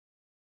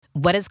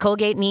What does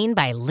Colgate mean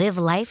by live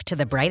life to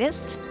the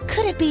brightest?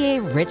 Could it be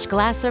a rich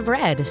glass of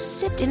red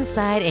sipped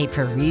inside a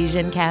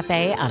Parisian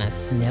cafe on a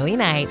snowy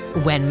night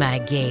when my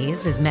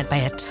gaze is met by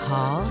a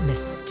tall,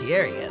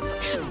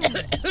 mysterious...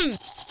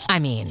 I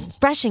mean,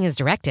 brushing is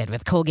directed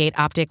with Colgate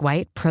Optic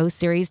White Pro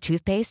Series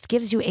toothpaste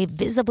gives you a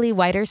visibly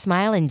whiter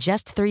smile in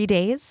just 3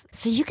 days,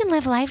 so you can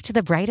live life to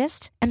the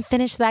brightest and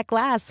finish that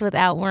glass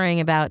without worrying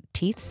about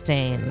teeth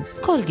stains.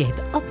 Colgate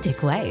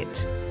Optic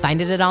White.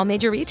 Find it at all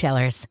major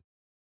retailers.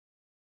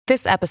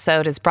 This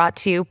episode is brought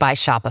to you by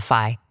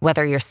Shopify.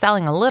 Whether you're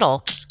selling a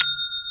little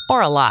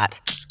or a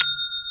lot,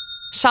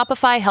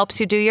 Shopify helps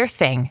you do your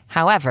thing,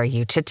 however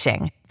you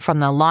cha-ching. From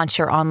the launch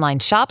your online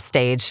shop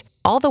stage,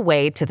 all the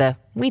way to the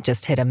we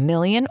just hit 1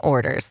 million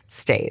orders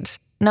stage.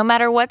 No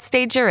matter what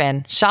stage you're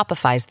in,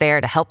 Shopify's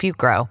there to help you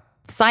grow.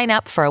 Sign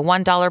up for a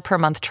 $1 per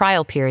month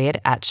trial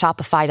period at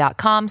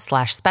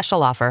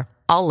shopify.com/special offer,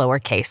 all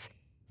lowercase.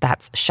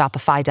 That's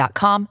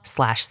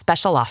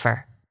shopify.com/special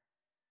offer.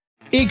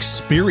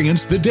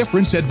 Experience the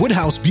difference at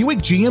Woodhouse Buick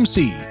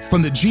GMC.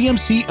 From the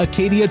GMC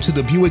Acadia to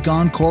the Buick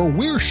Encore,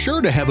 we're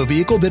sure to have a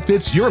vehicle that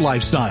fits your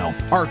lifestyle.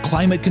 Our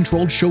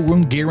climate-controlled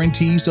showroom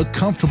guarantees a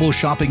comfortable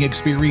shopping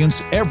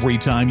experience every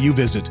time you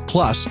visit.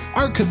 Plus,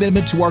 our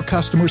commitment to our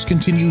customers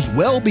continues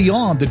well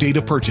beyond the date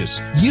of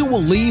purchase. You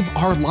will leave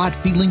our lot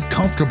feeling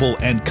comfortable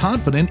and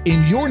confident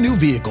in your new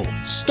vehicle.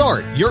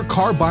 Start your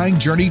car buying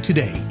journey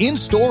today,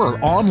 in-store or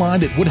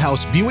online at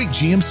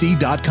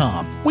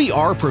WoodhouseBuickGMC.com. We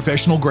are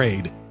professional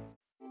grade.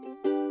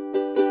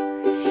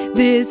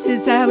 This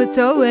is how it's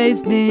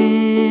always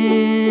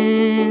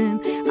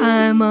been.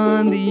 I'm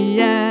on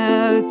the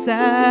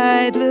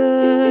outside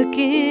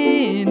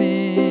looking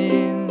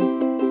in.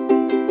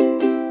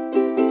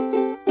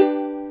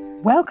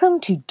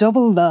 Welcome to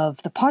Double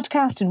Love, the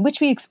podcast in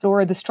which we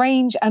explore the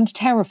strange and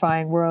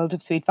terrifying world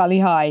of Sweet Valley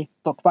High,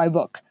 book by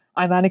book.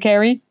 I'm Anna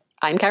Carey.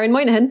 I'm Karen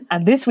Moynihan.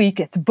 And this week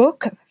it's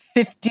book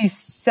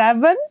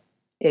 57.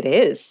 It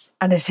is.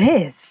 And it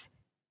is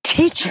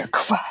Teacher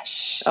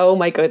Crush. Oh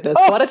my goodness.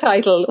 Oh. What a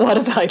title. What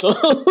a title.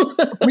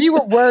 We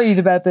were worried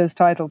about this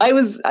title. I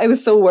was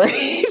so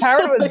worried.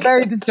 Karen was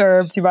very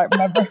disturbed, you might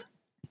remember.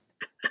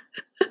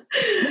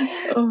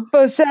 But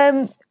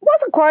wasn't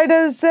quite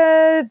as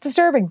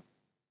disturbing.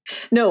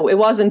 No, it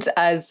wasn't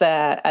as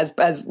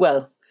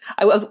well.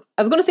 I was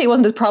going to say it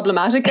wasn't as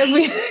problematic as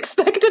we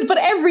expected, but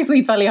every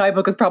Sweet Valley High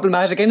book is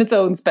problematic in its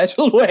own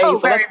special way. Oh,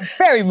 so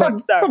very much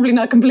so. Probably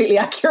not completely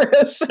accurate.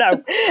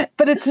 No,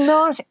 but it's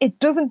not. It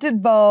doesn't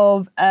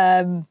involve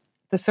the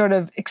sort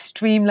of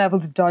extreme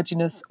levels of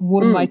dodginess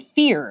one might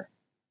fear.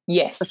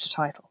 Yes, such a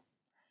title.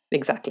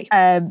 Exactly.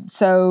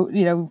 So,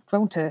 don't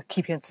want to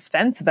keep you in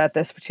suspense about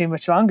this for too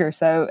much longer.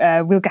 So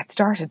we'll get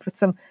started with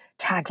some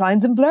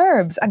taglines and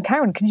blurbs. And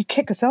Karen, can you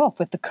kick us off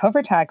with the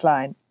cover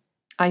tagline?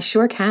 I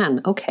sure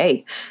can.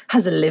 Okay.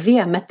 Has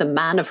Olivia met the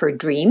man of her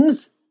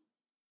dreams?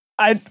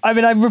 I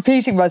mean, I'm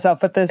repeating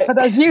myself with this,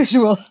 but as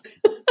usual,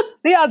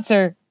 the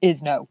answer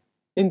is no.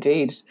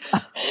 Indeed.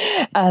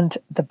 And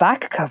the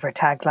back cover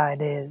tagline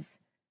is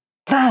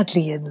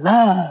madly in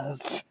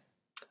love.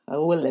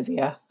 Oh,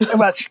 Olivia.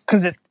 Well,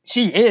 because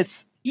she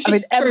is. I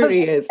mean,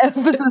 truly is.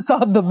 Emphasis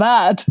on the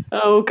mad.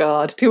 Oh,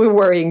 God. To a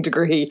worrying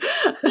degree.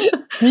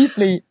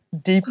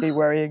 Deeply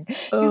worrying.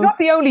 She's not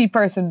the only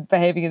person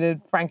behaving in a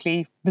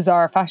frankly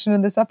bizarre fashion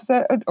in this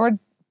episode or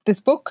this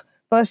book,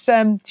 but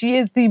she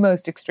is the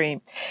most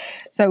extreme.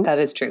 So that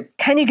is true.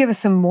 Can you give us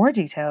some more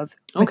details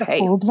with a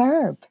full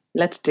blurb?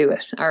 Let's do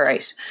it. All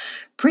right.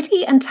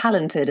 Pretty and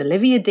talented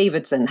Olivia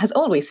Davidson has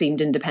always seemed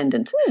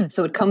independent.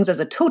 So it comes as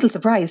a total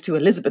surprise to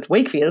Elizabeth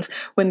Wakefield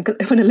when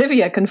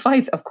Olivia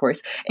confides, of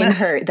course, in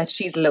her that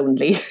she's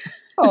lonely.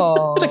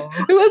 Oh,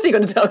 who else are you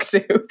going to talk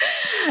to?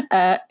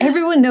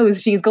 Everyone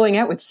knows she's going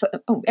out with.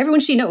 Everyone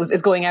she knows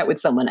is going out with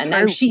someone, and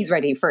now she's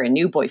ready for a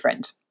new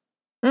boyfriend.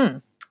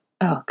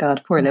 Oh,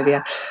 God, poor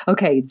Olivia.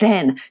 Okay,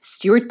 then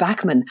Stuart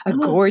Bachman, a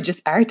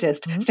gorgeous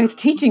artist, starts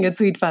teaching at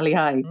Sweet Valley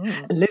High.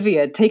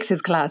 Olivia takes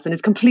his class and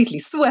is completely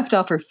swept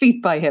off her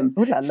feet by him.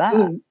 Ooh la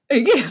la.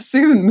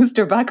 Soon,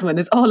 Mr. Bachman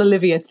is all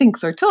Olivia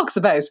thinks or talks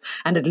about,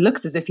 and it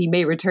looks as if he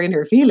may return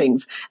her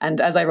feelings. And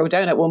as I wrote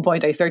down at one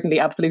point, I certainly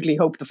absolutely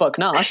hope the fuck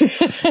not.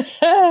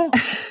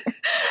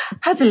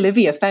 Has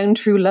Olivia found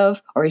true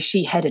love, or is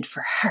she headed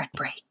for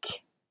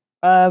heartbreak?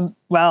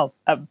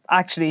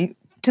 Actually,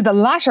 to the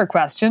latter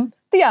question,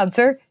 the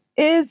answer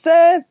is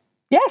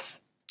yes.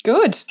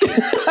 Good.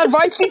 And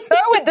rightly so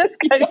in this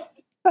case.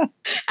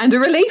 And a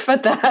relief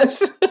at that.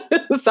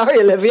 Sorry,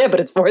 Olivia, but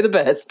it's for the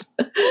best.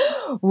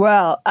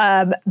 Well,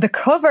 the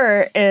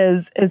cover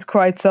is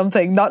quite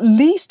something, not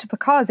least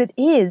because it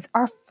is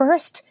our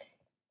first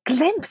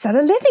glimpse at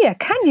Olivia.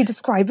 Can you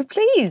describe it,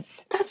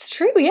 please? That's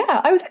true, yeah.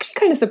 I was actually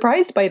kind of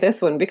surprised by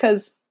this one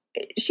because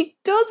she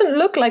doesn't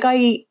look like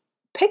I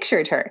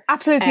pictured her.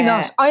 Absolutely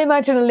not. I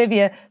imagine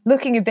Olivia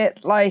looking a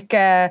bit like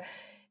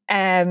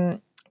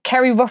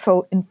Kerry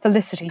Russell in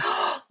Felicity.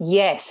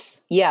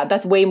 Yes. Yeah,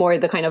 that's way more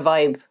the kind of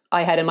vibe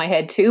I had in my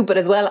head too. But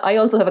as well, I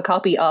also have a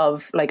copy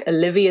of like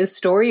Olivia's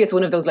Story. It's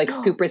one of those like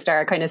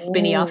superstar kind of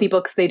spinny-offy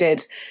books they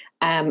did.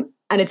 And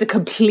And it's a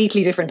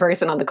completely different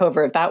person on the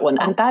cover of that one.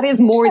 And that is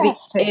more the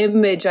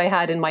image I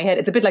had in my head.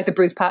 It's a bit like the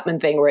Bruce Patman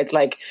thing where it's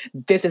like,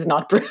 this is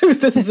not Bruce.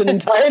 This is an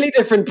entirely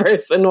different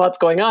person. What's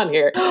going on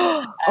here?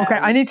 Okay,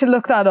 I need to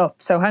look that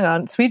up. So hang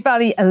on. Sweet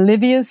Valley,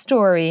 Olivia's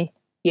story.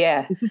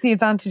 Yeah. This is the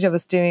advantage of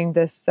us doing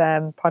this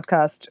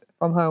podcast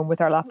from home with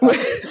our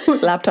laptops.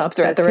 Laptops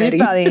are at the ready.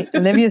 Sweet Valley,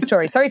 Olivia's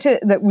story. Sorry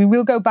that we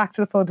will go back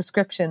to the full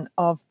description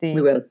of the...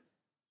 We will.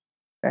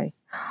 Okay.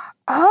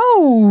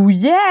 Oh,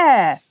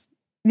 yeah.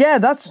 Yeah,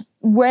 that's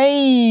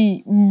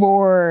way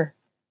more...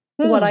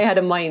 what I had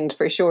in mind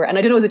for sure. And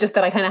I don't know, is it just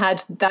that I kind of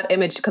had that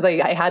image because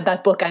I had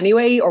that book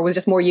anyway, or was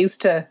just more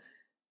used to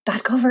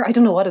that cover? I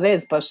don't know what it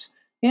is, but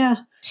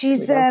yeah.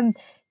 She's...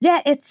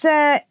 it's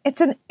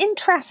an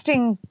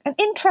interesting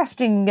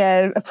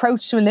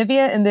approach to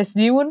Olivia in this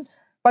new one.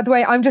 By the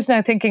way, I'm just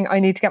now thinking I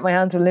need to get my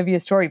hands on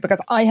Olivia's story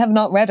because I have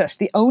not read it.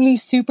 The only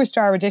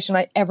Superstar edition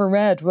I ever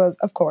read was,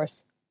 of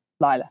course,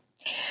 Lila.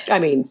 I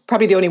mean,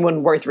 probably the only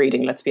one worth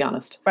reading, let's be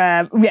honest.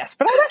 Yes,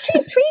 but I'm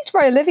actually intrigued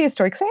by Olivia's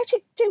story because I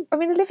actually do. I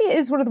mean, Olivia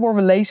is one of the more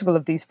relatable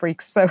of these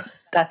freaks. So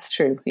that's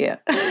true, yeah.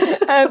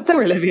 So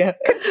poor Olivia.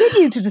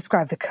 Continue to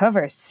describe the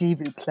cover, s'il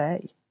vous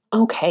plaît.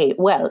 Okay,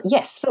 well,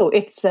 yes. So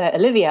it's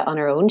Olivia on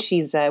her own.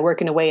 She's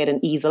working away at an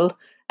easel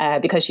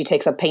because she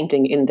takes up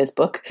painting in this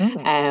book.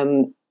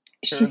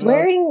 She's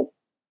wearing...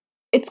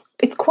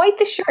 It's quite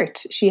the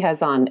shirt she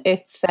has on.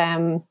 It's...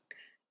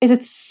 is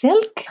it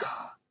silk?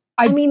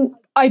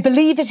 I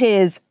believe it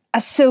is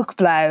a silk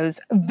blouse.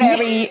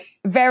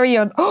 Very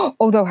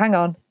although, hang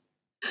on.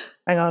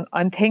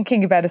 I'm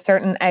thinking about a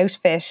certain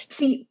outfit.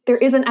 See, there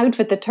is an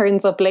outfit that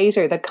turns up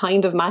later that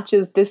kind of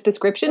matches this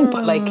description,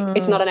 but like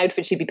it's not an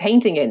outfit she'd be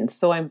painting in.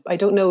 So I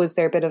don't know, is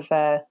there a bit of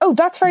a... Oh,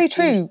 that's very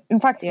true. In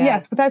fact,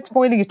 yes, without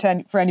spoiling it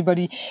for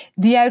anybody,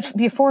 the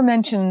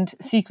aforementioned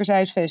secret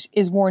outfit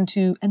is worn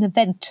to an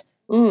event,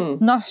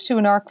 not to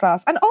an art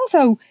class. And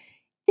also,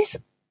 this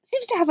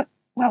seems to have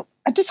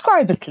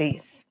describe it,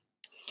 please.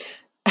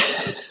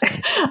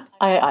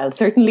 I'll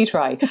certainly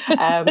try.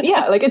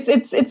 Like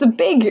it's a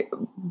big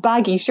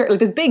baggy shirt, like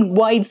there's big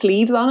wide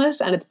sleeves on it,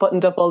 and it's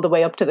buttoned up all the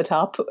way up to the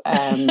top,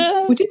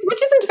 which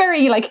isn't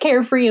very like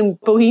carefree and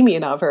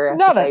bohemian of her.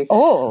 Not at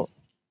all.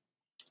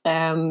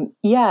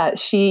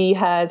 She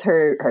has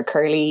her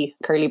curly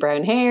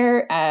brown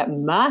hair,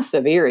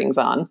 massive earrings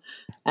on.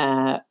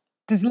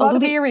 There's a lot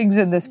of earrings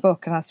in this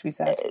book, it has to be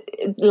said.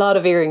 A lot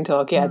of earring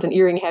talk, yeah. It's an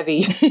earring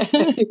heavy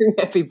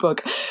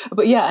book.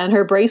 But yeah, and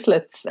her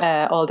bracelets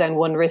all down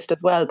one wrist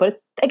as well.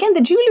 But again,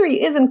 the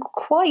jewellery isn't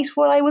quite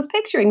what I was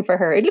picturing for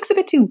her. It looks a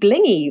bit too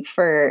blingy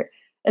for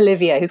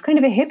Olivia, who's kind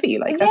of a hippie.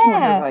 Like, that's more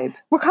her vibe.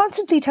 We're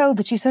constantly told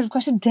that she's sort of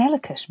got a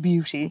delicate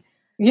beauty.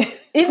 Yeah,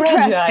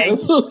 interesting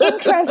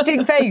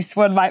face,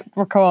 one might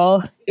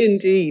recall.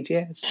 Indeed,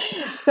 yes.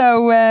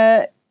 So,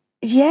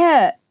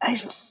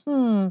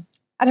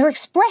 and her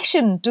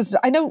expression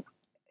I know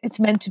it's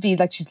meant to be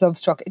like she's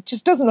love-struck. It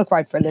just doesn't look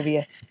right for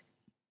Olivia.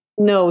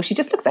 No, she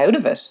just looks out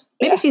of it.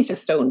 Maybe she's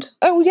just stoned.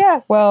 Oh,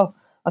 yeah. Well,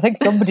 I think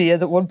somebody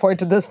is at one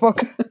point in this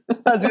book.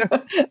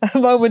 A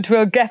moment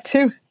we'll get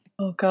to.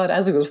 Oh, God,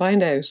 as we will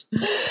find out.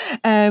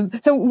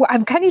 So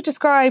can you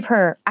describe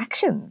her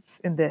actions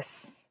in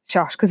this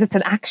shot? Because it's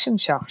an action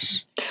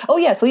shot. Oh,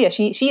 yeah. So, yeah,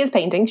 she is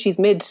painting. She's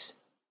mid...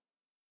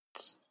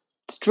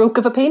 stroke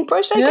of a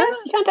paintbrush, I guess.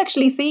 You can't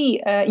actually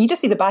see, you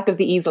just see the back of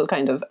the easel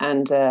kind of,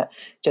 and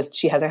just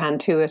she has her hand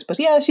to it. But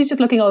yeah, she's just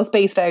looking all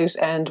spaced out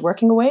and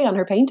working away on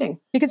her painting.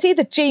 You can see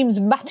that James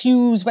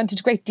Matthews went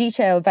into great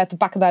detail about the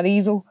back of that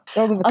easel.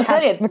 All the I'll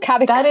tell you,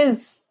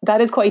 mechanics. That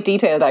is quite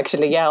detailed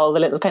actually, yeah, all the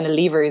little kind of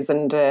levers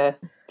and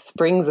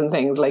springs and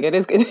things. Like it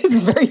is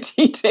very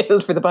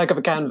detailed for the back of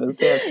a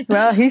canvas, yes.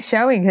 Well, he's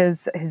showing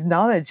his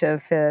knowledge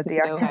of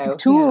the artistic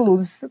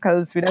tools,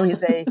 because we know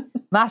he's a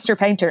master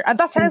painter. And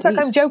that sounds like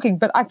I'm joking,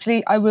 but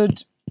actually I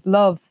would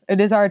love,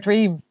 it is our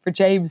dream for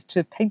James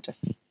to paint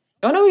us.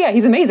 Oh no, yeah,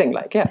 he's amazing,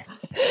 like, yeah.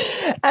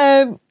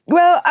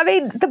 Well, I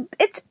mean,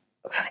 it's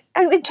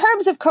in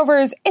terms of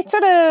covers, it's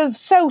sort of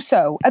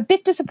so-so. A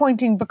bit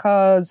disappointing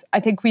because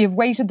I think we have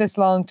waited this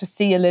long to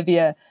see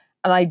Olivia,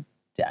 and I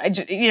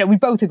we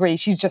both agree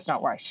she's just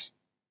not right.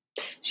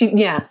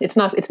 It's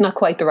not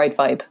quite the right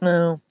vibe.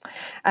 No,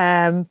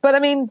 but I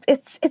mean,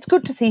 it's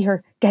good to see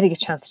her getting a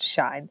chance to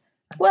shine.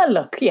 Well,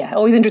 look, yeah,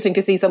 always interesting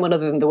to see someone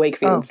other than the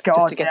Wakefields,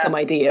 just to get some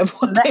idea of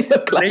what they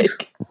look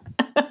like.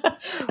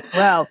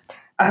 Well,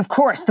 of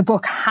course, the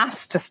book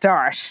has to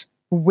start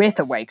with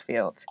a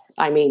Wakefield.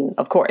 I mean,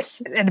 of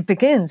course. And it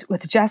begins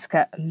with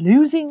Jessica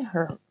losing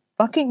her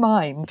fucking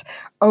mind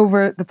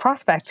over the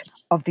prospect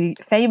of the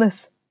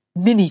famous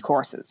mini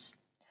courses.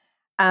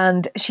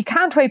 And she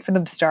can't wait for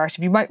them to start.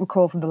 If you might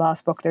recall from the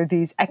last book, there are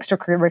these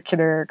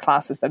extracurricular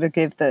classes that are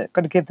going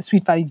to give the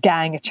Sweet Valley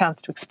gang a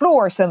chance to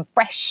explore some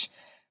fresh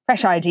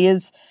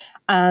ideas.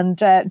 And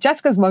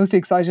Jessica's mostly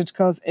excited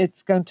because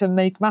it's going to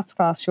make maths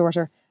class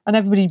shorter. And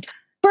everybody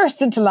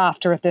bursts into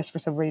laughter at this for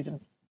some reason.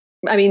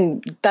 I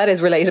mean, that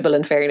is relatable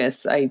in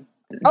fairness. I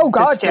Oh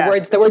God,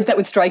 the words that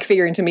would strike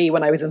fear into me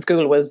when I was in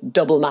school was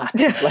double maths.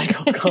 It's like,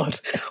 oh God,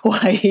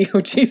 why?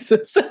 Oh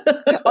Jesus.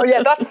 Oh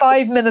yeah, that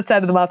 5 minutes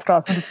out of the maths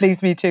class would have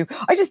pleased me too.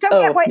 I just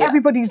don't get why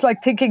everybody's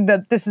like thinking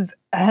that this is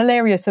a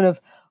hilarious sort of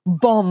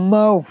bon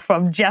mot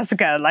from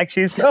Jessica. Like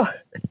she's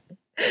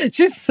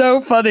so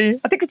funny.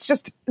 I think it's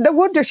just no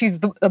wonder she's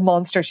the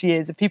monster she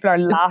is. If people are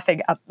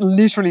laughing at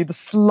literally the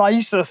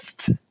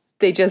slightest.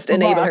 They just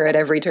enable her at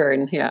every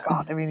turn. Yeah.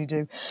 God, they really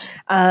do.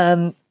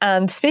 And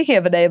speaking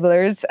of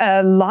enablers,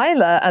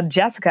 Lila and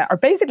Jessica are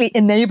basically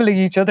enabling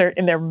each other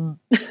in their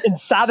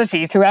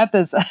insanity throughout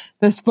this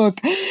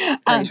book.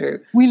 Very true.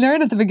 We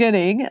learn at the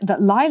beginning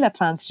that Lila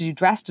plans to do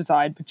dress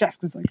design, but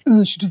Jessica's like,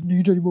 she doesn't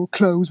need any more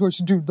clothes. What's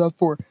she doing that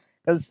for?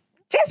 Because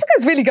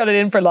Jessica's really got it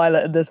in for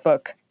Lila in this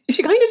book.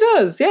 She kind of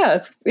does, yeah.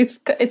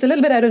 It's a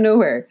little bit out of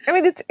nowhere. I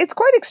mean, it's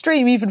quite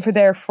extreme even for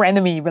their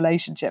frenemy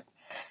relationship.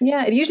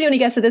 Yeah, it usually only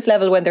gets to this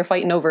level when they're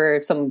fighting over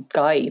some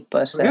guy,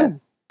 but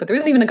there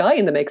isn't even a guy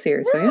in the mix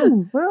here. So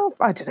yeah. Well,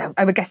 I don't know.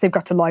 I would guess they've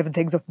got to liven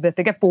things up a bit.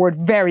 They get bored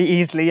very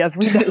easily, as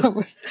we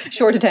know.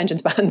 Short attention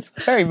spans.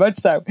 Very much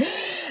so.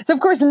 So, of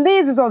course,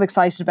 Liz is all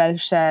excited about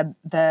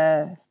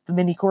the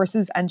mini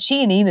courses, and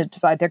she and Enid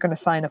decide they're going to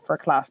sign up for a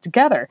class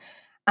together.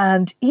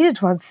 And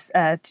Enid wants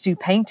to do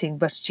painting,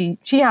 but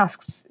she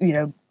asks,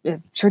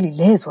 surely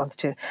Liz wants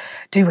to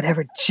do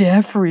whatever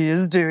Jeffrey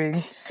is doing.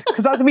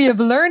 Because as we have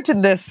learnt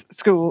in this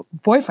school,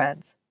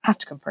 boyfriends have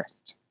to come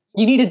first.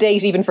 You need a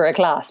date even for a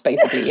class,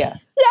 basically, yeah.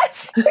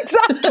 Yes,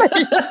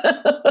 exactly.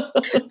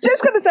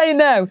 Just going to say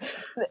now,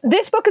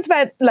 this book is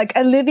about, like,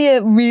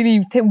 Olivia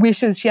really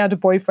wishes she had a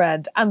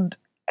boyfriend, and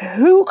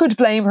who could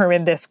blame her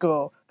in this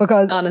school?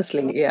 Because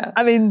honestly, yeah.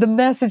 I mean, the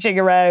messaging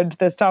around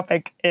this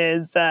topic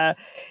is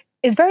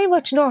very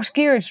much not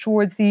geared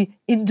towards the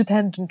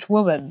independent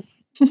woman,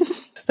 to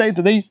say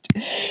the least.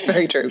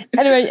 Very true.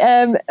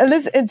 Anyway,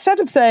 Liz,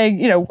 instead of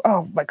saying,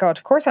 oh my God,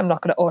 of course I'm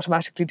not going to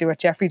automatically do what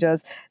Jeffrey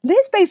does,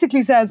 Liz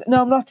basically says,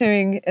 no, I'm not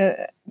doing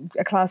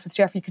a class with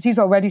Jeffrey because he's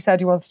already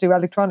said he wants to do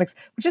electronics,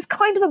 which is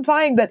kind of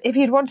implying that if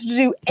he'd wanted to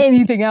do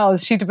anything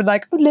else, she'd have been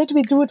like, oh, let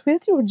me do it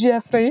with you,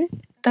 Jeffrey.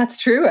 That's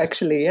true,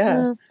 actually,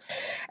 yeah.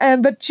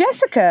 But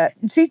Jessica's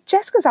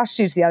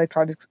attitude to the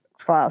electronics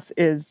class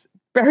is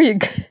very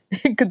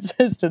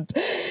inconsistent.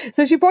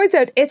 So she points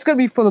out it's going to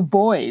be full of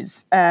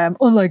boys,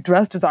 unlike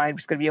dress design,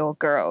 which is going to be all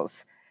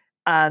girls.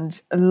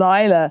 And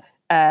Lila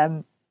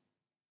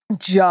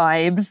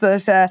jibes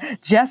that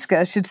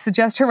Jessica should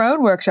suggest her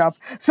own workshop,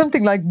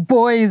 something like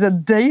boys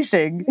and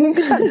dating.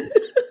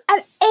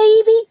 And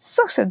Amy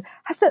Sutton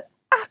has the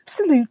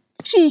absolute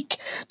cheek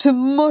to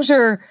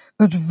mutter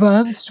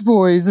advanced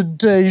boys and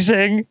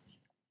dating.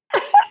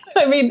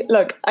 I mean,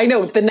 look, I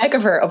know the neck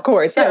of her, of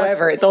course. Yes.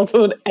 However, it's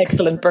also an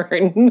excellent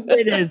burn.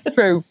 It is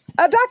true.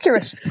 And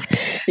accurate.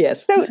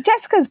 Yes. So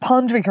Jessica's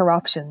pondering her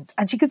options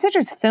and she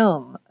considers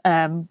film,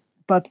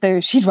 but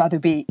she'd rather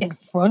be in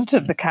front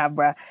of the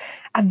camera.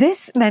 And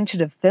this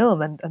mention of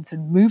film and sort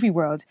of movie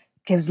world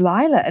gives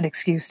Lila an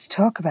excuse to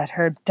talk about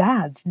her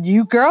dad's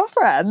new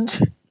girlfriend.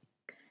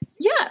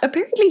 Yeah,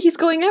 apparently he's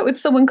going out with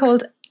someone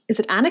called, is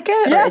it Annika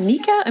or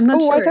Anika? I'm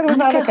not sure. I thought it was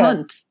Annika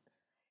Hunt.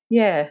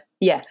 Yeah.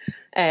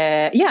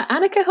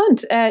 Annika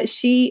Hunt.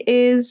 She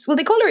is, well,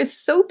 they call her a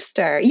soap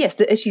star. Yes,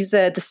 she's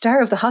the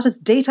star of the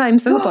hottest daytime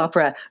soap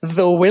opera,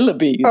 The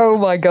Willoughbys. Oh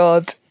my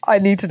God. I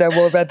need to know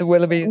more about The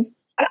Willoughbys.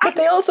 But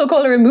they also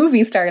call her a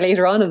movie star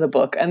later on in the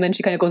book, and then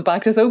she kind of goes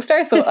back to soap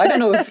star. So I don't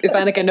know if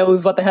Annika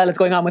knows what the hell is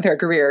going on with her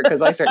career,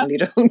 because I certainly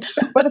don't.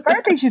 But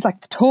apparently she's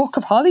like the talk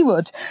of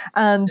Hollywood.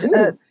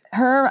 And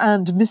her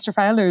and Mr.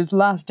 Fowler's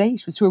last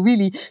date was to a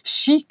really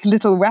chic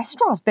little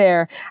restaurant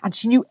there, and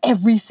she knew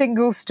every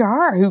single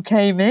star who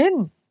came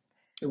in.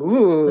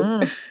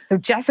 Ooh. So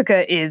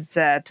Jessica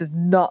does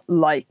not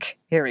like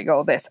hearing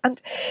all this,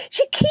 and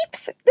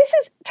this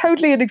is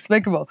totally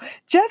inexplicable.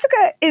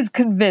 Jessica is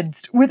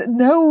convinced with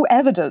no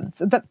evidence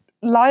that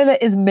Lila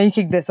is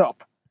making this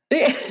up.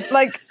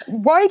 Like,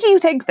 why do you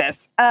think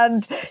this?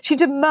 And she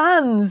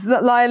demands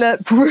that Lila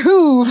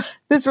prove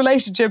this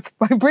relationship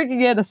by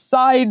bringing in a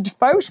signed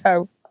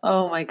photo.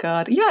 Oh my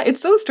God. Yeah,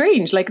 it's so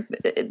strange. Like,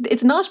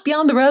 it's not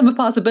beyond the realm of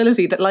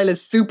possibility that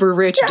Lila's super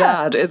rich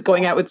dad is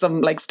going out with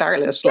some, like,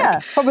 starlet.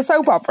 Like, from a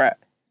soap opera.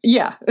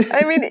 Yeah.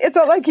 I mean, it's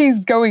not like he's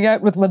going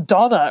out with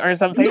Madonna or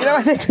something.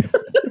 I think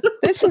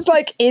this is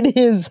like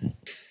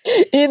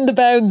in the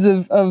bounds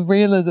of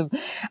realism.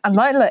 And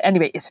Lila,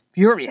 anyway, is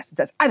furious and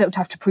says, I don't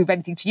have to prove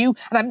anything to you,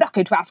 and I'm not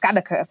going to ask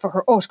Annika for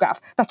her autograph.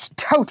 That's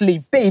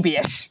totally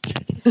babyish.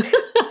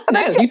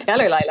 You tell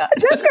her, Lila.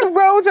 Jessica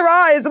rolls her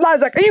eyes, and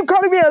Lila's like, are you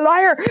calling me a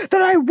liar?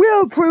 Then I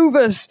will prove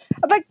it.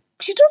 And like,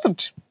 she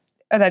doesn't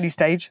at any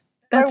stage.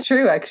 That's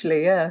true,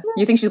 actually, yeah.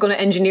 You think she's going to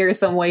engineer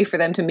some way for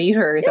them to meet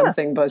her or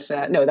something, but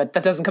no, that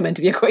doesn't come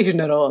into the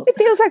equation at all. It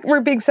feels like we're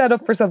being set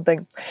up for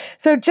something.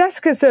 So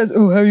Jessica says,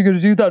 oh, how are you going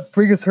to do that?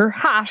 Bring us her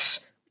hat.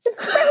 Which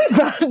is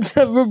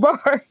very bad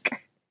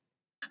remark.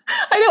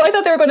 I know, I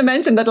thought they were going to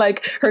mention that,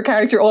 like, her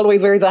character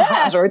always wears a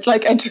hat, or it's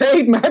like a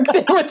trademark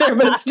thing with her,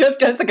 but it's just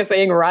Jessica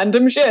saying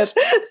random shit.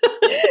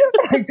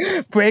 Like,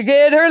 bring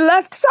in her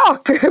left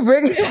sock.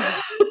 Bring in...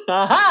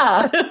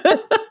 Aha!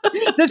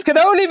 This can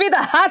only be the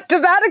hat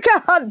of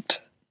Annika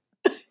Hunt.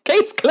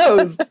 Case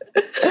closed.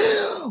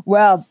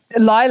 Well,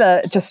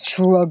 Lila just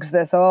shrugs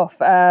this off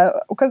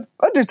because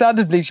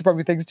understandably she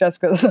probably thinks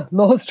Jessica's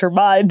lost her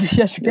mind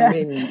yet again.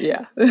 I mean,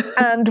 yeah.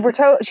 And we're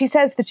told, she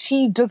says that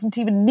she doesn't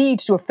even need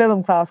to do a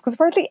film class because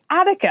apparently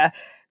Annika,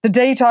 the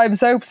daytime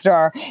soap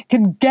star,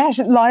 can get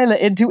Lila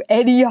into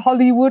any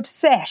Hollywood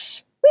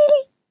set.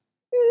 Really?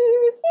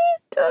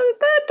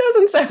 That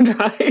doesn't sound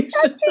right.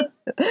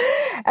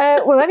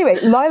 Well, anyway,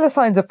 Lila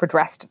signs up for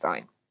dress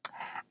design.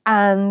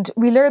 And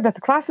we learned that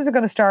the classes are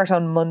going to start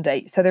on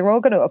Monday. So they're all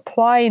going to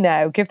apply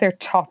now, give their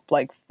top,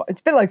 it's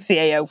a bit like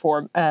CAO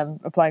form,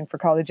 applying for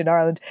college in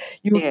Ireland.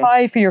 You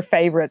apply for your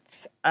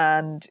favourites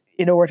and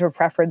in order of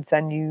preference,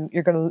 and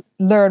you're going to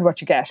learn what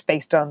you get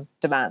based on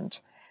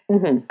demand.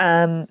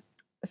 Mm-hmm.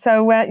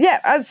 So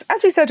as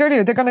we said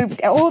earlier, they're going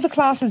to, all the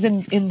classes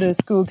in the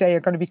school day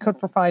are going to be cut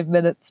for 5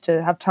 minutes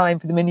to have time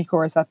for the mini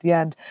course at the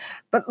end.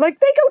 But they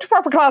go to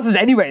proper classes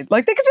anyway.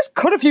 They could just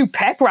cut a few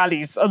pep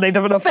rallies and they'd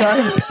have enough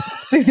time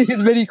to do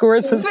these mini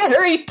courses.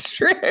 Very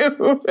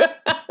true.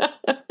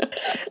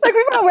 We've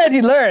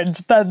already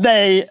learned that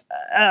they,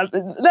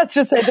 let's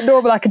just say the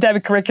normal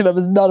academic curriculum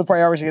is not a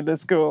priority in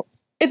this school.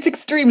 It's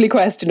extremely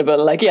questionable.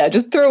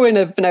 Just throw in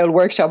an old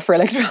workshop for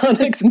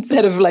electronics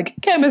instead of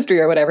chemistry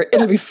or whatever.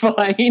 It'll be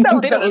fine. They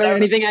don't learn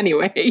anything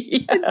anyway.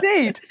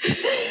 Indeed.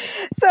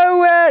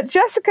 So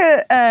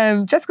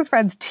Jessica's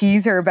friends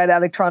tease her about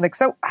electronics.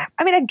 So,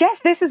 I mean, I guess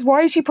this is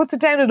why she puts it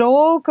down at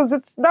all, because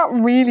it's not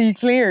really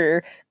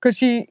clear, because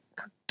she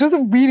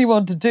doesn't really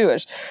want to do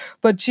it.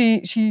 But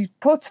she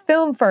puts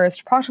film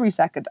first, pottery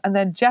second, and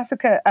then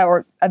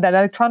and then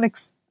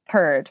electronics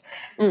third.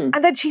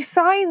 And then she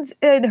signs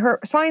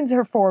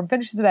her form,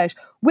 finishes it out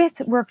with,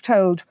 we're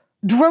told,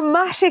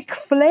 dramatic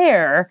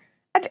flair,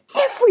 and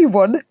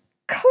everyone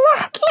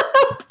clapped.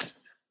 What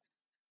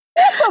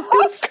the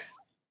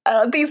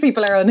fuck? These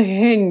people are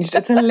unhinged.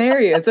 It's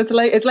hilarious.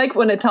 It's like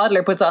when a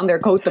toddler puts on their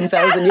coat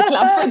themselves and you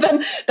clap for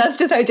them. That's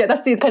just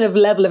that's the kind of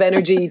level of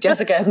energy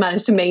Jessica has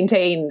managed to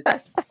maintain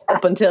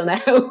up until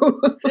now.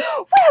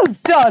 Well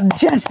done,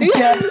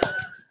 Jessica.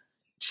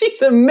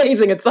 She's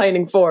amazing at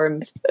signing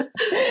forms.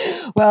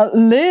 Well,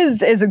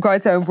 Liz isn't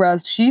quite so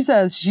impressed. She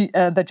says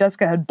that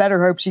Jessica had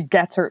better hope she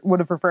gets one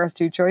of her first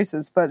two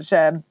choices. But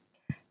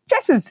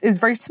Jess is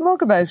very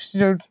smug about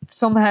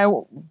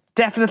somehow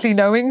definitely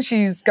knowing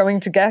she's going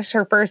to get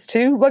her first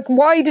two.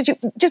 Why did you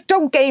just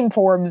don't game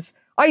forms?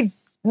 I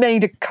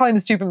made a kind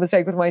of stupid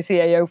mistake with my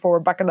CAO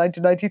form back in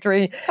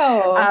 1993,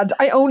 and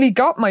I only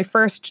got my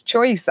first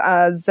choice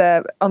as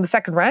on the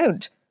second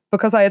round.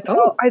 Because I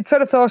had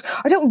sort of thought,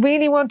 I don't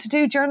really want to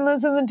do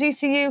journalism and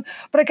DCU,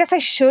 but I guess I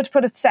should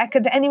put it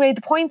second. Anyway, the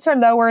points are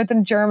lower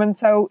than German,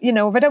 so,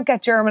 if I don't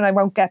get German, I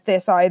won't get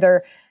this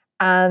either.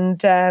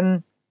 And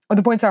or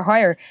the points are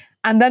higher.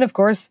 And then, of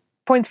course,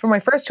 points for my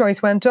first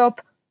choice went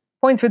up.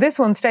 Points for this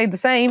one stayed the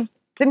same.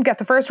 Didn't get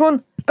the first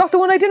one. Got the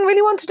one I didn't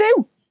really want to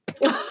do.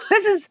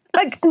 This is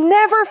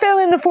never fill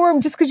in a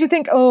form just because you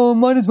think,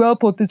 might as well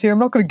put this here. I'm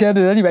not going to get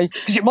it anyway,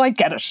 because you might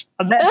get it.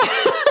 And then...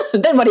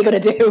 then what are you going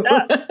to do?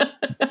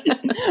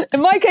 In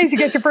my case, you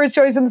get your first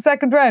choice in the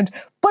second round.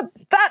 But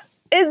that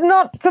is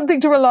not something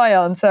to rely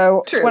on.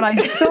 So when I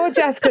saw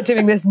Jessica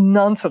doing this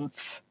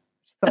nonsense,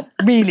 I thought,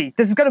 really,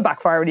 this is going to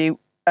backfire on you,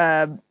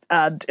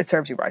 and it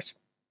serves you right.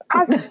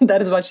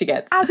 That is what she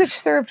gets. As it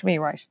served me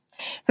right.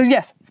 So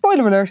yes,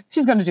 spoiler alert,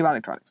 she's going to do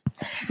electronics.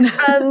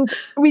 And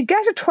we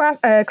get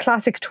a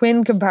classic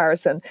twin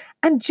comparison.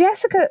 And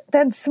Jessica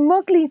then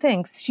smugly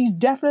thinks she's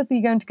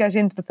definitely going to get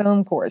into the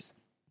film course.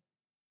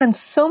 And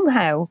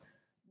somehow,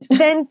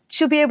 then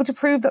she'll be able to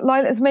prove that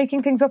Lila is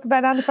making things up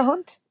about Annika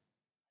Hunt.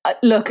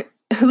 Look,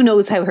 who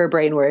knows how her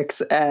brain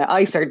works?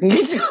 I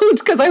certainly don't,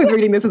 because I was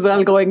reading this as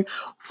well going,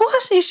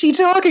 what is she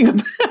talking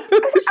about? Am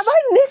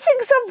I missing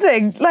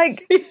something?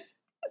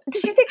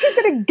 Does she think she's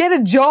going to get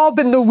a job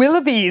in the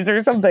Willoughbys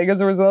or something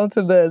as a result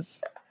of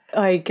this?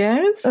 I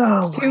guess.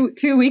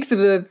 2 weeks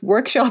of a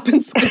workshop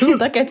in school,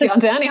 that gets you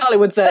onto any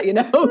Hollywood set,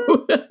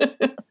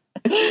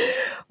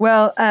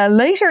 Well,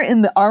 later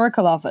in the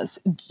Oracle office,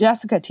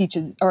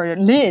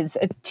 Liz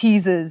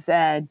teases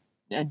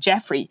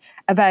Jeffrey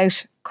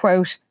about,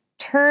 quote,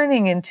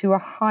 turning into a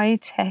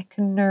high-tech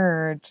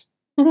nerd.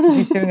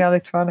 He's doing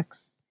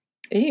electronics.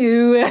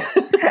 Ew.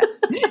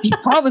 He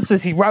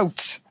promises he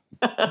won't.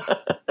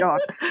 God.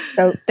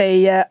 So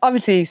they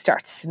obviously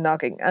start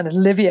snogging, and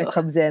Olivia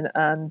comes in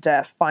and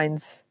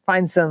finds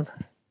them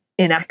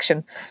in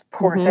action.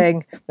 Poor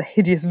thing, the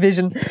hideous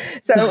vision.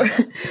 So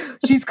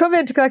she's come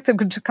in to collect some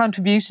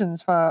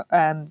contributions for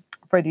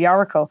the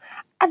Oracle,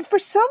 and for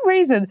some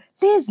reason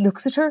Liz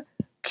looks at her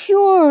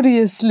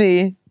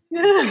curiously.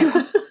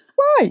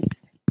 Why?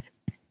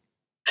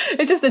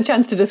 It's just a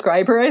chance to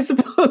describe her, I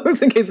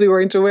suppose, in case we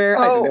weren't aware.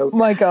 I don't know. Oh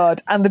my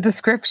God. And the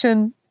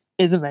description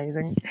is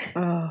amazing.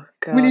 Oh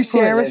God! Will you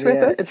share it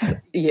with us?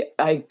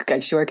 I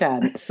sure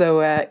can.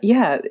 So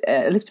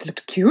Elizabeth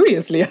looked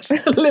curiously at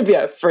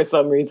Olivia for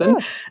some reason,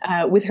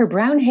 with her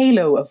brown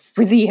halo of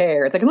frizzy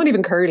hair. It's like not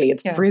even curly;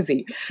 it's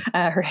frizzy.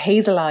 Her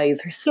hazel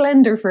eyes, her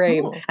slender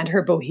frame, and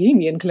her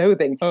bohemian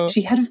clothing.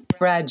 She had a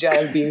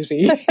fragile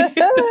beauty.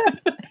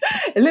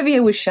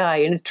 Olivia was shy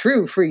and a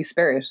true free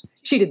spirit.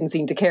 She didn't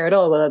seem to care at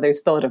all what others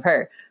thought of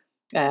her.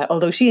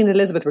 Although she and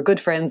Elizabeth were good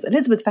friends,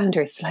 Elizabeth found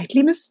her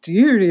slightly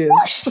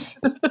mysterious.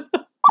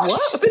 What?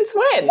 Since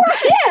when?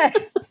 Yeah.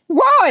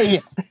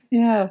 Why?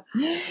 Yeah.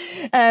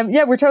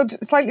 We're told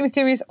slightly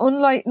mysterious,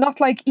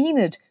 not like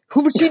Enid,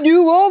 whom she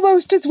knew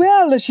almost as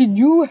well as she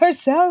knew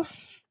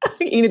herself.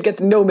 Enid gets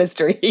no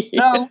mystery.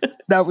 No,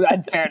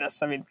 in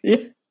fairness, I mean,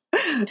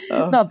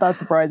 not that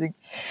surprising.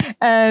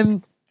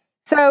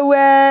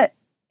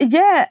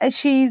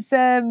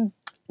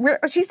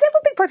 She's never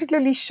been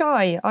particularly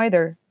shy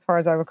either, as far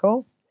as I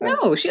recall.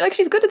 No,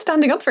 she's good at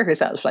standing up for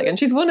herself, and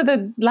she's one of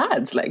the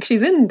lads.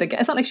 She's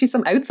it's not like she's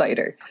some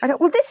outsider. I know.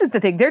 Well, this is the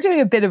thing. They're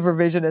doing a bit of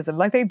revisionism,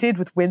 like they did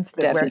with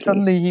Winston, Definitely. where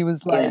suddenly he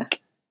was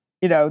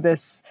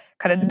this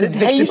kind of the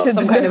victim of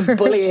some kind of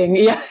bullying.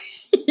 Yeah,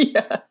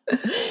 yeah.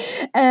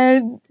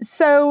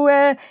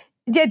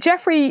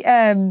 Jeffrey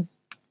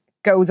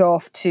goes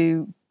off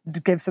to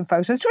give some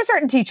photos to a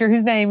certain teacher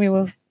whose name we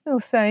will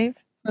save.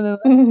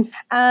 And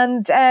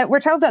we're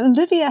told that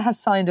Olivia has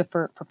signed up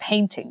for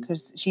painting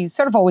because she's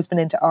sort of always been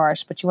into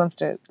art, but she wants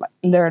to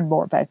learn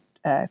more about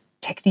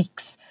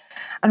techniques.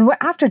 And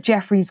after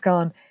Jeffrey's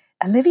gone,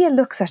 Olivia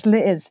looks at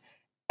Liz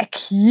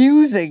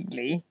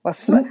accusingly.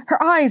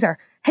 Her eyes are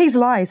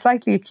hazel eyes,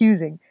 slightly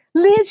accusing.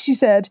 Liz, she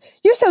said,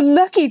 "You're so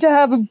lucky to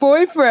have a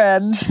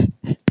boyfriend."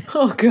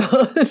 Oh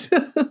God. Is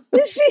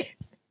she?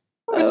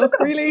 Oh,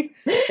 really?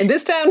 In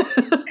this town?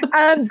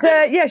 And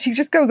she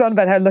just goes on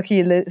about how lucky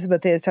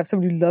Elizabeth is to have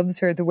somebody who loves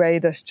her the way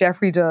that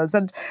Jeffrey does.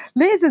 And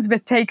Liz is a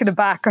bit taken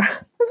aback,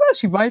 as well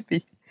she might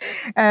be.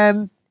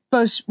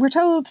 But we're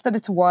told that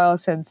it's a while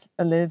since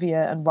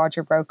Olivia and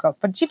Roger broke up,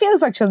 but she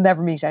feels like she'll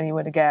never meet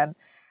anyone again.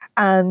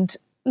 And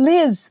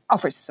Liz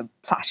offers some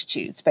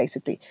platitudes,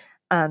 basically.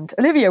 And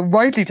Olivia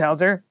rightly tells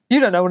her, "You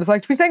don't know what it's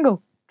like to be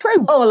single."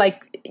 True. Oh,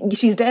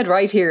 she's dead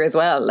right here as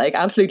well.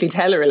 Absolutely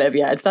tell her,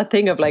 Olivia. It's that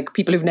thing of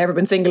people who've never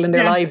been single in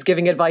their lives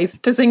giving advice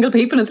to single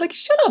people. And it's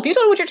shut up, you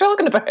don't know what you're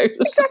talking about.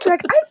 Exactly.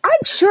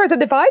 I'm sure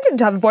that if I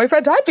didn't have a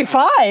boyfriend, I'd be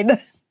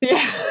fine.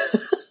 Yeah.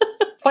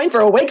 It's fine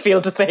for a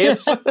Wakefield to say it.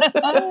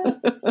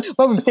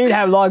 Well, we've seen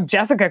how long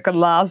Jessica could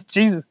last.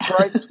 Jesus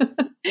Christ.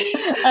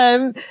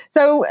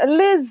 So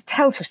Liz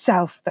tells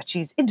herself that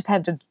she's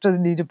independent,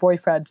 doesn't need a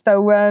boyfriend,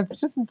 though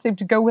she doesn't seem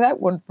to go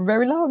without one for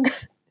very long.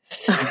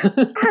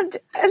 And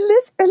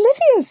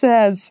Olivia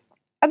says,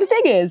 and the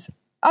thing is,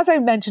 as I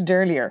mentioned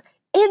earlier,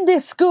 in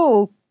this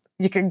school,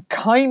 you can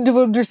kind of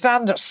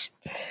understand it.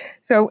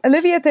 So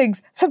Olivia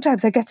thinks,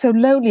 "Sometimes I get so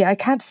lonely I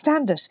can't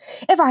stand it.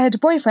 If I had a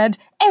boyfriend,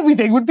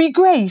 everything would be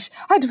great.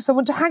 I'd have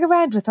someone to hang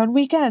around with on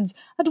weekends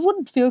and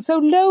wouldn't feel so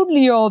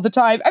lonely all the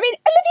time." I mean,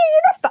 Olivia,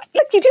 you're not that,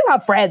 you do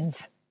have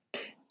friends.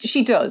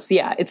 She does,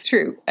 yeah, it's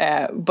true.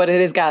 But it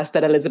is gas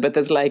that Elizabeth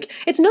is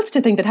it's nuts to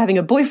think that having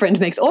a boyfriend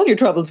makes all your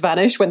troubles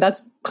vanish when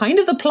that's kind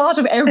of the plot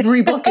of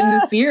every book in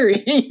the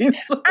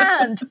series.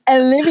 And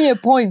Olivia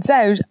points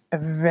out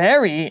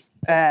very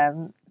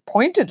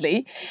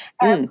pointedly,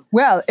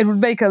 well, it would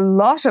make a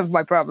lot of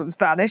my problems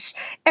vanish.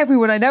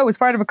 Everyone I know is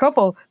part of a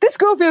couple. This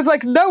school feels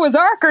like Noah's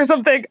Ark or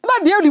something, and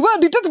I'm the only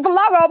one who doesn't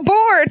belong on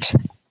board.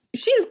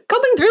 She's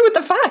coming through with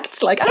the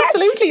facts.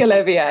 Absolutely,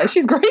 Olivia.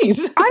 She's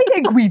great. I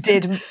think we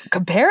did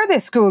compare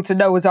this school to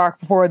Noah's Ark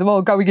before, them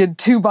all going in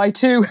 2 by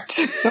 2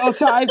 at all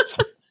times.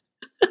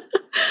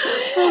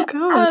 Oh,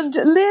 God. And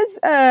Liz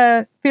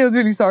feels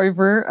really sorry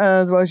for her,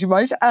 as well as she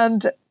might,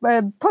 and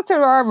puts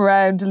her arm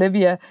around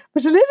Olivia.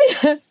 But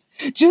Olivia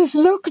just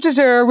looked at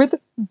her with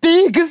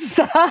big,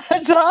 sad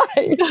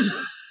eyes.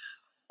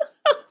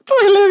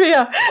 Poor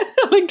Olivia,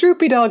 like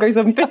Droopy Dog or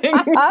something.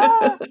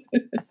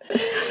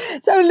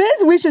 So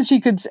Liz wishes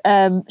she could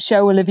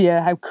show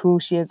Olivia how cool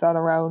she is on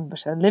her own,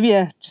 but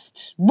Olivia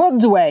just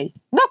runs away.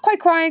 Not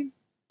quite crying,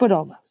 but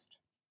almost.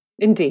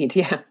 Indeed,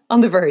 yeah, on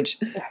the verge.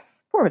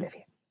 Yes, poor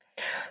Olivia.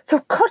 So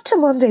cut to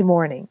Monday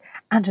morning,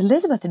 and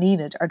Elizabeth and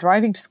Enid are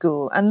driving to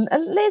school, and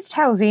Liz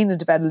tells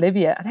Enid about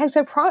Olivia and how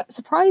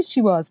surprised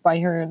she was by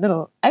her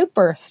little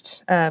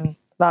outburst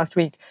last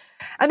week.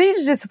 And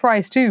Enid is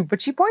surprised too,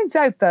 but she points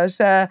out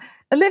that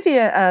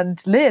Olivia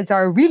and Liz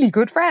are really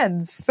good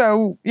friends.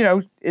 So,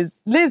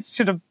 Liz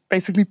should have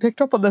basically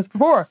picked up on this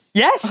before.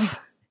 Yes!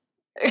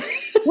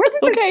 Where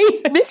did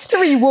this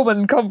mystery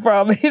woman come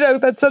from?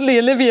 That suddenly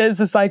Olivia is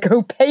this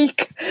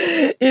opaque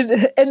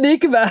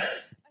enigma.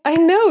 I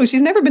know,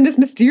 she's never been this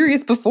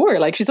mysterious before.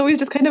 She's always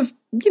just kind of,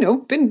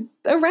 been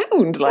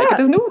around.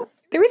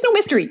 There is no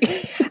mystery.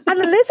 And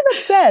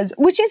Elizabeth says,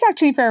 which is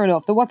actually fair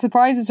enough, that what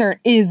surprises her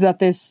is that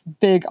this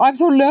big, "I'm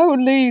so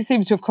lonely,"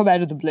 seems to have come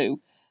out of the blue.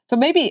 So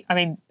maybe,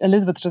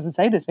 Elizabeth doesn't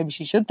say this, maybe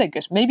she should think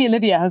it. Maybe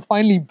Olivia has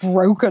finally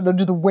broken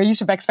under the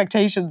weight of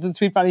expectations in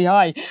Sweet Valley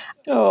High.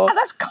 Oh. And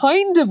that's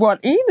kind of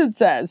what Enid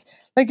says.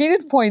 like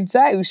Enid points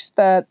out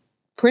that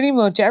pretty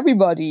much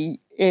everybody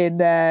in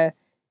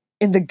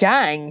the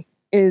gang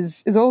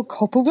is all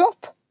coupled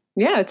up.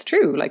 Yeah, it's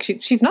true. Like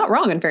she's not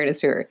wrong, in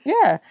fairness to her.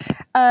 Yeah.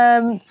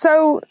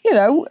 So,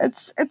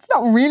 it's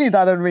not really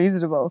that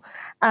unreasonable.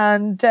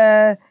 And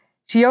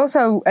she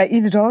also,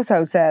 Enid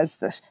also says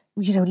that,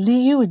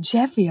 you and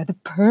Jeffrey are the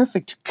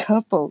perfect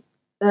couple.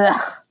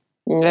 Ugh.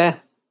 Yeah.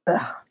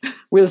 Ugh.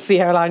 We'll see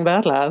how long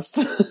that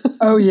lasts.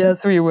 Oh,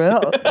 yes, we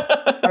will.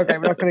 Okay,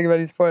 we're not going to give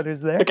any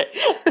spoilers there.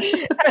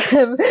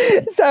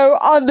 Okay. So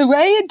on the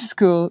way into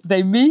school,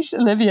 they meet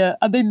Olivia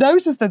and they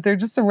notice that they're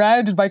just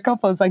surrounded by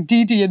couples like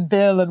Dee Dee and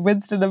Bill and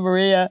Winston and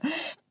Maria.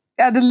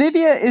 And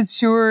Olivia is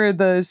sure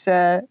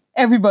that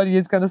everybody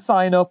is going to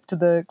sign up to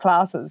the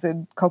classes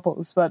in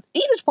couples. But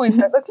Enid points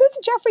out, look, Liz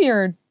and Jeffrey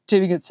are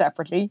doing it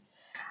separately.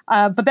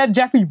 But then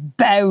Jeffrey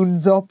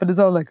bounds up and is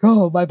all like,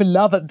 oh, my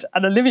beloved.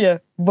 And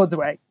Olivia runs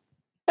away.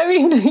 I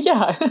mean,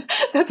 yeah,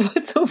 that's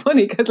what's so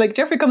funny, because like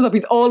Jeffrey comes up,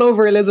 he's all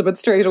over Elizabeth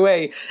straight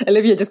away.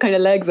 Olivia just kind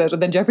of legs it,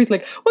 and then Jeffrey's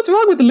like, what's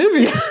wrong with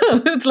Olivia?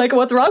 It's like,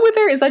 what's wrong with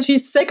her is that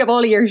she's sick of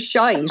all of your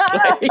shite.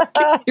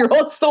 Like, you're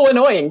all so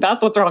annoying.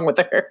 That's what's wrong with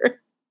her.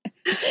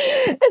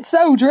 It's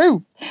so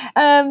true.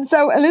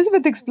 So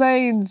Elizabeth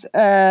explains,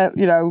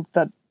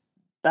 that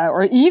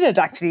or Enid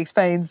actually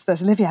explains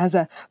that Olivia has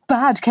a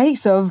bad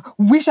case of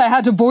wish I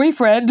had a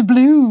boyfriend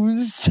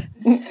blues.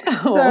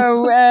 Oh.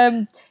 So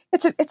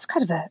it's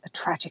kind of a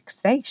tragic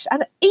state.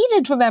 And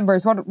Enid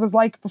remembers what it was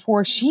like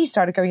before she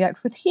started going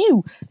out with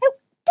Hugh. Now,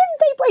 didn't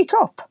they break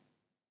up?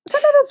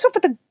 Was that not stuff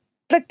with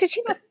did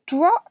she not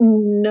drop?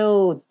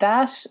 No,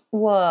 they're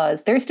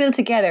still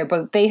together,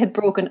 but they had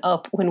broken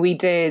up when we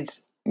did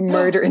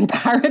Murder in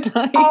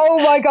Paradise.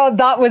 Oh my God,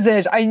 that was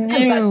it. I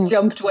knew. That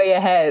jumped way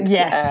ahead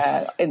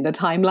in the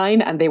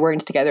timeline, and they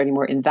weren't together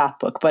anymore in that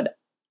book. But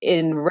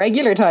in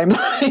regular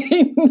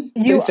timeline,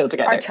 they're still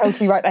together. You are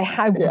totally right.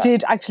 I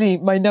did actually,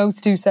 my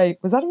notes do say,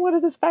 was that in one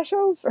of the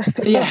specials?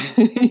 So, yeah.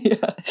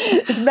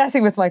 It's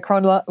messing with my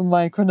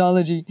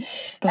chronology.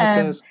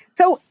 That's it.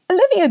 So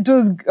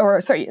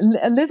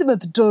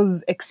Elizabeth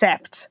does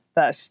accept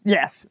that,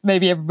 yes,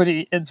 maybe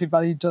everybody in Sweet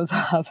Valley does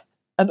have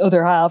an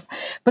other half,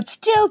 but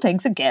still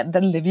thinks again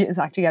that Olivia is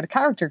acting out of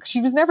character because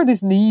she was never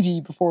this needy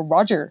before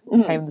Roger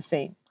came on the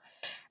scene.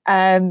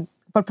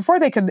 But before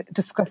they can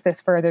discuss this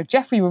further,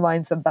 Jeffrey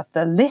reminds them that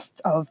the lists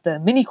of the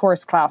mini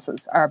course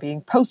classes are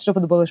being posted up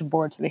on the bulletin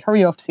board, so they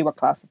hurry off to see what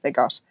classes they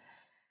got.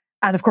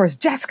 And of course,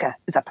 Jessica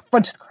is at the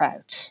front of the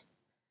crowd.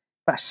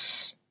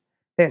 But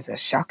there's a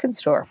shock in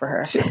store for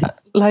her.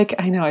 Like,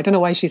 I know, I don't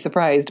know why she's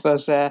surprised,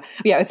 but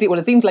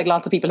it seems like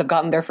lots of people have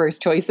gotten their first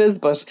choices,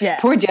 but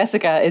poor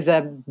Jessica is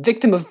a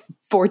victim of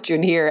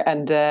fortune here,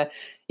 and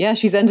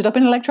she's ended up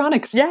in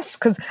electronics. Yes,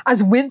 because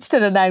as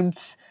Winston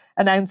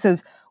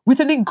announces with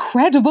an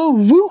incredible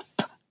whoop,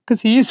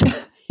 because he's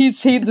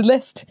seen the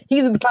list,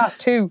 he's in the class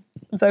too,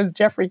 and so is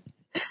Jeffrey.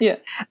 Yeah,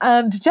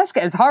 and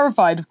Jessica is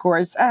horrified, of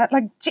course.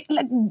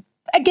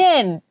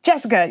 Again,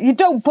 Jessica, you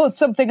don't put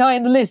something high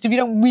on the list if you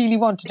don't really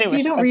want to do it. If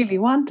you don't really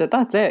want it,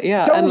 that's it,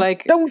 yeah.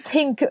 Don't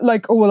think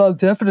like, oh, well, I'll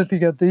definitely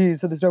get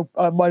these, so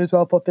I might as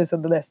well put this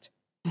on the list.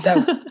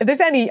 No. If there's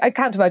any, I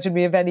can't imagine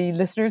we have any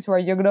listeners who are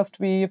young enough to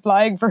be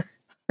applying for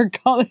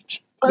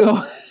college.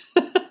 No,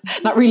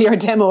 not really our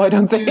demo, I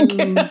don't think.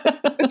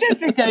 But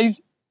just in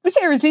case, but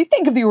seriously,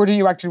 think of the order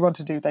you actually want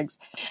to do things.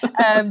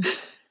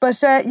 But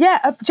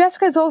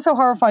Jessica is also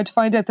horrified to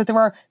find out that there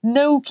are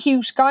no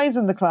cute guys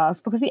in the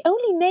class because the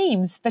only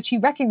names that she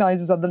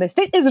recognises on the list,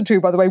 this isn't true,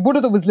 by the way, one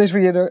of them was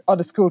literally on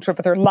a school trip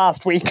with her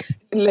last week.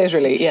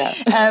 Literally,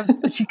 yeah.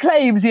 She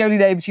claims the only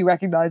names she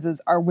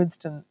recognises are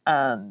Winston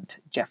and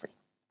Jeffrey.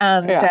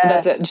 And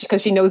that's it,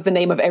 because she knows the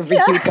name of every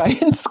cute guy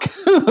in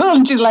school.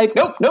 And she's like,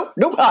 nope, oh,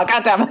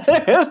 God damn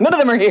it. None of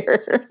them are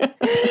here.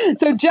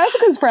 So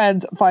Jessica's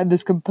friends find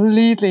this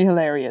completely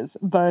hilarious,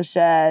 but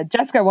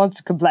Jessica wants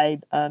to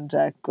complain, and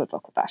good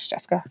luck with that,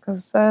 Jessica,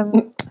 because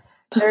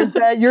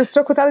you're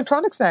stuck with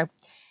electronics now.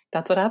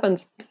 That's what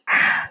happens.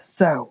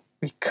 So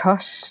we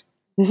cut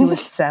to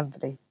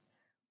assembly.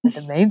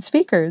 The main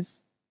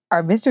speakers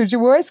are Mr.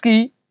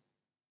 Jaworski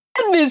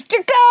and Mr.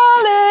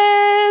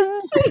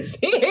 Collins! He's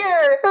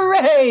here!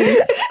 Hooray!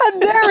 And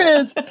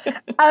there is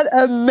an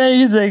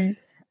amazing,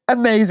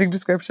 amazing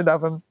description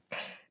of him.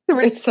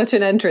 It's such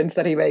an entrance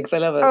that he makes. I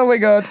love it. Oh my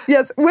God.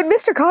 Yes. When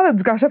Mr.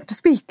 Collins got up to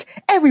speak,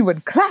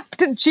 everyone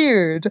clapped and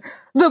cheered.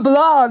 The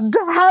blonde,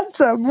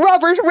 handsome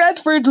Robert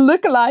Redford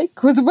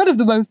lookalike was one of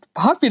the most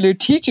popular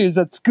teachers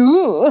at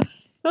school.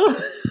 I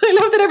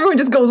love that everyone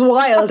just goes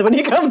wild when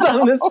he comes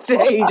on the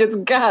stage. It's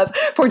gas.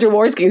 Poor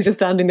Jaworski is just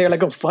standing there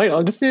like, oh, fine,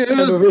 I'll just stand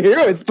over here,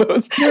 I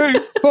suppose. Yeah,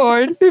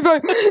 fine.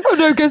 I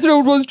don't guess no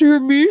one wants to hear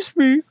me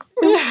speak.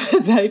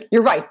 It's like,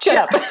 you're right, shut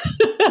up.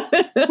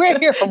 We're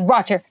here for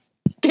Roger.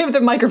 Give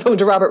the microphone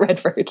to Robert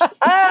Redford. So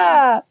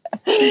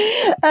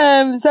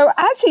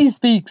as he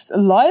speaks,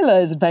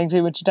 Lila isn't paying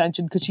too much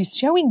attention because she's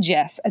showing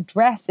Jess a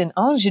dress in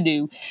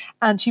ingenue,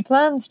 and she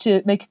plans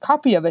to make a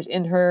copy of it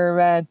in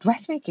her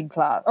dressmaking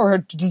class, or her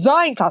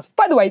design class.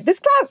 By the way, this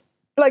class,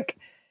 like,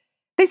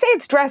 they say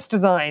it's dress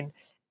design.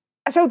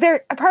 So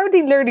they're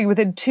apparently learning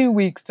within 2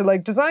 weeks to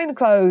like design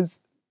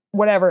clothes,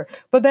 whatever,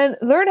 but then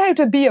learn how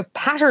to be a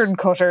pattern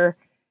cutter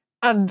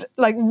and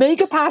like make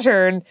a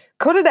pattern,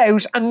 cut it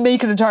out and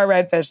make an entire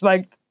outfit.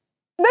 Like,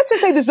 let's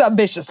just say this is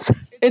ambitious.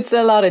 It's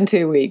a lot in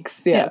 2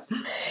 weeks, yes.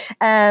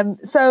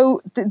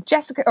 So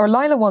Jessica or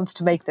Lila wants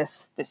to make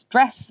this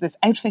dress, this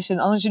outfit in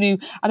ingenue,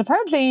 and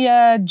apparently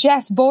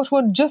Jess bought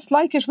one just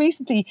like it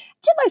recently.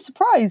 To my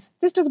surprise,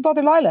 this doesn't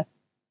bother Lila.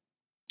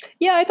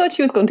 Yeah, I thought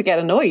she was going to get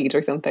annoyed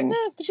or something.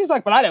 Yeah, but she's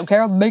like, well, I don't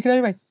care, I'll make it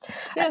anyway.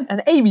 Yeah.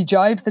 And Amy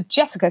jibes that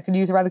Jessica can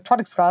use her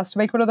electronics class to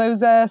make one of those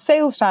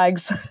sales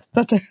tags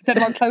that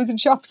they're on clothes in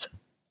shops.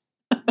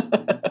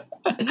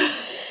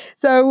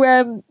 So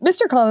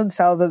Mr. Collins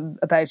tells them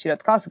about, the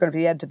class is going to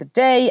be the end of the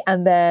day,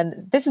 and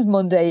then this is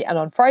Monday, and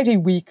on Friday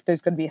week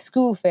there's going to be a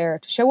school fair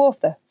to show off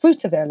the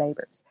fruits of their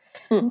labours.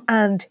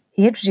 And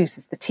he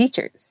introduces the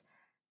teachers.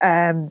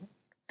 So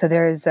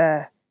there's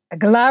a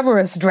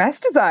glamorous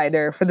dress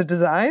designer for the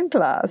design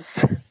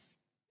class.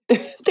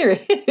 There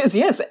is,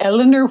 yes,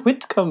 Eleanor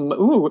Whitcomb.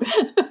 Ooh.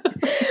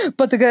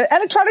 But the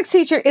electronics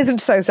teacher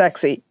isn't so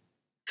sexy.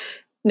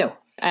 No.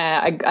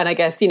 I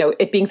guess,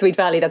 it being Sweet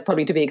Valley, that's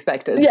probably to be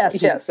expected.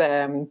 Yes.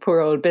 Poor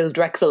old Bill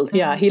Drexel.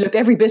 Yeah, he looked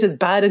every bit as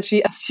bad as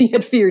she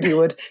had feared he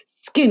would.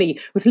 Skinny,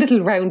 with little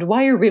round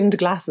wire-rimmed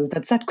glasses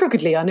that sat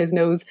crookedly on his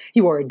nose.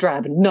 He wore a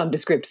drab,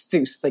 nondescript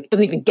suit. Like,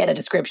 doesn't even get a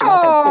description.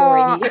 That's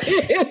how boring he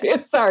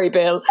is. Sorry,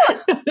 Bill.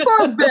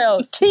 Poor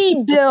Bill.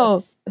 Team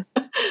Bill.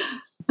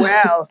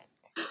 Well,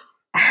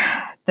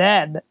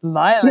 then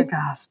Lila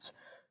gasps,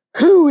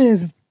 "Who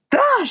is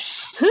that?"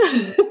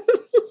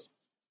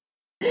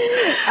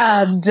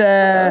 And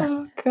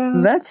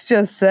let's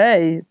just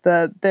say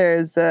that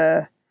there's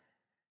a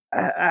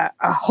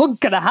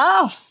hunk and a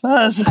half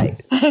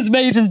has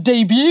made his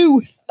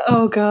debut.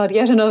 Oh God,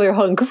 yet another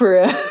hunk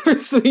for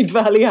Sweet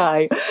Valley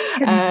High.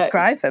 Can you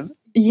describe him?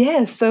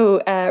 Yeah,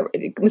 so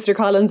Mr.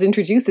 Collins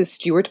introduces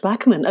Stuart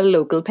Backman, a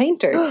local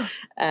painter.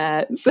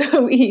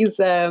 So he's,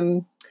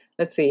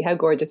 let's see, how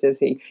gorgeous is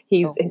he?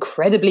 He's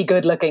incredibly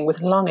good looking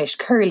with longish,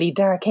 curly,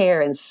 dark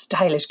hair and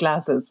stylish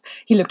glasses.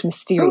 He looked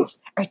mysterious,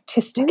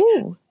 artistic,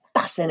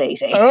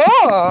 fascinating.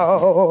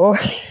 Oh!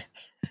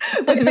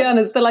 But to be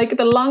honest,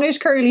 the longish,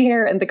 curly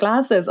hair and the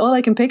glasses, all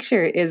I can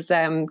picture is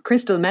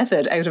Crystal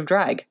Method out of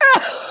Drag.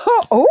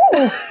 Oh!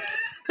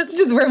 That's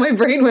just where my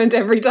brain went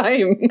every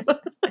time.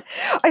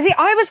 I see,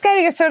 I was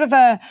getting a sort of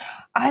a,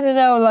 I don't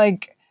know,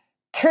 like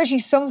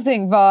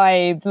 30-something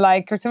vibe,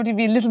 like, or somebody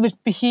be a little bit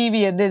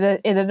bohemian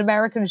in an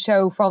American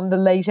show from the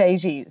late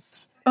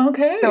 80s.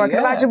 Okay. So I can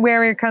imagine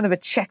wearing kind of a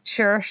checked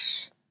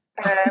shirt.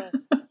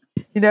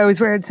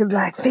 He's wearing some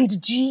like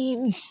faded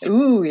jeans.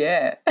 Ooh,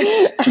 yeah.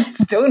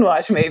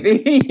 Stonewash,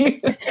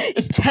 maybe.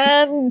 He's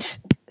tanned.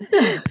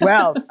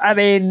 Well, I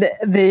mean,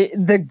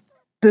 the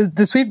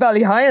Sweet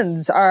Valley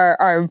Highlands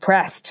are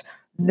impressed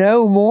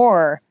no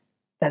more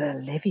than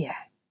Olivia,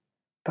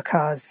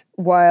 because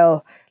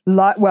while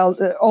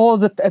all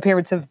the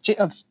appearance of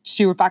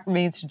Stuart Backman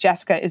means to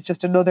Jessica is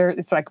just another,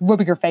 it's like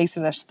rubbing her face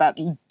in it that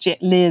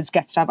Liz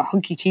gets to have a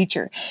hunky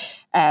teacher.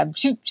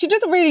 She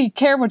doesn't really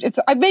care much.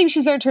 Maybe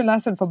she's learned her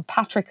lesson from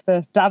Patrick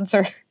the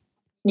dancer.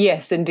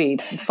 Yes,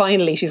 indeed.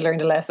 Finally, she's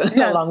learned a lesson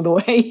along the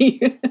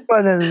way.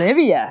 But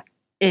Olivia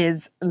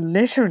is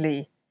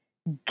literally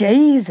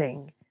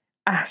gazing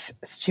at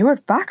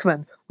Stuart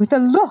Backman with a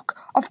look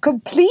of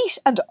complete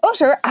and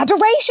utter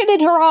adoration in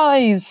her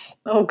eyes.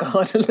 Oh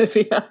God,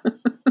 Olivia.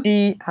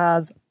 She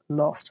has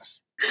lost it.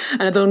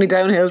 And it's only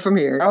downhill from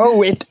here.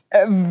 Oh, it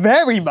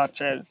very much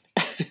is.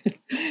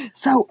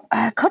 So,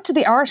 cut to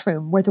the art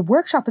room where the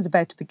workshop is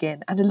about to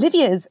begin, and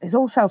Olivia is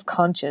all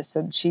self-conscious,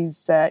 and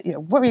she's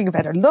worrying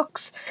about her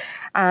looks,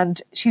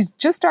 and she's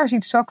just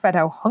starting to talk about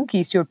how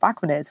hunky Stuart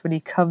Backman is when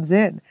he comes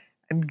in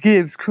and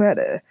gives quite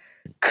a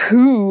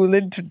cool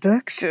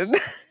introduction.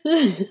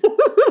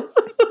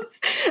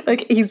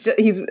 Like he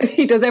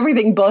does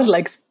everything but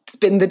like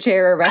spin the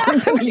chair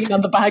around and lean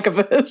on the back of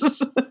it. I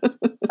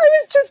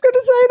was just going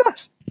to say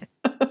that.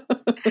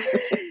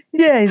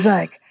 Yeah, he's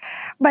like,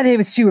 "My name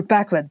is Stuart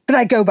Backman, but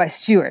I go by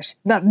Stuart,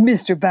 not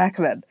Mr.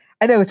 Backman.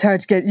 I know it's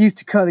hard to get used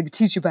to calling a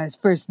teacher by his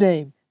first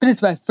name, but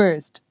it's my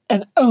first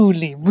and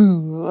only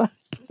rule."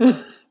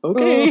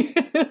 Okay.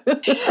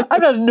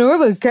 I'm not a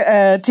normal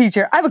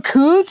teacher. I'm a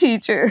cool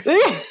teacher.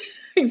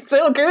 He's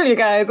so cool, you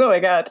guys. Oh my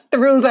God. The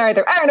rules are,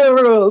 there are no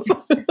rules.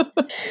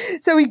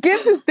 So he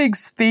gives this big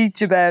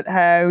speech about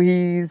how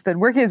he's been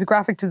working as a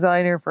graphic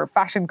designer for a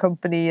fashion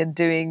company and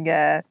doing,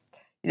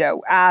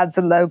 ads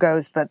and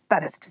logos, but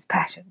that isn't his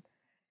passion.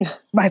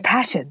 My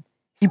passion.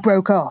 He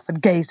broke off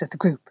and gazed at the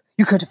group.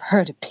 You could have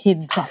heard a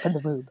pin drop in the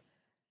room.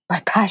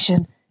 My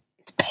passion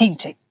is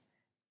painting.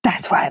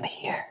 That's why I'm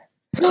here.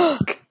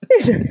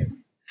 He's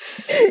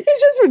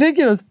just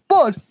ridiculous.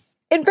 But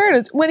in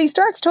fairness, when he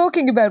starts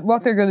talking about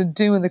what they're going to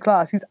do in the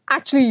class, he's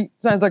actually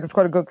sounds like it's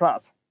quite a good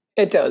class.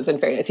 It does, in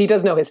fairness. He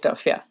does know his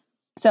stuff, yeah.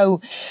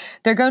 So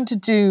he's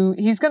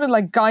going to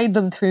like guide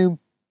them through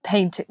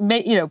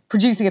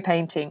producing a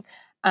painting,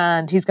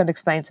 and he's going to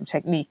explain some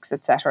techniques,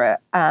 etc.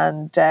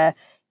 And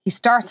he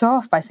starts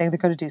off by saying they're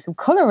going to do some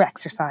colour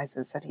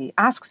exercises and he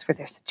asks for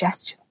their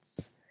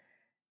suggestions.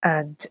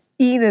 And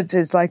Enid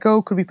is like,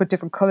 oh, could we put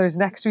different colours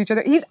next to each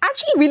other? He's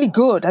actually really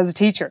good as a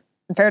teacher,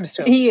 in fairness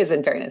to him. He is,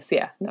 in fairness,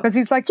 yeah. Because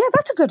he's like, yeah,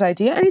 that's a good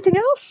idea. Anything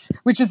else?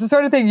 Which is the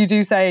sort of thing you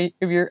do say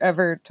if you're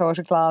ever taught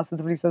a class and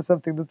somebody says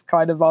something that's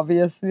kind of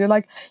obvious. And you're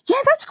like, yeah,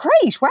 that's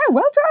great. Wow,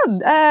 well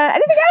done.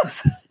 Anything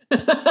else?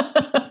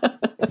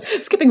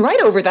 Skipping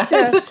right over that.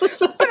 Yeah.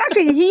 But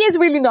actually, he is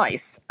really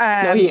nice.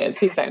 No, he is.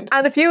 He's sound.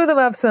 And a few of them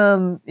have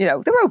some, they're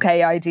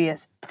okay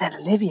ideas. But then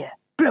Olivia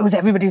blows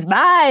everybody's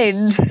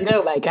mind.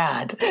 Oh my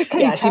God.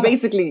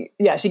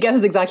 She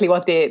guesses exactly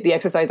what the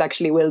exercise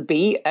actually will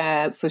be.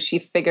 So she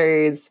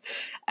figures,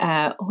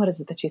 what is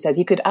it that she says?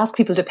 You could ask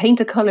people to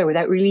paint a colour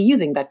without really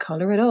using that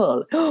colour at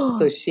all.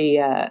 So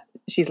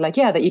she's like,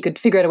 yeah, that you could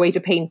figure out a way to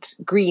paint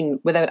green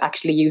without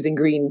actually using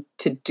green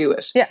to do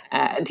it. Yeah.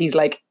 And he's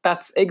like,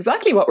 that's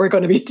exactly what we're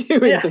going to be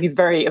doing. Yeah. So he's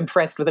very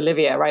impressed with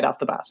Olivia right off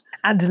the bat.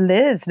 And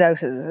Liz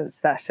notices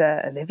that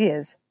Olivia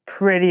is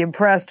pretty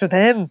impressed with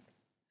him.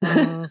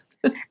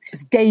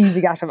 She's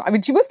gazing at him. I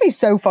mean, she must be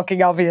so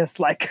fucking obvious,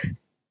 like...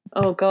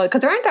 Oh God, because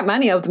there aren't that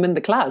many of them in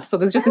the class. So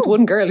there's just this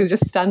one girl who's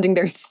just standing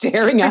there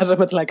staring at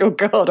him. It's like, oh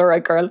God, all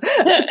right, girl.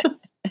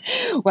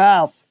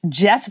 Well,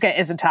 Jessica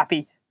isn't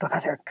happy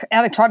because her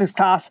electronics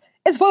class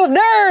is full of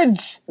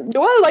nerds.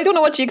 Well, I don't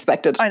know what she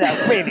expected. I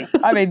know, really.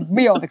 I mean,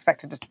 we all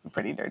expected it to be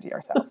pretty nerdy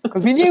ourselves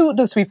because we knew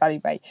the Sweet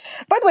Valley Way.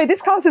 By the way,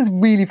 this class is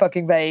really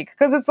fucking vague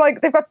because it's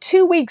like they've got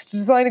 2 weeks to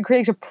design and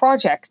create a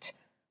project.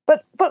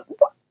 But what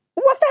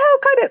the hell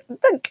kind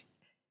of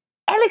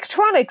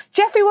electronics?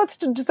 Jeffrey wants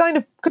to design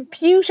a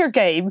computer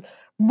game.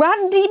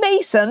 Randy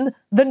Mason,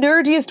 the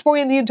nerdiest boy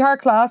in the entire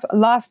class,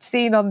 last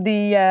seen on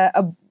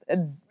the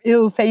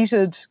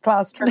ill-fated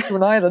class trip to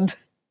an island.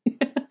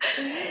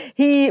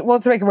 He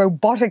wants to make a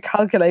robotic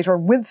calculator.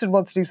 Winston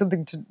wants to do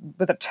something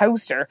with a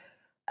toaster.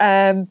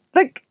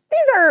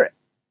 These are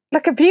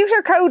like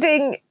computer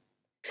coding.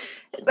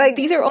 Like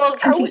these are all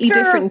completely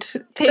different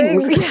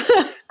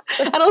things.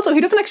 And also,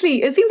 it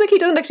seems like he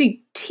doesn't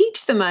actually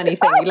teach them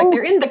anything. Oh. Like,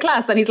 they're in the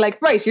class and he's like,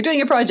 right, you're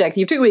doing a project,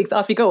 you have 2 weeks,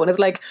 off you go. And it's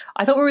like,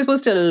 I thought we were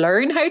supposed to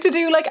learn how to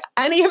do, like,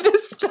 any of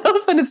this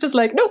stuff. And it's just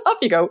like, no, off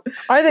you go.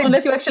 I think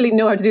unless you actually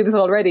know how to do this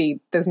already,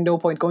 there's no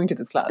point going to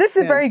this class. This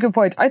is a very good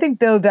point. I think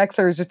Bill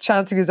Dexter is just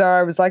chancing his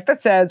arm. Was like,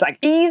 that sounds like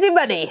easy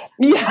money.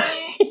 Yeah.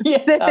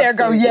 Yes, sit there,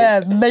 go, yeah,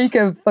 make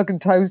a fucking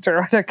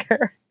toaster. I don't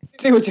care.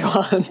 Do what you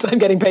want. I'm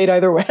getting paid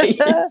either way.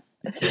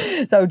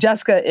 So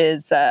Jessica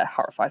is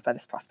horrified by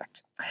this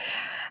prospect.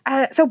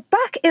 So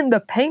back in the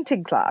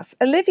painting class,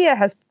 Olivia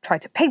has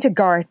tried to paint a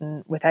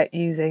garden without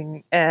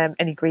using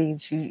any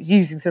greens. She's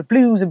using sort of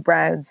blues and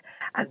browns.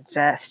 And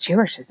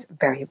Stuart is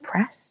very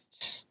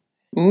impressed.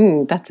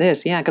 That's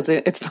it, yeah, because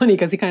it's funny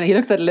because he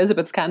looks at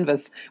Elizabeth's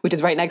canvas, which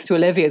is right next to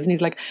Olivia's, and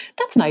he's like,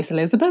 that's nice,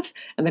 Elizabeth.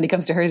 And then he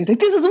comes to hers and he's like,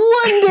 this is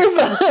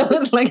wonderful.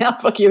 It's like,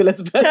 fuck you,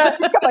 Elizabeth. Yeah,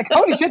 he's got like,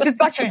 holy shit, this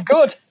is actually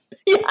good.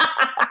 Yeah.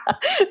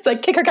 It's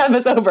like, kick her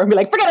canvas over and be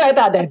like, forget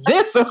about that now,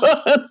 this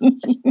one.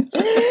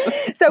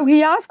 So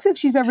he asks if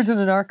she's ever done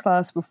an art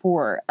class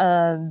before,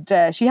 and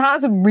she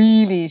hasn't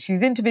really.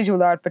 She's into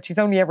visual art, but she's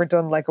only ever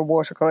done like a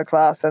watercolour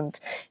class. And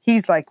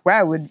he's like,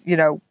 wow, and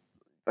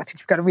I think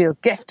you've got a real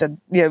gift, and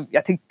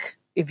I think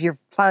if you're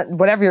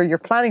whatever you're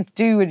planning to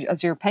do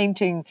as you're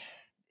painting,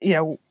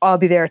 I'll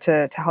be there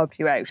to help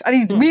you out. And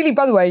he's really,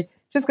 by the way,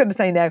 just going to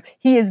say now,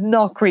 he is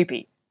not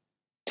creepy.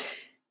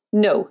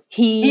 No,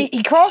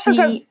 he crosses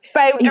a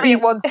boundary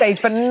at one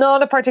stage, but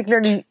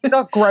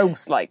not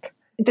gross like.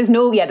 There's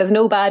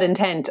no bad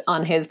intent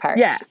on his part,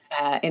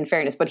 in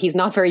fairness, but he's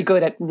not very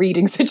good at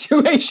reading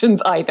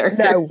situations either.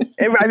 No,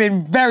 I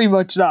mean, very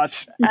much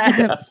not.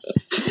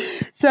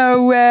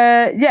 So,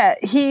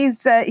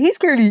 he's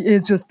clearly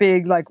is just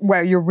being like,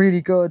 wow, you're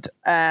really good.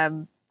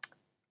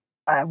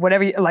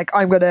 Whatever,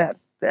 I'm going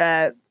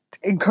to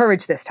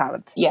encourage this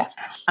talent. Yeah.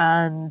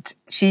 And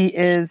she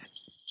is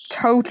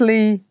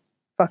totally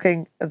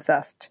fucking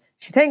obsessed.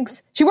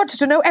 She wanted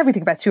to know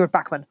everything about Stuart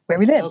Bachman, where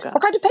he lived,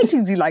 what kind of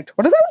paintings he liked,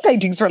 what his own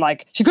paintings were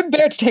like. She couldn't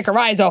bear to take her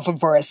eyes off him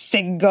for a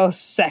single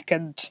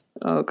second.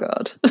 Oh,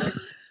 God.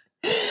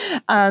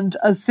 And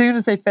as soon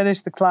as they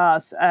finished the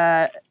class,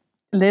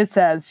 Liz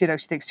says, she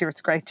thinks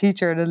Stuart's a great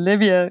teacher, and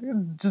Olivia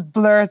just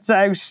blurts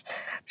out,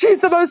 she's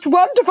the most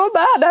wonderful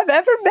man I've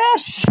ever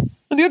met.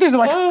 And the others are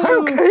like,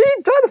 okay,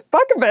 turn us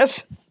back a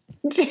bit.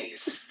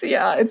 Jesus,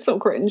 yeah, it's so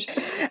cringe.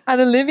 And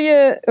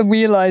Olivia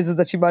realises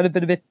that she might have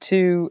been a bit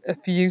too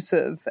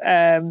effusive,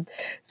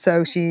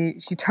 so she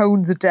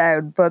tones it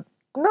down, but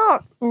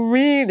not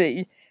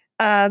really.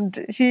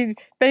 And she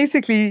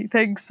basically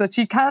thinks that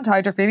she can't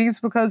hide her feelings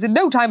because in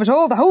no time at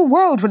all, the whole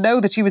world would know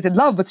that she was in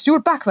love with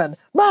Stuart Bachman.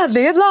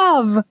 Madly in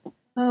love.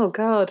 Oh,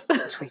 God.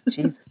 Sweet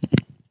Jesus.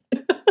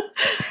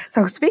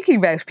 So speaking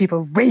about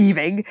people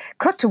raving,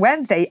 cut to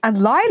Wednesday and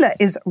Lila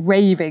is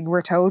raving,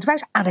 we're told,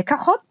 about Annika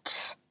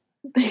Hunt.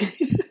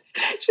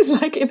 She's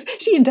like, if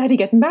she and Daddy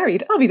get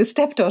married, I'll be the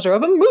stepdaughter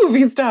of a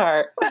movie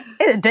star.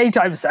 In a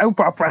daytime soap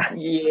opera.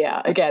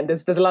 Yeah, again,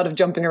 there's a lot of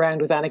jumping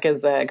around with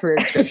Annika's career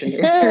description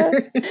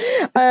here.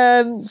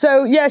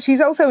 So, yeah,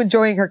 she's also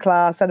enjoying her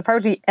class, and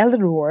apparently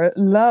Eleanor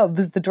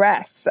loves the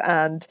dress,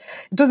 and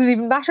it doesn't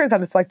even matter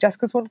that it's like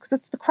Jessica's one because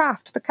it's the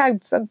craft that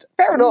counts. And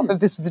fair enough if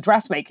this was a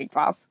dressmaking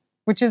class,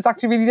 which is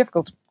actually really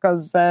difficult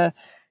because, to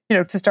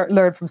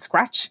learn from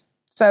scratch.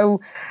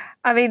 So,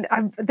 I mean,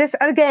 this,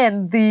 and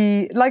again,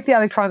 the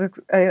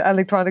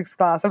electronics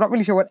class, I'm not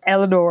really sure what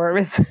Eleanor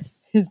is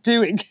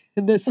doing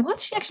in this.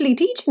 What's she actually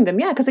teaching them?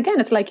 Yeah, because again,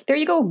 it's like, there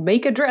you go,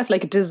 make a dress,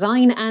 like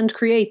design and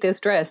create this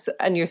dress,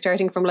 and you're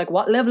starting from like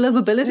what level of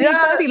ability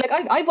exactly? Like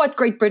I've watched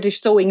Great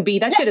British Sewing Bee.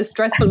 That shit is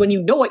stressful when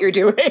you know what you're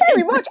doing.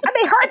 Very much, and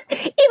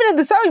even in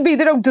the sewing bee,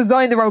 they don't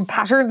design their own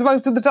patterns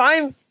most of the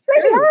time. It's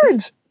really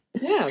hard.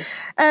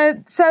 Yeah.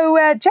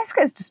 So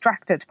Jessica is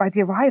distracted by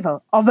the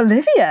arrival of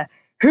Olivia,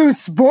 who's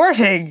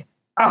sporting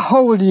a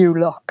whole new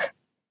look.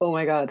 Oh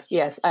my God,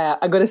 yes.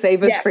 I'm going to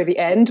save it for the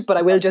end, but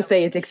I will just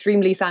say it's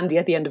extremely Sandy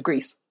at the end of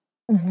Grease.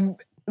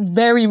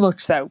 Very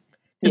much so.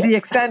 To the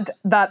extent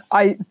that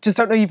I just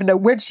don't even know,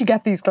 where did she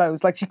get these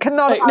clothes? Like, she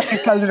cannot have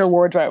these clothes in her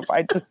wardrobe.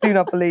 I just do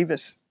not believe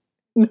it.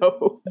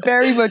 No.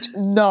 Very much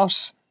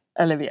not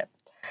Olivia.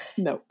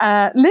 No.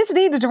 Liz and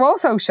Enid are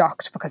also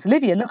shocked because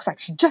Olivia looks like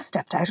she just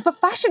stepped out of a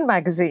fashion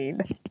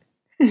magazine.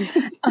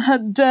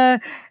 And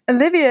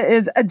Olivia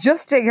is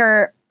adjusting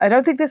her, I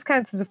don't think this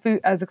counts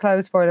as a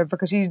clothes spoiler,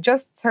 because she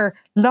adjusts her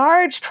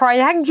large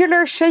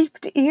triangular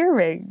shaped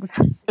earrings.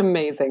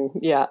 Amazing,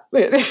 yeah.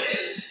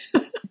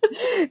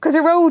 Because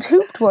her old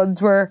hooped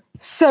ones were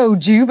so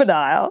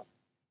juvenile.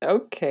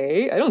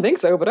 Okay, I don't think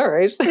so, but all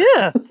right.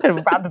 Yeah, it's a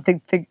random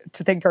thing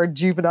to think are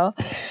juvenile.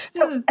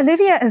 So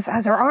Olivia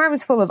has her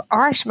arms full of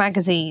art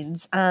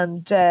magazines,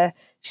 and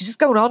she's just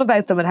going on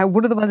about them and how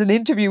one of them has an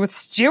interview with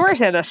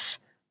Stuart in it.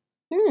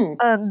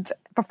 And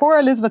before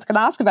Elizabeth can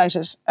ask about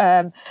it,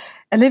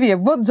 Olivia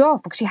runs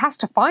off because she has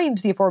to find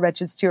the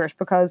aforementioned Stuart,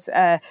 because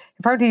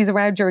apparently he's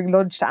around during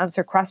lunch to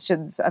answer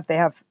questions if they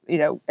have,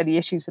 any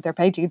issues with their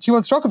painting. And she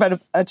wants to talk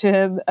about to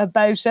him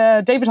about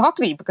David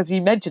Hockney because he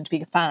mentioned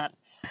being a fan.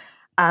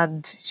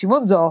 And she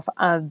runs off,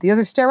 and the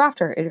others stare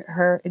after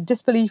her in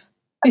disbelief,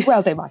 as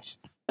well they might.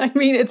 I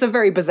mean, it's a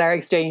very bizarre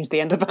exchange they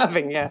end up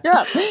having, yeah.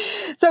 Yeah.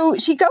 So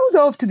she goes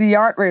off to the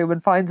art room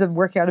and finds him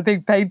working on a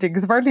big painting,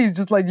 because apparently he's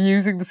just like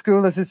using the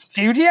school as his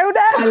studio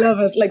now. I love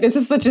it. Like, this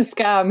is such a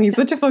scam. He's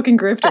such a fucking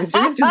grifter. He's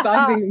just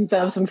bagging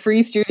himself some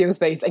free studio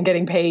space and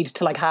getting paid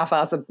to like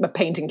half-ass a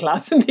painting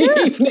class in the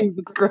evening.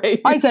 It's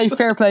great. I say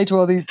fair play to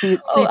all these teachers.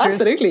 Oh,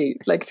 absolutely.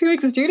 Like 2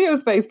 weeks of studio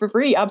space for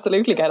free.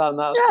 Absolutely get on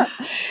that.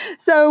 Yeah.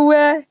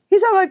 So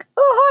he's all like,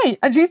 oh, hi.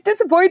 And she's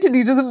disappointed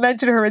he doesn't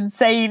mention her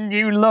insane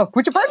new look,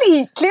 which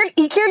apparently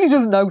he clearly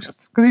doesn't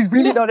notice, because he's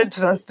really not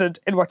interested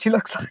in what she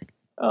looks like.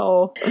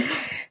 Oh.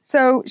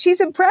 So she's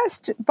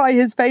impressed by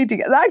his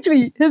painting. And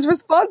actually, his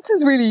response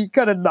is really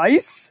kind of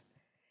nice.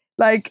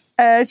 Like,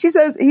 he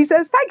says,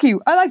 thank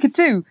you, I like it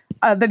too.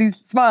 And then he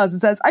smiles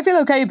and says, I feel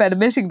okay about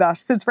admitting that,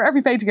 since for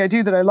every painting I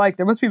do that I like,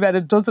 there must be about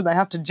a dozen I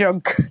have to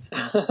junk.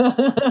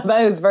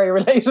 That is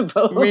very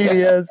relatable. It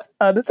really is.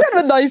 And it's kind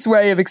of a nice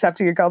way of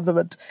accepting a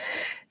compliment.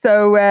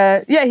 So,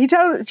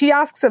 she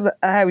asks him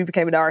how he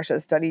became an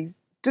artist, and he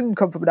didn't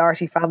come from an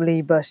arty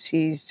family, but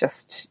he's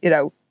just,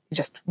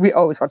 we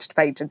always wanted to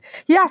paint. And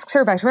he asks her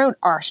about her own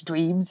art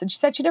dreams, and she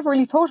said she never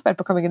really thought about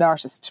becoming an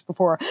artist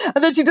before.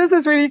 And then she does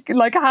this really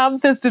like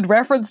ham-fisted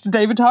reference to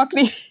David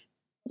Hockney.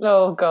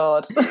 Oh,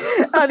 God.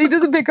 And he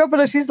doesn't pick up on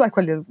it. She's like,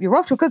 well, you're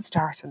off to a good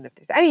start, and if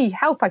there's any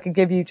help I can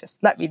give you,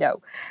 just let me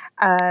know.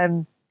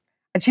 And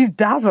she's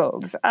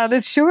dazzled and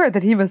is sure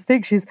that he must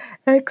think she's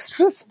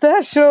extra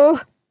special.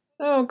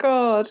 Oh,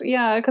 God.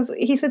 Yeah, because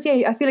he says,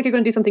 yeah, I feel like you're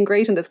going to do something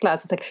great in this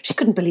class. It's like, she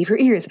couldn't believe her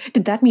ears.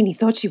 Did that mean he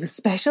thought she was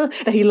special?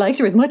 That he liked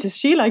her as much as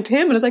she liked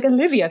him? And it's like,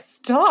 Olivia,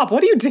 stop.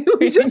 What are you doing?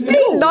 He's just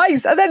being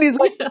nice. And then he's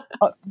like,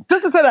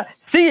 just to sort of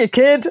see you,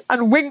 kid,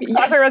 and wink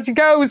at her as he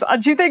goes.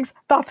 And she thinks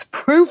that's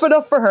proof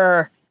enough for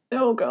her.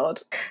 Oh, God.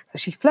 So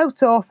she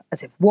floats off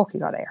as if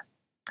walking on air.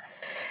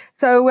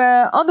 So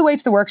on the way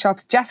to the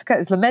workshops, Jessica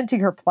is lamenting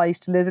her plight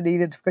to Liz and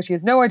Enid because she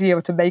has no idea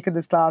what to make in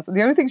this class. And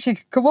the only thing she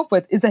could come up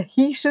with is a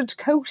heated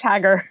coat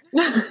hanger.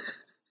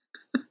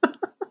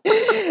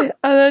 And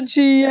then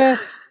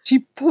she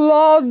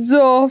plods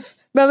off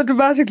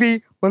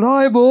melodramatically, well,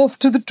 I'm off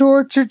to the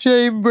torture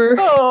chamber.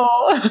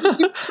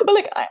 Oh. Well,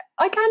 like,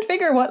 I can't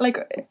figure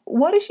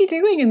what is she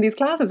doing in these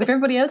classes if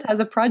everybody else has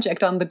a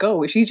project on the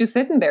go? She's just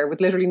sitting there with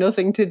literally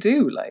nothing to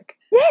do. Like,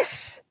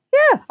 yes.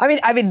 Yeah,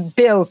 I mean,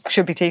 Bill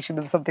should be teaching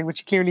them something,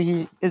 which clearly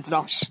he is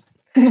not.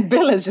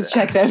 Bill has just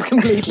checked out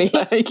completely.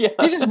 Like, yeah.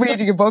 He's just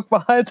reading a book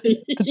behind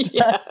the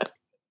desk.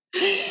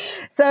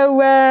 So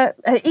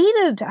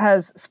Enid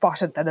has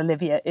spotted that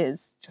Olivia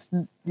is just,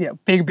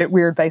 being a bit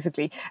weird,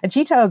 basically, and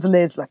she tells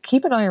Liz, "Look,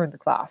 keep an eye on the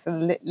class."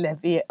 And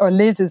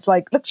Liz is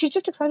like, "Look, she's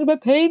just excited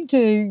about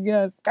painting.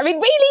 I mean,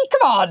 really,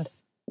 come on."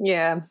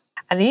 Yeah.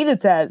 And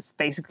Enid says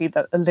basically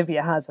that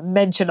Olivia has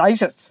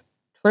mentionitis.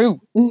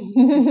 True.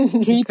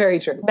 Keep Very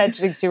true.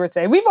 mentioning Stuart's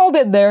name. We've all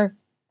been there.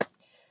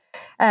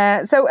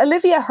 So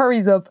Olivia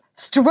hurries up,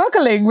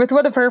 struggling with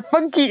one of her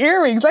funky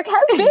earrings. Like,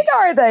 how big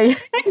are they?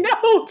 I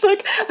know. It's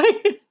like,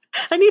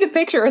 I need a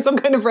picture or some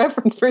kind of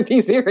reference for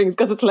these earrings,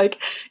 because it's like,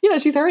 yeah,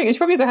 she's hurrying and she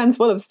probably has her hands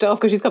full of stuff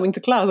because she's coming to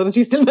class and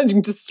she's still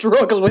managing to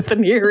struggle with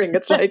an earring.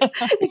 It's like,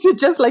 is it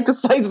just like the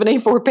size of an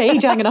A4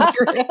 page hanging off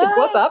your head?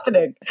 What's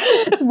happening?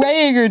 It's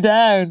weighing her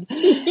down.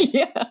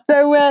 Yeah.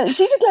 So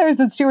she declares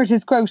that Stuart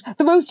is, quote,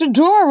 the most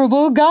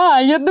adorable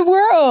guy in the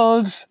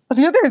world. And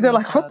the others are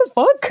like, what the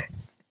fuck?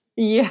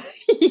 Yeah,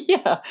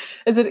 yeah.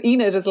 Is it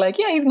Enid is like,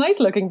 yeah, he's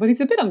nice looking, but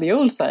he's a bit on the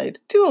old side.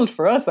 Too old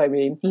for us, I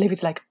mean.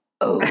 Livy's like,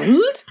 old?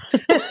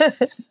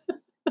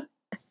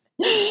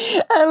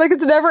 Like,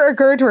 it's never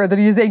occurred to her that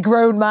he is a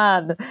grown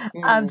man.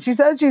 And she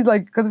says she's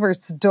like, because of her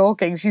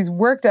stalking, she's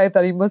worked out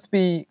that he must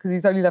be, because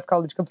he's only left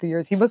college a couple of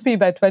years, he must be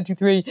about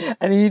 23.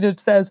 And Enid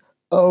says,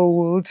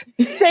 old.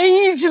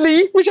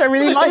 Sagely, which I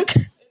really like.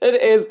 It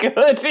is good,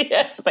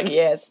 yes. It's like,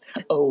 yes,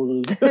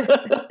 old. And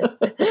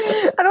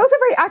also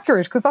very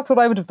accurate, because that's what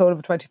I would have thought of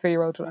a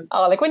 23-year-old.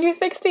 Oh, like when you're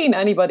 16,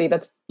 anybody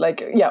that's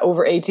like, yeah,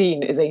 over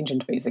 18 is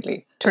ancient,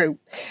 basically. True.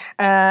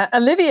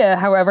 Olivia,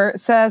 however,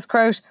 says,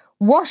 quote,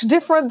 what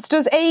difference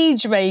does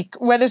age make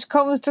when it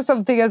comes to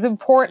something as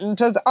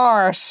important as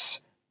art?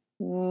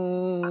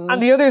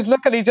 And the others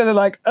look at each other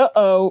like,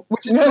 uh-oh,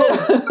 which is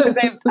good, because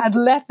they had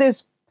let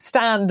this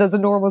stand as a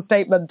normal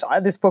statement.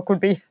 This book would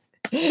be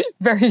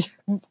very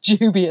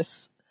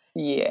dubious.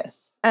 Yes.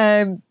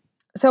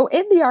 So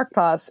in the art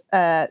class,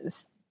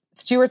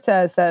 Stuart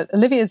says that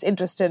Olivia's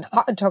interest in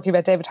talking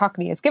about David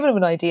Hockney has given him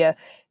an idea.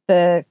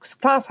 The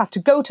class have to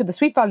go to the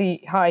Sweet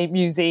Valley High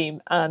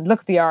Museum and look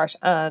at the art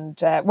and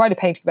write a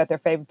painting about their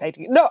favourite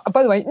painting. No,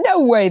 by the way,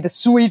 no way the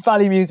Sweet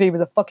Valley Museum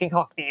is a fucking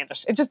Hockney in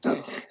it. It just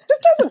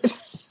doesn't.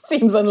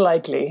 Seems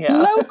unlikely, yeah.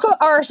 Local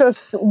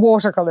artists'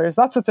 watercolours.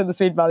 That's what's in the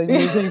Sweet Valley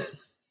Museum.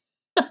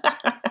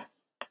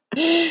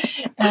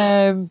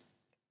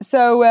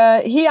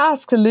 So he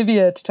asks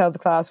Olivia to tell the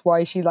class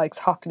why she likes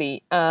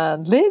Hockney,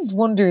 and Liz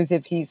wonders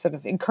if he's sort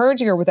of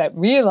encouraging her without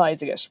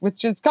realising it,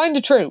 which is kind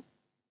of true.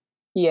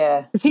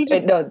 Yeah.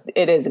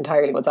 It is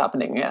entirely what's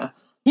happening, yeah.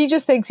 He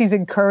just thinks he's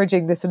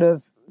encouraging this sort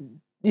of,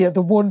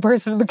 the one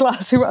person in the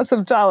class who has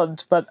some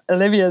talent, but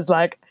Olivia's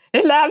like,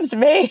 he loves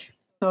me.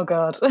 Oh,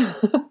 God.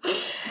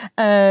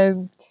 But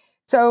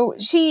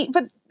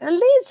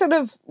Liz sort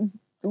of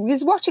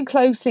is watching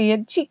closely,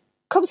 and she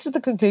comes to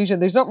the conclusion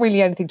there's not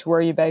really anything to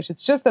worry about.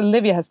 It's just that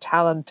Olivia has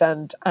talent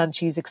and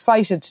she's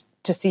excited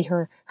to see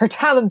her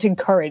talent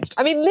encouraged.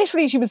 I mean,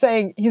 literally she was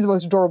saying he's the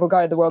most adorable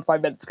guy in the world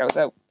 5 minutes ago.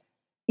 So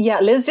yeah,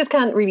 Liz just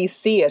can't really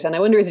see it. And I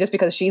wonder, is it just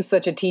because she's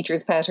such a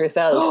teacher's pet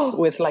herself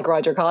with like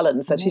Roger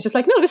Collins that she's just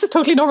like, no, this is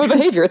totally normal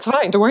behaviour. It's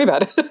fine. Don't worry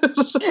about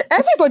it.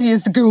 Everybody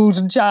is the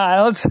golden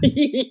child.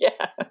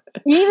 Yeah.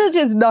 Enid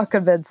is not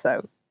convinced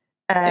though.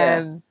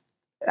 But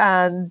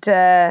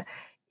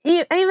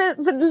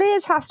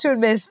Liz has to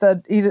admit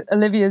that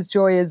Olivia's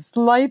joy is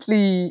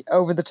slightly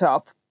over the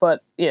top,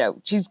 but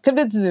she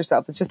convinces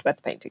herself it's just about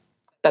the painting.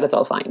 That it's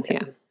all fine, yeah.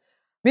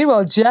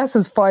 Meanwhile, Jess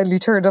has finally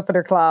turned up in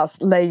her class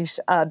late,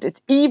 and it's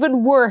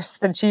even worse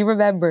than she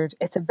remembered.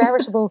 It's a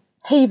veritable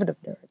haven of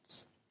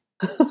nerds.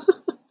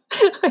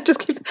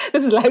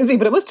 This is lousy,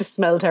 but it must just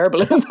smell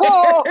terrible in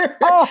there.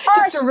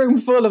 Just a room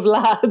full of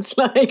lads,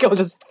 like, all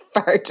just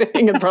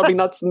farting and probably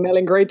not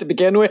smelling great to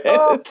begin with.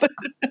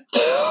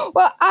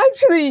 Well,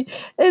 actually,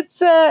 it's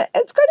kind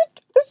of,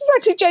 this is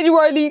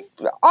actually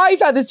I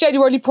found this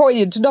genuinely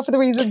poignant, not for the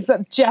reasons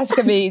that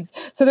Jessica means.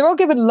 So they're all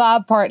given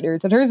lab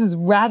partners, and hers is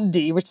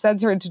Randy, which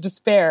sends her into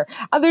despair.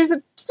 And there's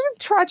a sort of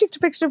tragic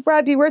depiction of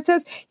Randy where it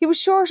says he was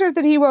shorter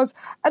than he was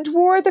and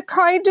wore the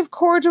kind of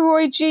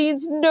corduroy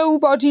jeans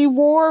nobody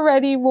wore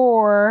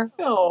anymore.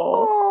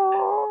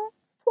 Oh.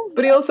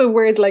 But he also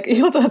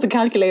has a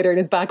calculator in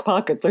his back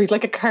pocket, so he's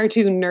like a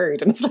cartoon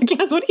nerd. And it's like,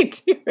 lads, what are you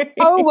doing?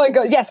 Oh my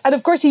God, yes. And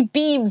of course he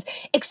beams,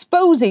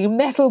 exposing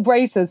metal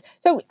braces,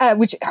 so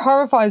which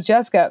horrifies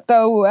Jessica.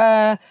 Though,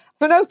 as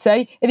my notes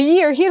say, in a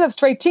year he'll have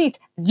straight teeth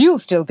and you'll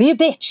still be a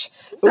bitch.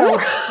 So,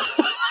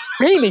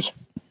 really.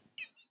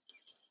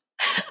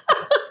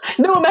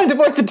 No amount of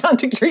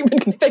orthodontic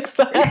treatment can fix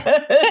that.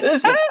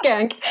 It's just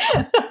skank.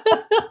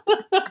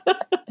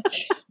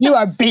 You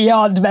are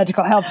beyond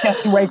medical help,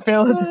 Jessica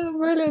Wakefield. Oh,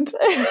 brilliant.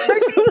 He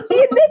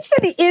admits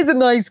that he is a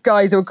nice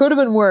guy, so it could have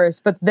been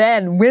worse. But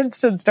then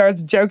Winston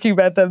starts joking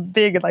about them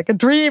being like a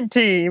dream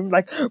team.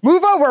 Like,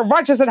 move over,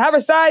 Rochester and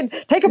Hammerstein.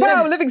 Take a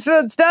bow, Livingston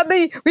and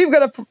Stanley. We've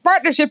got a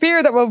partnership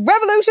here that will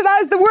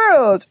revolutionize the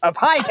world of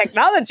high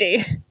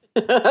technology.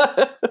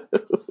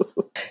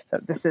 So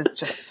this is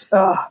just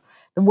her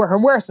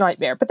worst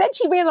nightmare. But then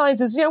she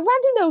realizes, Randy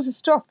knows his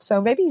stuff, so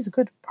maybe he's a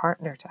good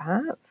partner to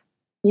have.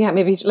 Yeah,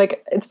 maybe,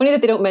 it's funny that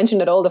they don't mention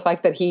at all the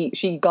fact that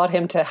she got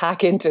him to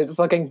hack into the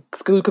fucking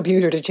school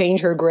computer to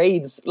change her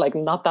grades,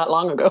 not that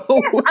long ago.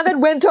 Yes, and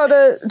then went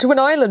to an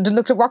island and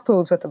looked at rock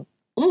pools with him.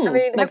 I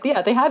mean,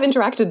 they have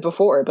interacted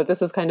before, but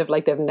this is kind of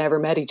like they've never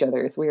met each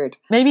other. It's weird.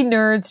 Maybe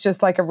nerds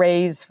just like a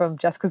raise from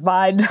Jessica's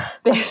mind.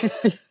 She's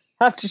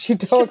after she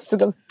talks to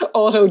them.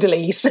 Auto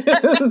delete.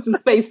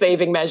 Space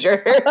saving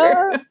measure.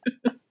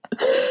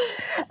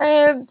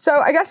 So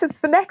I guess it's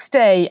the next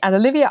day, and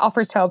Olivia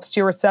offers to help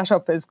Stuart set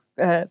up his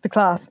the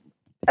class.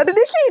 And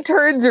initially he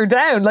turns her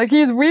down. Like,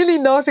 he's really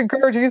not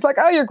encouraging. He's like,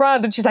 oh, you're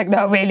grand. And she's like,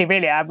 no, really,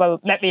 well,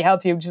 let me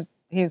help you.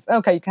 He's,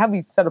 okay, you can help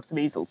me set up some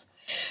easels.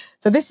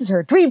 So this is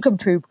her dream come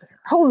true, because her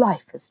whole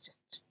life has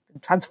just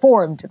been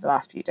transformed in the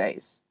last few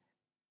days.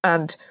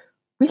 And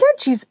we learned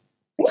she's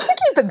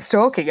basically been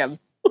stalking him.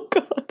 Oh,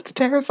 God, it's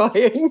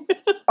terrifying.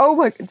 Oh,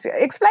 my,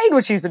 explain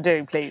what she's been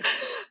doing, please.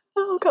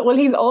 Oh God! Well,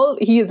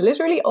 he is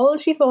literally all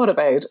she thought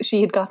about.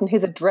 She had gotten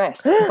his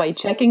address by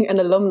checking an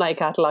alumni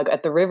catalogue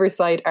at the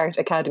Riverside Art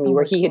Academy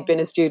where he had been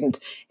a student.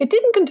 It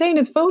didn't contain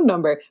his phone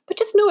number, but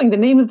just knowing the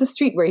name of the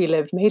street where he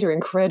lived made her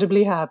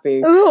incredibly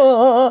happy.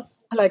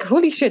 Like,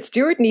 holy shit,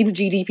 Stuart needs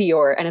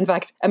GDPR, and in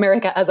fact,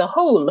 America as a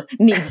whole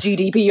needs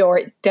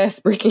GDPR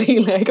desperately.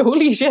 Like,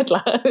 holy shit,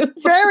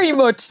 lads. Very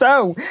much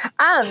so.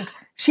 And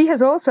she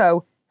has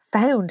also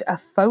found a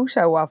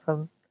photo of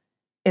him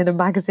in the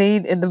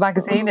magazine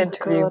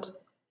interview. God.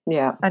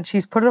 Yeah. And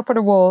she's put it up on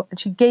her wall and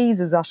she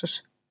gazes at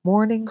it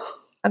morning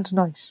and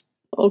night.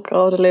 Oh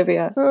God,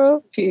 Olivia.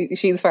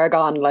 She's far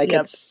gone. Like,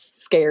 yep. It's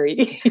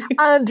scary.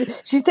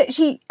 And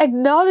she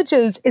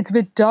acknowledges it's a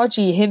bit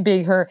dodgy, him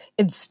being her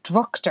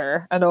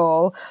instructor and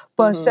all.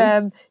 But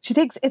she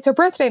thinks it's her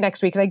birthday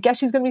next week, and I guess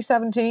she's going to be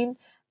 17.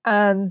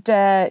 And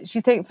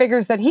she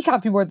figures that he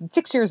can't be more than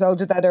 6 years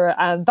older than her,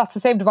 and that's the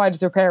same divide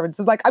as her parents.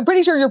 It's like, I'm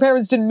pretty sure your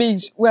parents didn't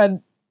meet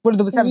when one of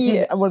them was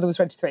 17 and one of them was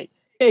 23.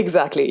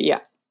 Exactly, yeah.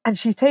 And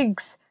she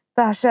thinks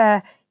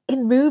that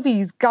in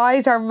movies,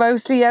 guys are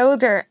mostly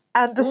older,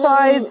 and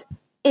decides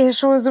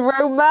it was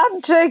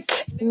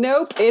romantic.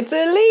 Nope, it's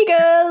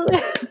illegal.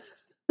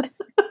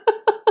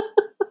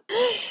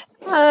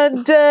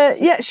 And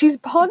she's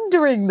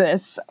pondering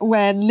this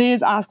when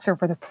Liz asks her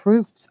for the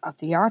proofs of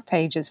the art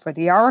pages for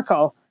the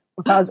Oracle,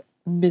 because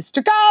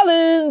Mr.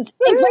 Collins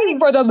is waiting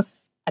for them,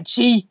 and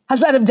she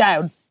has let him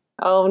down.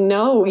 Oh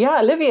no, yeah,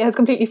 Olivia has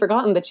completely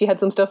forgotten that she had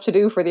some stuff to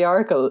do for the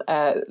Oracle.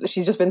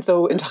 She's just been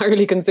so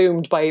entirely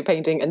consumed by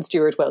painting and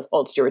Stuart, well,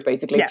 all Stuart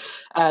basically,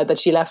 that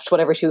she left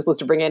whatever she was supposed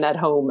to bring in at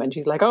home, and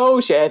she's like,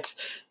 oh shit,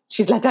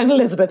 she's let down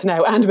Elizabeth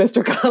now and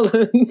Mr.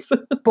 Collins.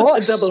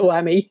 But, a double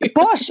whammy.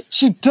 But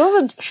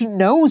she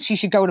knows she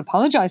should go and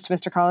apologise to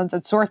Mr. Collins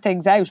and sort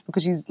things out,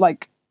 because she's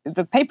like,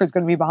 the paper's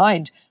going to be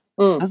behind.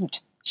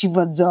 Doesn't she?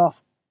 Runs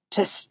off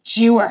to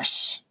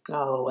Stuart.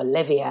 Oh,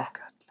 Olivia.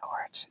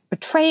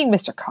 Betraying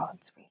Mr.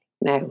 Collins,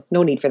 really.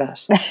 No need for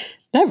that.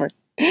 Never.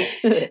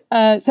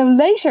 So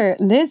later,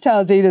 Liz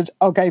tells Enid,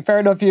 okay, fair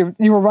enough, you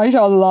were right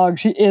all along,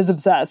 she is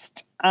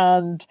obsessed.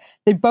 And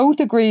they both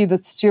agree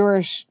that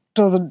Stuart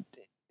doesn't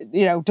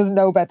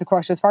know about the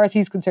crush. As far as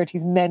he's concerned,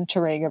 he's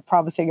mentoring a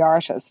promising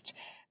artist.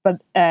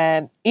 But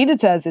Enid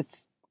says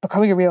it's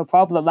becoming a real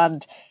problem,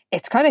 and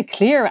it's kind of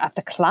clear at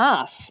the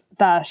class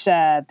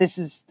that this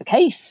is the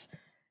case,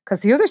 because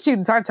the other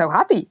students aren't so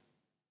happy.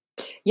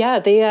 Yeah,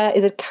 they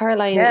is it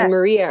Caroline and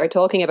Maria are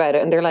talking about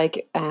it, and they're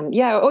like,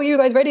 you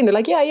guys ready? And they're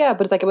like, yeah,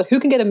 but it's like, well, who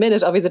can get a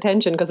minute of his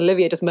attention, because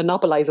Olivia just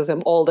monopolizes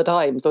him all the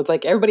time. So it's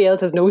like everybody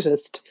else has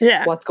noticed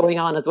what's going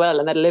on as well,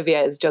 and that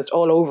Olivia is just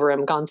all over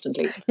him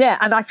constantly. Yeah,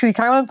 and actually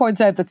Caroline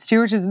points out that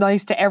Stuart is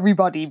nice to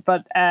everybody,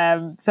 but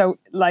so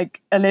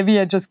like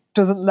Olivia just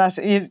doesn't let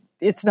it.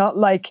 It's not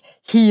like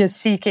he is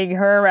seeking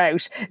her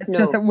out. It's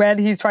just that when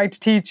he's trying to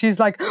teach, she's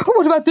like, oh,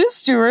 what about this,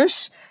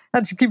 Stuart?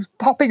 And she keeps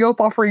popping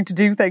up, offering to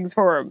do things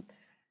for him.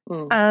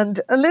 And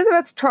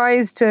Elizabeth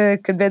tries to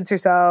convince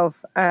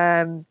herself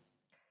that,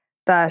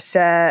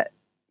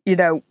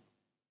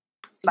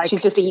 like,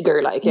 she's just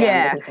eager, like,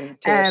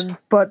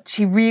 but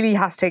she really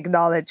has to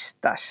acknowledge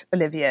that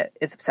Olivia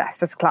is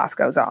obsessed as the class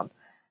goes on.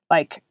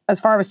 Like, as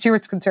far as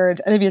Stuart's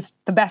concerned, Olivia's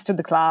the best in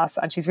the class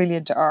and she's really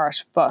into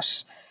art,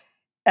 but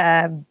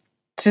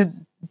to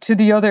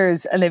the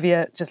others,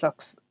 Olivia just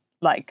looks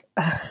like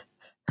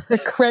a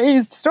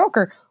crazed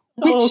stalker.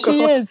 Which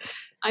she is.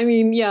 I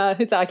mean, yeah,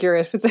 it's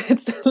accurate.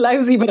 It's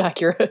lousy but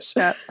accurate.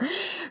 Yeah.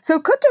 So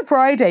cut to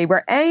Friday,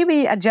 where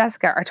Amy and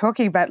Jessica are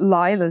talking about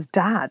Lila's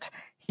dad.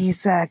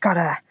 He's got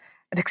an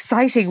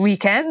exciting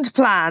weekend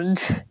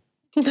planned.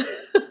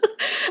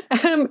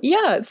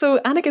 So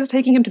Annika's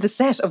taking him to the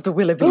set of The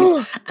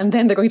Willoughbys, and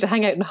then they're going to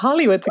hang out in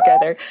Hollywood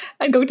together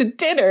and go to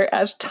dinner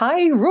at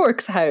Ty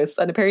Rourke's house.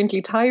 And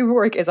apparently Ty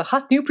Rourke is a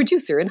hot new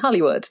producer in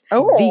Hollywood.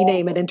 The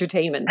name and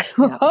entertainment.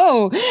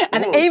 Yeah.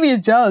 And Amy is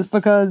jealous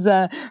because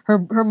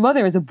her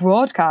mother is a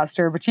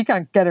broadcaster, but she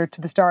can't get her to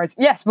the stars.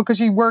 Yes, because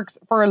she works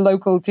for a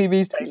local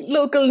TV station.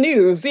 Local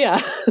news, yeah.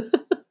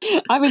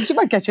 I mean, she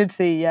might get you to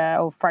see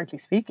Frankly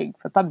Speaking,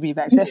 but that'd be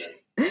about it.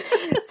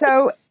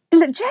 So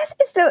Jess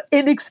is still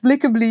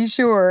inexplicably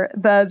sure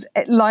that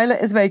Lila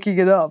is making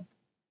it up.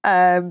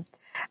 And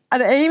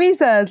Amy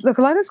says, look,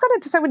 Lila's gone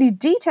into so many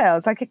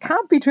details, like, it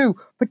can't be true.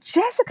 But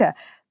Jessica,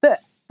 the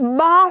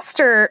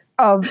master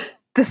of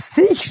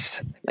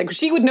deceit. Like,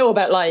 she would know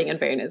about lying, in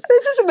fairness.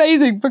 This is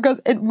amazing,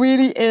 because it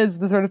really is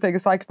the sort of thing a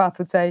psychopath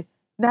would say.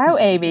 Now,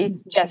 Amy,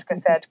 Jessica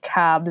said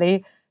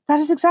calmly, that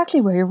is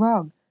exactly where you're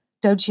wrong.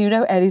 don't you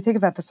know anything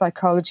about the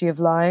psychology of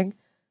lying?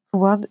 For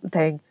one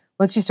thing,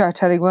 once you start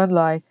telling one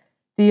lie,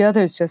 the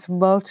others just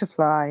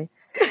multiply.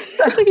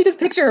 That's like you just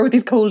picture her with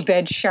these cold,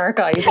 dead shark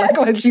eyes, like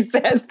when she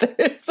says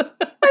this. I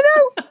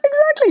know,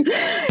 exactly.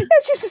 Yeah,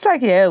 she's just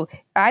like,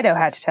 I know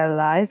how to tell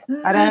lies.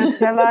 I know how to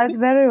tell lies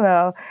very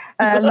well.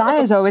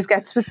 Liars always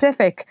get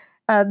specific.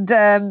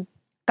 And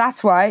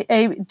that's why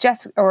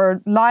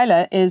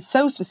Lila is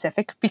so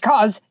specific,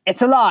 because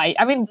it's a lie.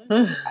 I mean,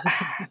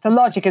 the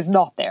logic is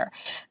not there.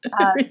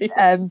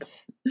 And,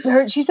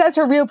 she says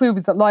her real proof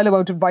is that Lila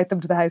won't invite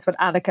them to the house when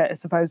Annika is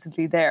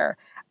supposedly there.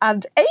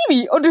 And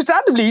Amy,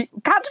 understandably,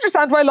 can't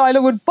understand why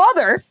Lila would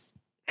bother.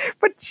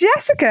 But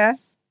Jessica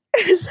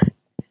is...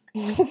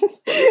 because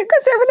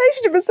their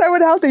relationship is so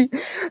unhealthy.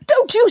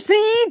 Don't you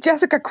see?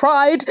 Jessica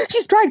cried.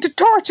 She's trying to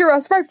torture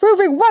us by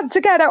proving once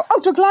again how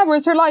ultra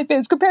glamorous her life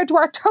is compared to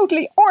our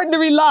totally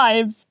ordinary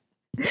lives.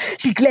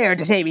 She glared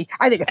at Amy.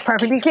 I think it's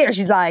perfectly clear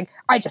she's lying.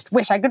 I just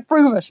wish I could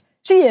prove it.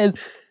 She is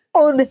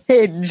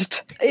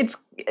unhinged. It's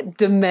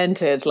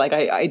demented. Like,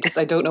 I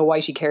don't know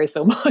why she cares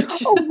so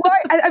much.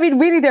 Why? I mean,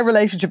 really, their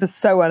relationship is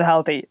so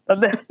unhealthy.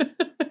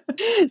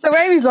 So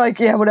Amy's like,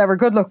 yeah, whatever,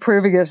 good luck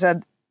proving it.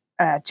 And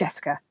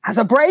Jessica has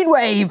a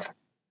brainwave.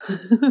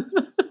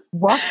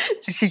 What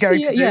is she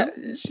going to do? Yeah.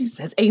 She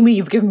says, Amy,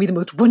 you've given me the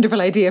most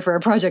wonderful idea for a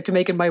project to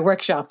make in my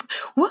workshop.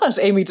 What?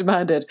 Amy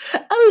demanded. A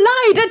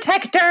lie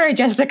detector,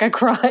 Jessica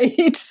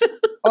cried.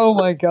 Oh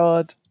my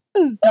God.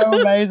 This is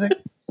so amazing.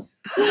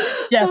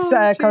 Yes,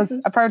 because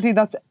apparently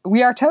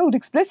we are told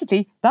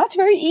explicitly, that's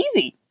very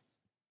easy.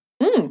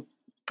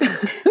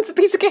 It's a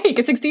piece of cake.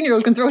 A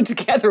 16-year-old can throw it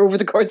together over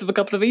the course of a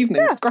couple of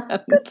evenings. Yeah,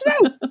 grand. Good to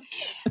know.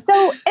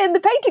 So in the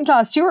painting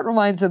class, Stuart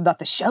reminds them that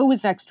the show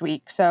is next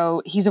week.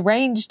 So he's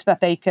arranged that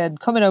they can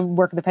come in and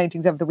work on the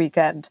paintings over the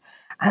weekend.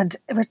 And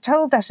we're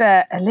told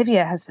that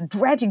Olivia has been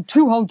dreading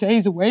 2 whole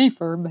days away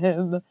from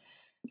him.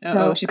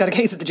 So, she's got a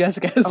case of the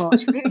Jessicas. Oh,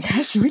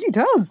 she really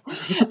does.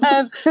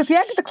 So at the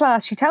end of the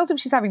class, she tells him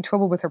she's having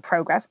trouble with her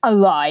progress, a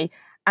lie,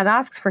 and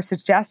asks for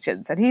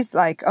suggestions. And he's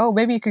like, oh,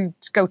 maybe you could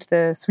go to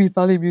the Sweet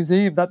Valley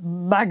Museum, that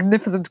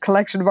magnificent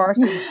collection of art,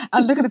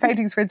 and look at the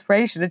paintings for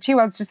inspiration. And she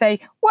wants to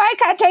say, why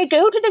can't I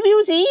go to the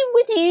museum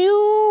with you?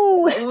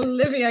 Oh,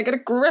 Olivia, get a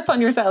grip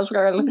on yourself,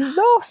 girl.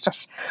 Lost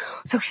it.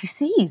 So she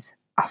sees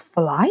a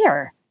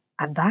flyer,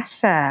 and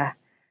that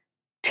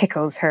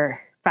tickles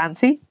her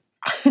fancy.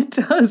 It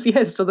does,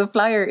 yes. So the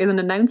flyer is an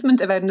announcement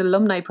about an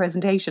alumni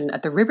presentation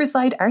at the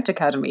Riverside Art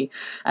Academy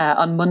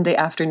on Monday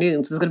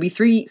afternoon. So there's going to be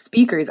 3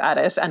 speakers at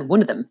it, and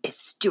one of them is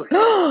Stuart.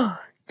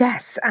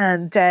 Yes,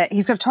 and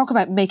he's going to talk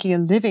about making a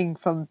living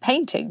from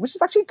painting, which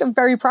is actually a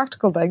very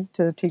practical thing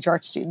to teach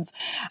art students.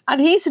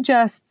 And he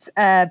suggests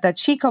that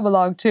she come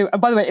along too.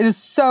 And by the way, it is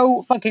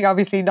so fucking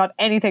obviously not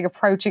anything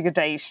approaching a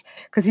date,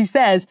 because he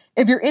says,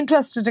 if you're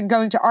interested in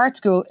going to art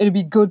school, it'd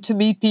be good to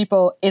meet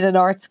people in an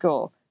art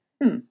school.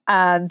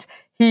 And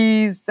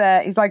he's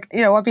like,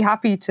 I'd be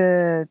happy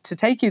to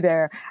take you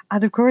there.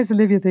 And of course,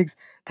 Olivia thinks,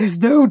 there's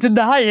no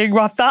denying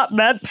what that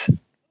meant.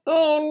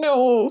 Oh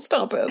no,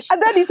 stop it.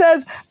 And then he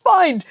says,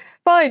 fine,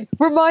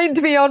 remind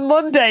me on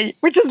Monday,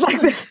 which is like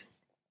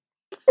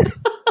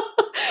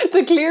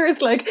the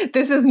clearest, like,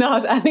 this is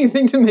not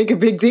anything to make a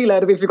big deal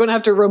out of. If you're going to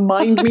have to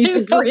remind me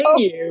to bring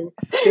you,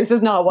 this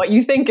is not what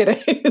you think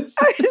it is.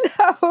 I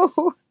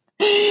know.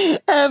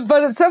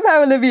 But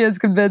somehow Olivia is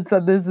convinced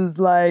that this is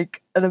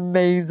like an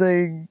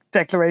amazing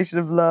declaration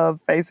of love,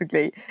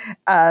 basically.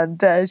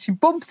 And she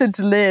bumps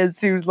into Liz,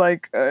 who's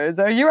like,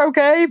 are you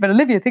okay? But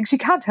Olivia thinks she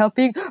can't help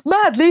being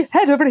madly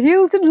head over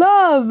heels in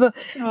love.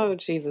 Oh,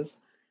 Jesus.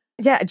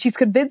 Yeah, and she's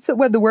convinced that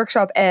when the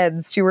workshop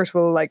ends, Stuart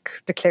will like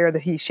declare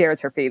that he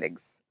shares her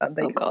feelings. And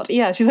oh God,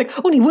 yeah. She's like,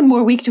 only 1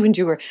 more week to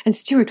endure, and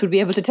Stuart would be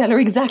able to tell her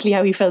exactly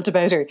how he felt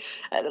about her.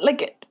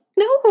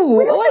 No,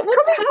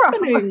 what's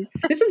happening?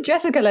 This is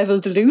Jessica level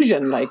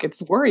delusion. Like,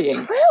 it's worrying.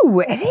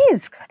 True, it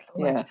is. Good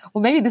Lord. Yeah.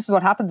 Well, maybe this is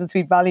what happens in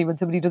Sweet Valley when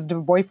somebody doesn't have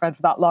a boyfriend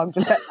for that long.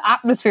 Just the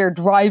atmosphere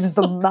drives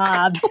them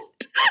mad.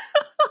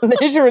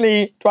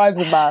 Literally drives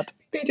them mad.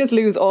 They just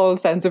lose all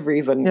sense of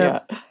reason. Yeah.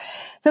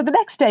 So the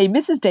next day,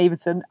 Mrs.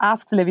 Davidson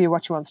asks Olivia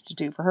what she wants to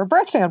do for her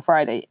birthday on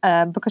Friday,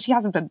 because she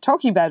hasn't been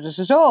talking about it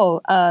at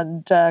all,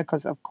 and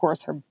because of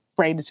course her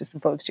brain has just been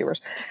full of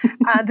Stuart.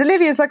 And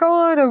Olivia's like,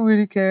 oh, I don't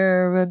really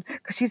care. And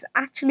because she's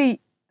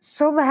actually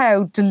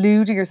somehow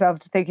deluding herself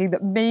to thinking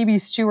that maybe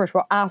Stuart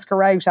will ask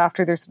her out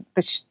after there's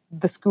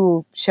the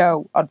school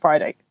show on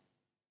Friday.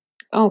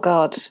 Oh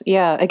God,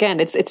 yeah. Again,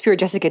 it's pure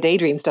Jessica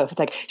daydream stuff. It's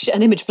like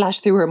an image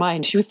flashed through her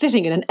mind. She was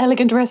sitting in an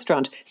elegant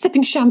restaurant,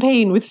 sipping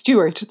champagne with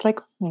Stuart. It's like,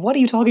 what are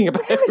you talking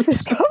about? Where is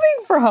this coming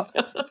from?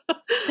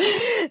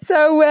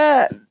 So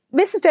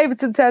Mrs.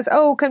 Davidson says,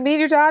 oh, can me and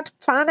your dad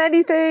plan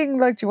anything?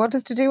 Like, do you want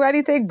us to do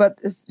anything? But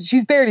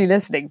she's barely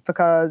listening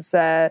because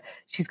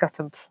she's got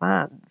some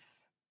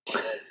plans.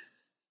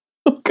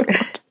 Oh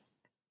God.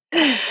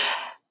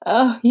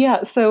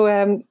 Yeah.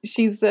 So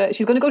she's going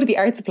to go to the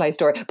art supply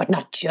store, but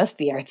not just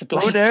the art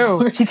supply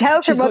store. She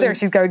tells her mother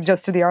she's going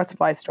just to the art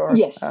supply store.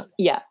 Yes,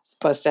 yeah.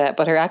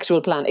 But her actual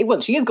plan,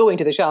 well, she is going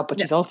to the shop, but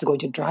she's also going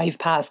to drive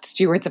past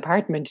Stuart's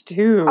apartment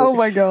too. Oh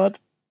my God.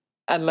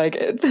 And like,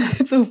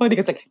 it's so funny.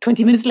 It's like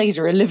 20 minutes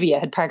later, Olivia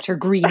had parked her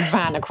green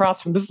van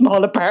across from the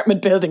small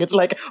apartment building. It's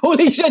like,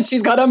 holy shit,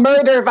 she's got a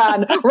murder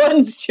van.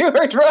 Run,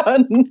 Stuart,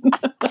 run.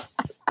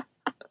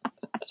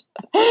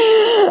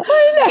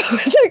 I know.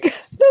 It's like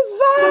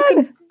the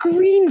van.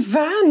 Green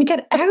van.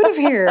 Get out of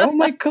here. Oh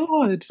my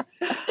God.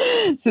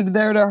 Sitting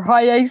there in her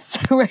high ace,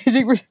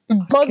 waiting for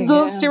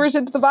bundle Stuart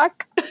into the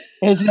back.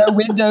 There's no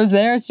windows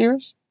there,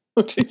 Stuart.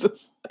 Oh,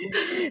 Jesus.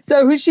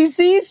 So when she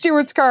sees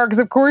Stuart's car, because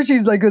of course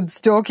she's like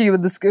stalking him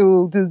in the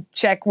school to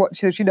check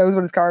so she knows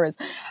what his car is.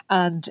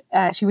 And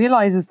she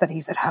realises that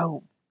he's at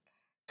home.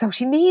 So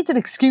she needs an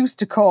excuse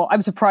to call.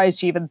 I'm surprised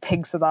she even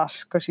thinks of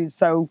that because she's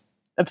so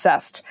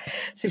obsessed.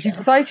 So she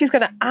decides she's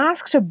going to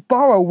ask to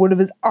borrow one of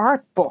his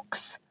art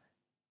books.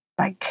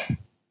 Like...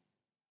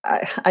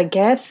 I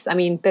guess. I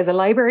mean, there's a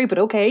library, but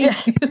okay.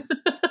 Yeah.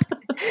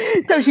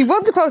 So she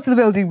runs across to the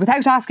building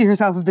without asking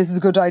herself if this is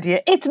a good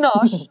idea. It's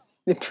not.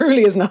 It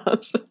truly is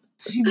not.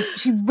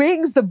 She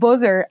rings the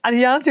buzzer and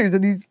he answers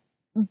and he's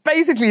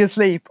basically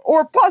asleep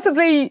or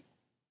possibly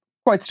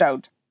quite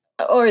stoned.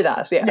 Or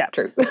that, yeah.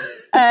 True.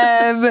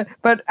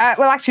 But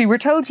actually, we're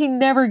told he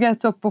never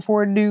gets up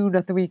before noon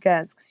at the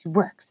weekends because he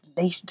works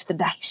late into the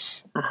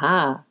night.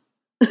 Aha.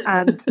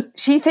 And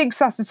she thinks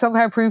that's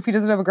somehow proof he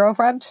doesn't have a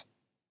girlfriend.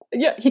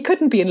 Yeah, he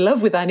couldn't be in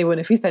love with anyone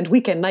if he spent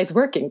weekend nights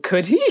working,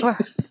 could he?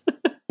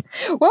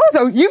 Well,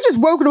 so you've just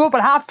woken him up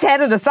at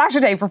 10:30 on a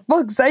Saturday, for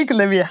fuck's sake,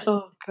 Olivia.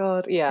 Oh,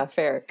 God. Yeah,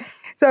 fair.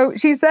 So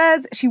she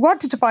says she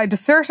wanted to find a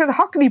certain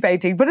Hockney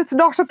painting, but it's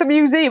not at the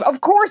museum. Of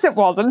course it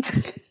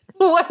wasn't.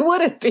 Why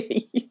would it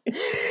be?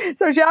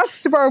 So she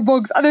asks to borrow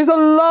books, and there's a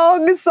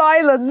long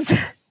silence.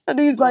 And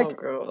he's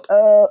like,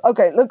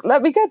 okay, look,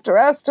 let me get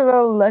dressed and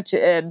I'll let you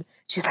in.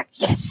 She's like,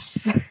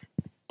 yes.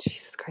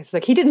 Jesus Christ. It's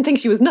like, he didn't think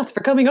she was nuts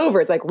for coming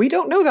over. It's like, we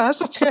don't know that.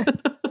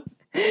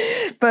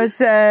 But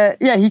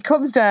he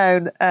comes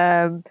down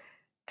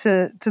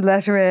to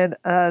let her in,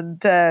 and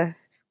we're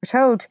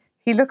told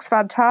he looks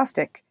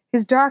fantastic.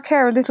 His dark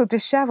hair a little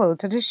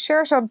dishevelled and his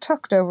shirt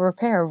untucked over a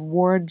pair of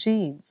worn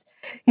jeans.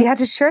 He had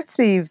his shirt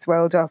sleeves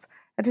rolled up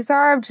and his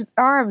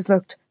arms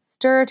looked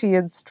sturdy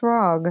and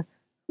strong.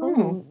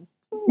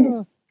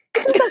 Doesn't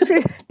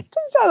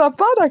sound that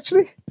bad,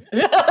 actually.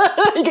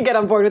 You can get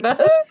on board with that.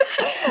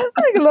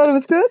 I think a lot of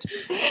it's good.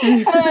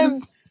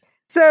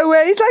 So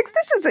he's like,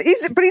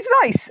 but he's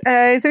nice.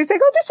 So he's like,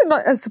 oh, this is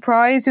not a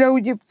surprise. You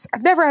know,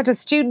 I've never had a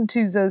student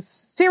who's as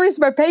serious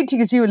about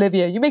painting as you,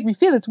 Olivia. You make me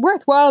feel it's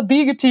worthwhile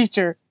being a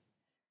teacher.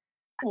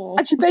 Aww.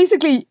 And she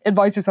basically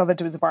invites herself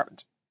into his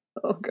apartment.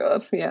 Oh,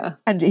 God, yeah.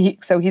 And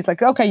he's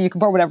like, okay, you can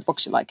borrow whatever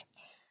books you like.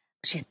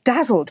 She's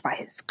dazzled by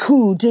his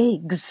cool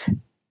digs.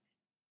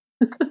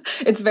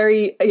 It's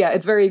very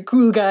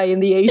cool guy in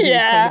the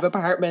 80s kind of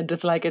apartment.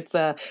 It's like, it's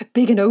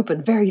big and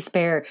open, very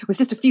spare, with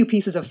just a few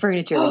pieces of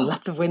furniture and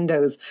lots of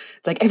windows.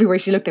 It's like everywhere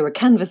she looked, there were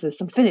canvases,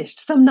 some finished,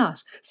 some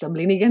not, some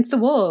leaning against the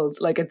walls.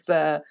 Like it's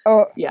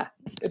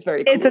it's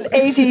very cool. It's an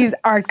 80s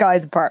art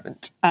guy's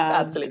apartment.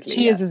 Absolutely.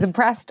 She is as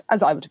impressed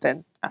as I would have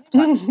been at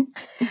the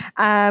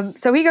time.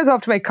 So he goes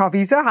off to make coffee.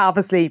 He's still half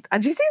asleep,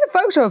 and she sees a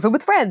photo of him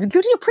with friends,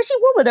 including a pretty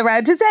woman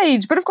around his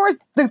age. But of course,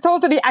 the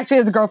thought that he actually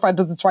has a girlfriend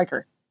doesn't strike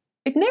her.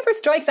 It never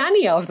strikes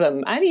any of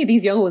them. Any of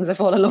these young ones that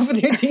fall in love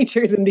with their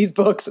teachers in these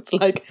books. It's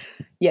like,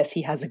 yes,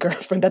 he has a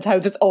girlfriend. That's how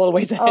this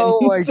always ends.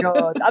 Oh my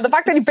God. And the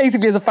fact that he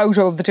basically has a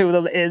photo of the two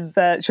of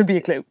them should be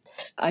a clue.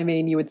 I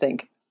mean, you would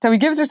think. So he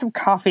gives her some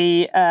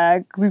coffee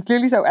because he's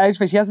clearly so out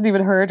of it. He hasn't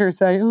even heard her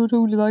say, oh, I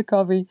don't really like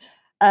coffee.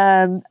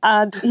 And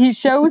he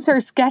shows her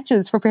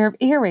sketches for a pair of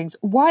earrings.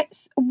 What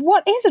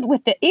is it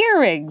with the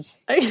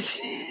earrings?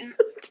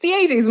 It's the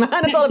 80s,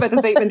 man. It's all about the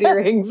statement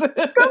earrings.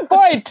 Good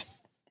point.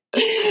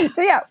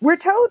 So yeah, we're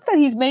told that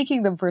he's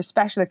making them for a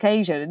special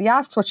occasion, and he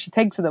asks what she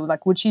thinks of them,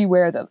 like would she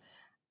wear them?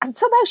 And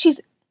somehow she's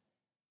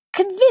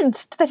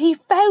convinced that he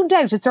found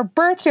out it's her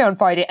birthday on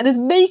Friday and is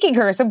making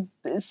her some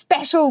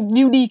special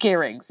unique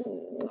earrings.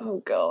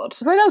 Oh God.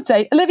 So I don't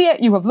say, Olivia,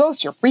 you have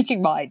lost your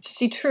freaking mind.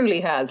 She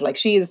truly has. Like,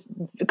 she is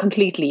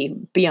completely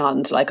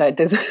beyond. Like,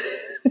 there's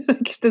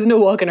no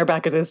walking her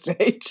back at this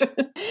stage.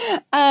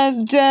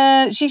 And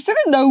she sort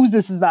of knows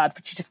this is bad,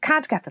 but she just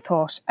can't get the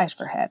thought out of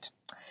her head.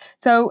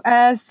 So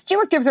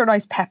Stuart gives her a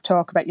nice pep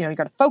talk about, you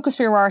got to focus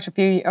for your art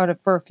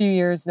for a few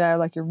years now,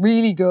 like you're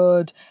really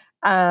good.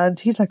 And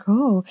he's like,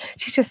 oh,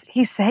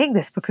 he's saying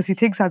this because he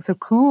thinks I'm so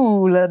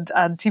cool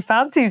and he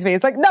fancies me.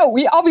 It's like, no,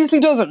 he obviously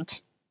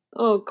doesn't.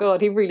 Oh God,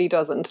 he really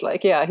doesn't.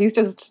 Like, yeah, he's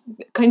just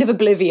kind of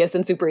oblivious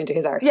and super into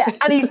his art. Yeah,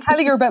 and he's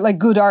telling her about like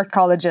good art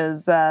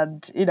colleges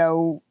and,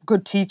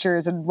 good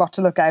teachers and what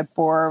to look out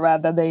for.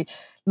 And then they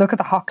look at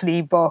the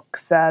Hockney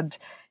books, and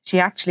she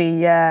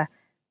actually...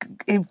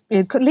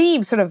 it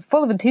leaves sort of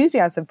full of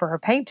enthusiasm for her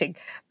painting,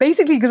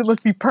 basically because it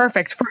must be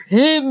perfect for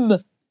him.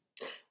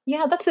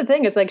 Yeah, that's the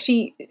thing. It's like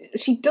she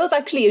does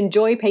actually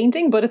enjoy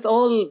painting, but it's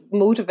all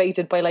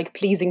motivated by like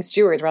pleasing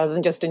Stuart rather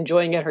than just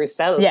enjoying it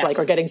herself, Yes. like,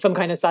 or getting some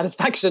kind of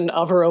satisfaction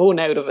of her own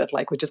out of it,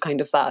 like, which is kind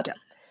of sad. Yeah.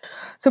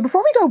 So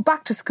before we go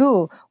back to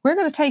school, we're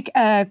going to take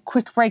a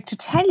quick break to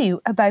tell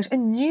you about a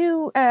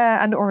new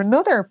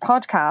another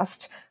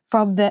podcast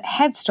from the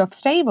Head Stuff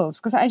stables,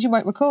 because as you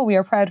might recall, we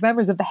are proud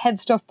members of the Head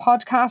Stuff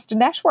Podcast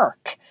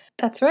Network.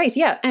 That's right,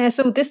 yeah.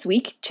 So this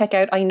week, check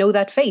out I Know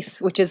That Face,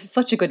 which is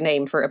such a good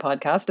name for a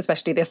podcast,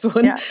 especially this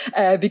one,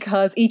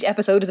 because each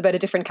episode is about a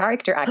different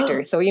character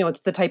actor. So,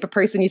 it's the type of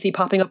person you see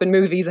popping up in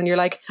movies and you're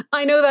like,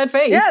 I know that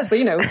face. Yes.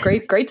 So,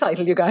 great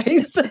title, you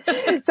guys.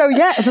 So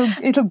yeah,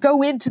 it'll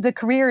go into the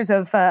careers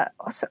of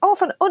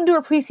often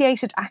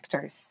underappreciated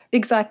actors.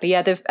 Exactly,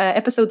 yeah. They've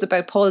episodes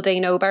about Paul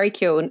Dano, Barry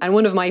Keoghan, and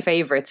one of my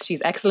favourites,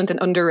 she's excellent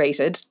and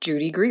underrated,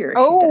 Judy Greer.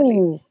 She's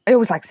deadly. I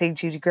always like seeing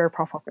Judy Greer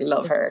pop up. I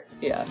love her,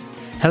 yeah.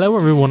 Hello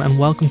everyone and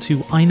welcome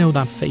to I Know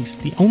That Face,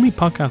 the only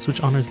podcast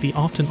which honours the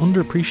often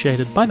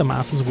underappreciated by the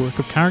masses work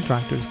of character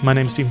actors. My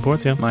name's Stephen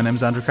Portia. My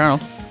name's Andrew Carroll.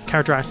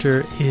 Character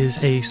actor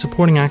is a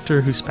supporting actor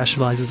who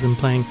specialises in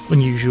playing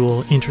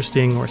unusual,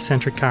 interesting or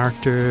eccentric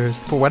characters.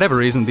 For whatever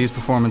reason, these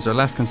performers are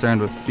less concerned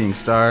with being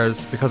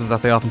stars. Because of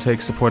that, they often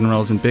take supporting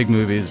roles in big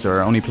movies or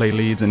only play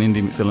leads in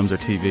indie films or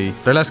TV.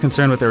 They're less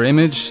concerned with their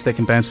image. They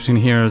can bounce between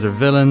heroes or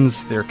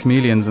villains. They're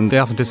chameleons and they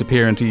often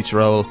disappear into each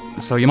role.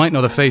 So you might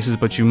know the faces,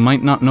 but you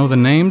might not know the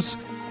names.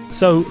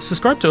 So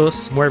subscribe to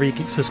us wherever you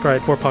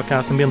subscribe for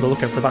podcasts and be on the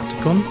lookout for that to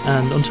come.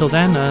 And until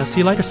then,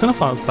 see you later,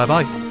 cinephiles.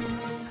 Bye-bye.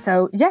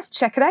 So yes,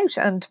 check it out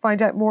and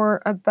find out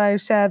more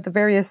about the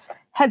various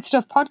Head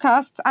Stuff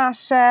podcasts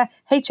at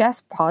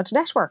HS Pod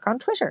Network on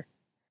Twitter.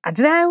 And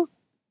now,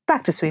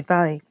 back to Sweet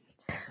Valley,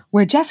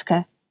 where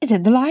Jessica is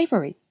in the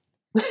library.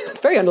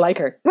 It's very unlike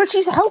her. Well,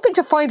 she's hoping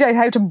to find out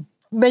how to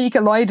make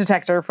a lie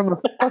detector from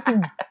a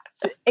fucking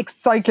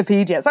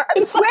encyclopedia. So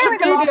I'm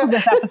swearing a lot in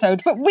this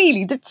episode, but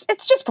really,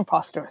 it's just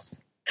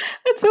preposterous.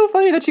 It's so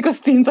funny that she goes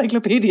to the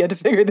encyclopedia to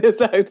figure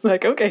this out. It's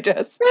like, okay,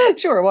 Jess,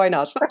 sure, why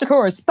not? Of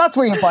course, that's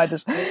where you'll find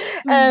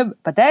it.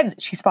 But then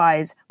she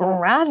spies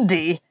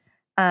Randy,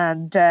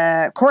 and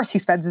of course he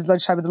spends his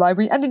lunchtime in the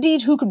library, and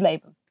indeed, who can blame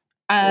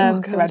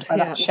him? Surrounded by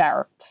that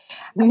shower.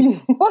 And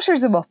she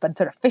butters him up and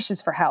sort of fishes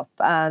for help,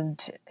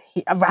 and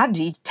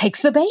Randy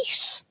takes the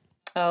bait.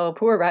 Oh,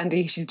 poor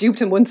Randy. She's duped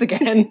him once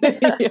again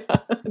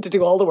to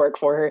do all the work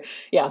for her.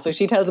 Yeah, so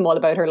she tells him all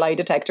about her lie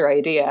detector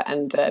idea,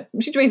 and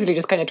she basically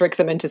just kind of tricks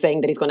him into saying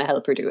that he's going to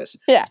help her do it.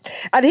 Yeah,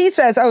 and he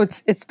says,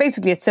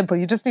 it's simple.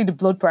 You just need a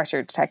blood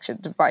pressure detection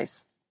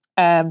device.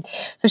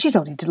 So she's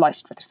only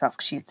delighted with herself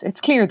because it's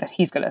clear that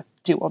he's going to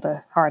do all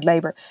the hard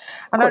labour.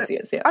 And of course he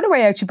is, yeah. On her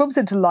way out, she bumps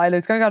into Lila,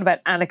 who's going on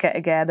about Annika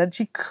again, and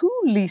she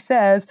coolly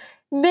says,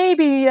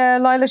 maybe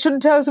Lila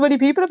shouldn't tell so many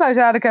people about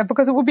Annika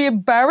because it would be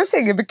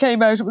embarrassing if it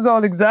came out it was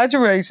all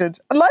exaggerated.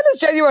 And Lila's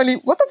genuinely,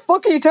 what the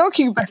fuck are you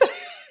talking about?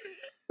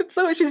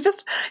 So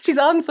she's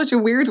on such a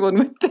weird one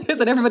with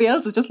this, and everybody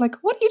else is just like,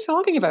 what are you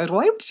talking about?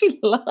 Why would she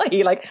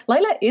lie? Like,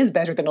 Lila is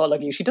better than all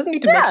of you. She doesn't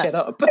need to make shit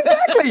up.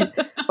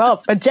 Exactly.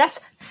 Well, but Jess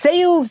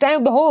sails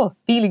down the hall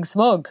feeling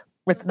smug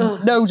with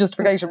no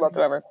justification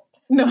whatsoever.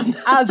 No.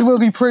 As will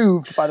be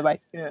proved, by the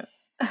way. Yeah.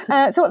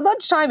 So at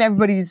lunchtime,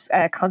 everybody's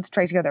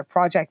concentrating on their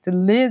project,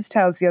 and Liz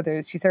tells the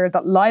others she's heard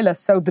that Lila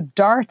sewed the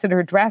darts in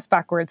her dress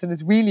backwards and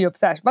is really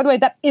upset. By the way,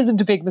 that isn't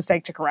a big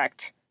mistake to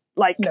correct.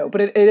 No, but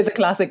it is a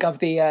classic of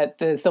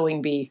the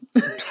sewing bee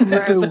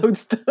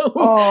episodes, though.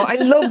 Oh, I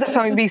love the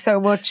sewing bee so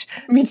much.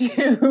 Me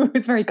too.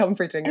 It's very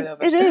comforting. I love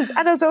it. It is,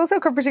 and it's also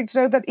comforting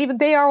to know that even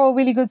they are all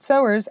really good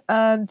sewers,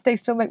 and they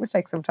still make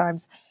mistakes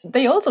sometimes.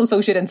 They also sew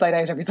shit inside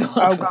out every so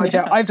often. Oh god,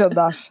 yeah, I've done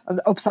that, and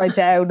upside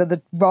down, and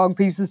the wrong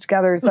pieces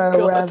together.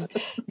 So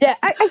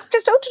I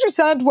just don't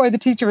understand why the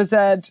teacher has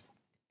said,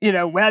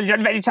 well, you don't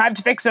have any time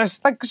to fix it.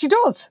 Like, she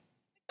does.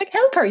 Like,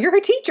 help her. You're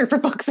her teacher, for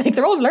fuck's sake.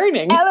 They're all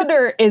learning.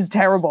 Eleanor is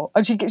terrible.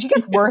 And she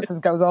gets worse as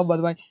it goes on, by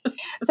the way.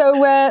 So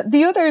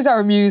the others are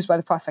amused by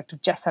the prospect of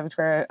Jess having to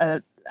wear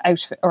an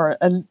outfit,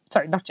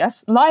 not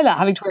Jess, Lila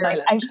having to wear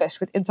an outfit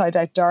with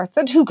inside-out darts.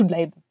 And who can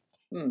blame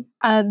them?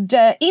 And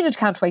Enid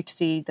can't wait to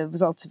see the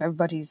results of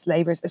everybody's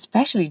labours,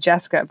 especially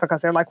Jessica,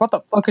 because they're like, what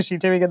the fuck is she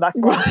doing in that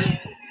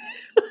course?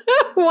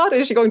 What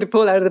is she going to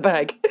pull out of the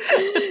bag?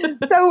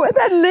 So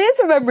then Liz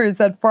remembers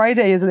that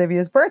Friday is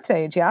Olivia's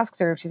birthday, and she asks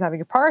her if she's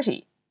having a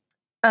party.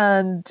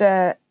 And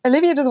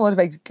Olivia doesn't want to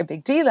make a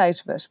big deal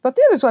out of it, but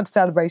the others want to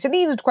celebrate, and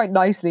Enid quite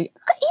nicely.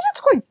 I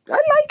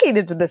like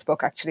Enid in this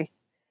book, actually.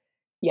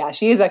 Yeah,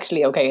 she is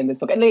actually okay in this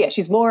book. And yeah,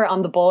 she's more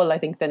on the ball, I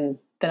think, than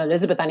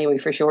Elizabeth anyway,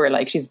 for sure.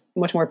 Like, she's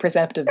much more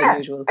perceptive than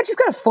usual. And she's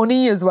kind of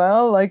funny as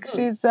well. Like,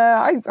 she's,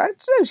 I don't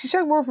know, she's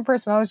showing more of her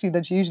personality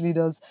than she usually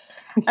does.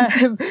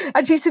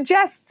 And she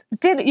suggests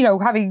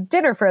having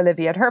dinner for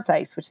Olivia at her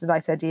place, which is a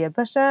nice idea.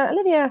 But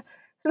Olivia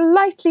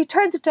lightly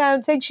turns it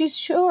down, saying she's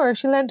sure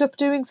she'll end up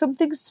doing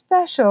something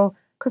special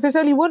because there's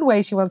only one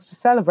way she wants to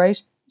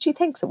celebrate. She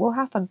thinks it will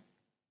happen.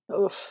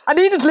 Oof. And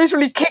Enid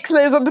literally kicks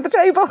Liz under the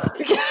table.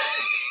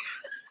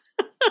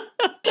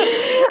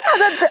 And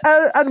then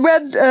And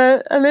when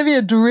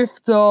Olivia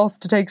drifts off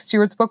to take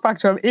Stuart's book back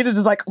to him, Enid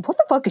is like, what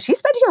the fuck, is she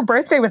spending her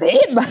birthday with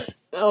him?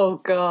 Oh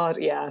God,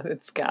 yeah,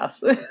 it's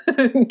gas.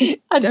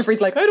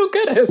 Jeffrey's like, I don't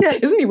get it. Yeah.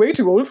 Isn't he way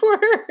too old for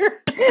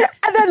her?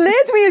 And then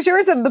Liz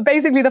reassures him that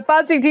basically the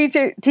fancy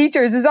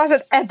teachers is not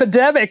an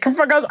epidemic,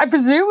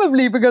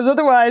 because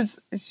otherwise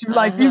she's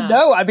like,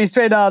 I'd be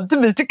straight on to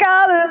Mr.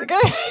 Collins.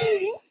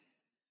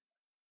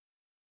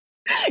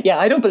 Yeah,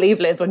 I don't believe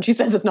Liz when she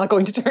says it's not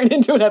going to turn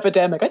into an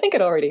epidemic. I think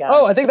it already has.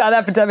 Oh, I think that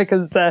epidemic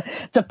is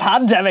it's a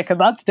pandemic, and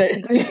that's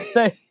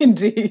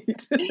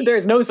Indeed.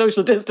 There's no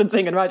social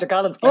distancing in Roger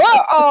Collins' class.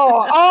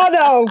 Oh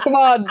no, come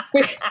on.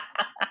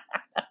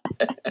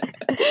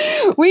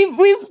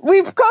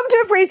 We've come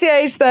to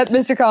appreciate that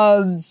Mr.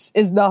 Collins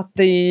is not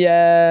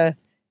the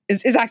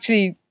is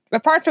actually,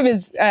 apart from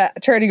his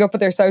turning up at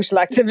their social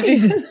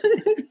activities.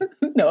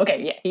 No,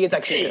 okay, yeah, he is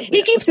actually good.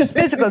 He keeps his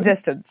physical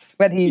distance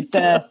when he's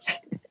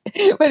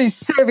when he's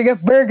serving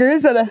up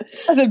burgers at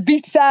a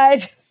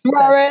beachside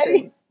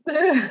soiree.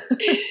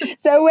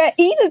 So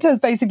Enid has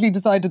basically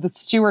decided that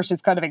Stuart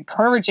is kind of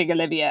encouraging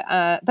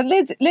Olivia, but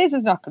Liz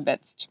is not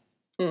convinced.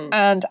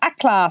 And at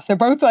class, they're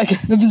both like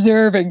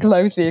observing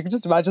closely. You can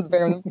just imagine the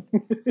pair of them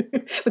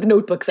with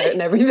notebooks out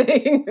and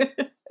everything.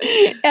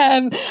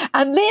 And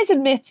Liz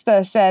admits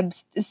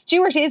that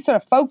Stuart is sort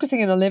of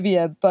focusing on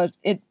Olivia, but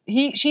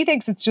she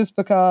thinks it's just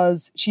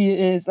because she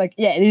is like,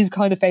 yeah, it is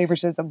kind of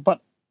favoritism,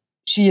 but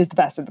she is the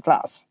best in the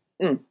class.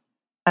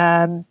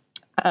 But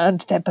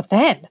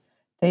then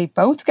they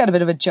both get a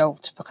bit of a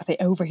jolt because they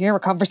overhear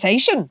a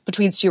conversation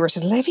between Stuart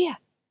and Olivia.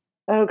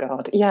 Oh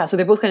God, yeah. So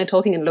they're both kind of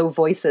talking in low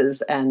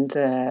voices, and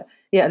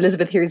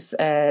Elizabeth hears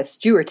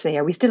Stuart say,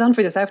 "Are we still on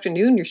for this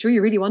afternoon? You're sure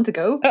you really want to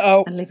go?"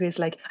 Uh-oh. And Olivia's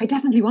like, "I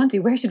definitely want to.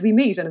 Where should we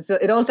meet?" And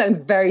it all sounds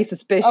very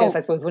suspicious,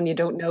 I suppose, when you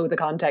don't know the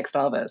context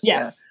of it.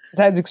 Yes, It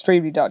sounds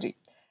extremely dodgy.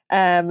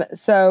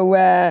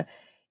 So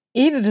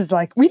Enid is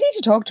like, "We need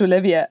to talk to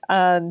Olivia,"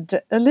 and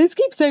Liz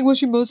keeps saying, "Well,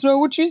 she must know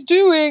what she's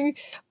doing,"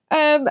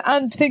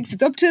 and thinks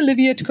it's up to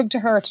Olivia to come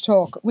to her to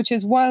talk, which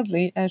is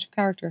wildly out of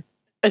character.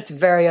 It's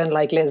very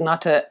unlike Liz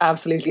not to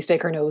absolutely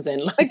stick her nose in.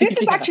 Like this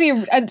is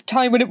actually a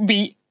time when it would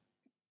be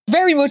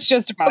very much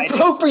justified.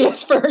 Appropriate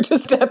for her to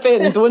step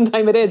in. The one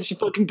time it is, she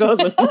fucking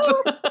doesn't. Of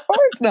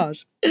course not.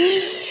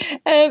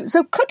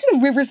 So cut to the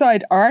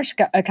Riverside Art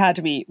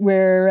Academy,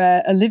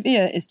 where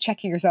Olivia is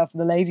checking herself in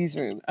the ladies'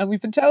 room. And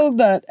we've been told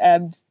that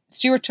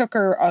Stuart took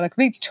her on a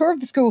complete tour of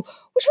the school,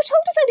 which we're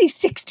told is only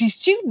 60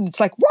 students.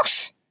 Like,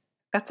 what?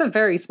 That's a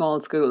very small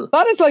school.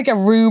 That is like a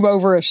room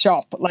over a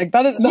shop. Like,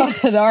 that is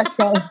not an art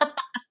college.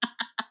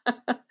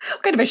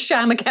 What kind of a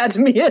sham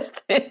academy is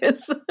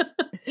this?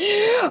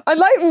 I'd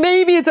like,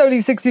 maybe it's only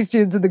 60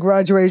 students in the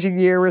graduating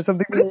year or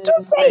something, but it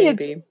does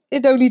say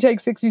it only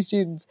takes 60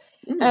 students.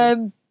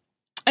 And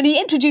he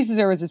introduces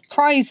her as his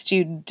prize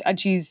student, and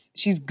she's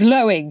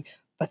glowing.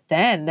 But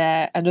then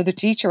another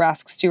teacher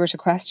asks Stuart a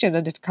question,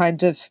 and it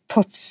kind of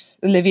puts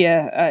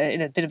Olivia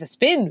in a bit of a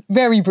spin,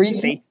 very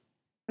briefly.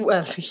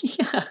 Well,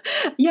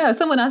 yeah.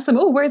 Someone asked him,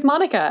 "Oh, where's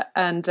Monica?"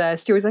 And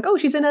Stuart's like, "Oh,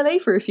 she's in LA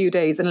for a few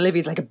days." And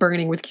Olivia's like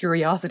burning with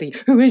curiosity.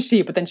 Who is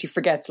she? But then she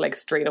forgets like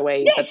straight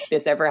away that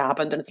this ever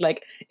happened. And it's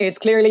like, it's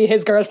clearly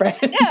his girlfriend.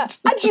 Yeah.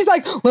 And she's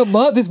like,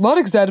 "Well, this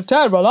Monica's out of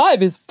town. Well,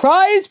 I'm his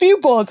prize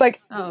pupil." It's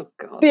like, oh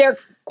God. They're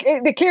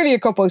clearly a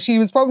couple.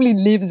 She probably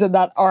lives in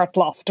that art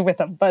loft with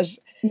him, but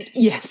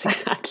yes,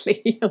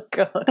 exactly. Oh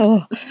God.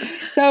 Oh.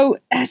 So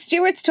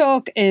Stuart's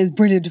talk is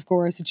brilliant, of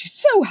course, and she's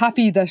so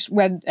happy that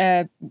when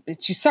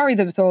she's sorry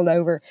that it's all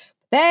over.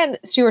 Then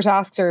Stuart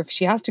asks her if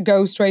she has to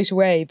go straight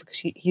away because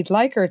he'd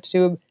like her to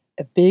do him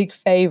a big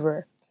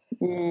favour.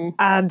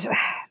 And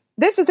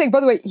this is the thing, by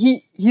the way,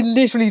 he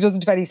literally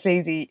doesn't have any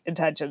sleazy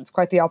intentions,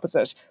 quite the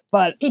opposite.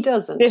 But he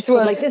doesn't. This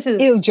is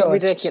ill-judged.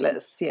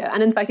 Ridiculous. Yeah.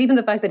 And in fact, even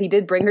the fact that he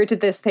did bring her to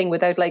this thing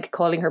without like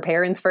calling her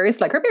parents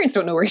first, like her parents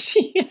don't know where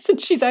she is and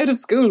she's out of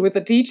school with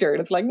a teacher.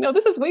 And it's like, no,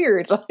 this is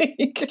weird.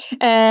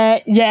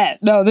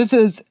 This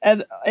is,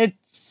 and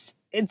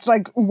it's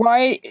like,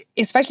 why,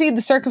 especially in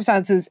the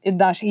circumstances in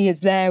that he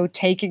is now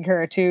taking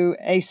her to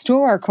a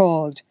store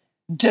called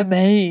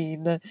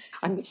Domain.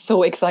 I'm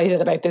so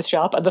excited about this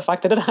shop and the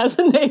fact that it has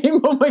a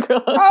name. Oh my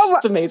God.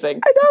 It's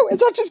amazing. I know.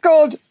 It's not just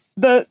called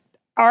the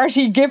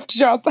Arty Gift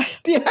Shop.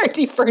 The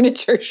Arty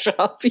Furniture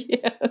Shop,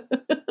 yeah.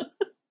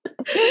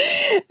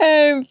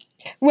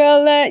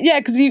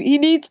 Because he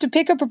needs to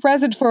pick up a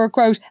present for,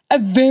 quote, a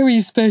very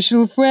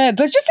special friend.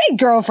 Like, just say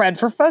girlfriend,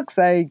 for fuck's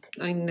sake.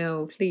 I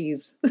know,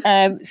 please.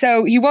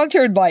 So he wants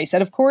her advice.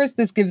 And of course,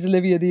 this gives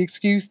Olivia the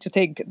excuse to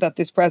think that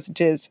this present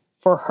is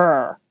for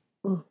her.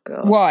 Oh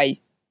God! Why?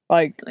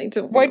 Like, I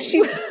don't know. Why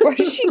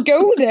did she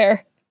go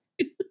there?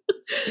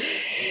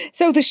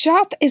 So the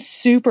shop is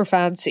super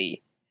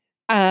fancy,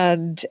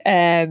 and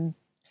Stuart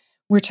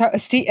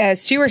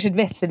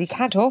admits that he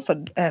can't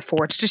often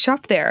afford to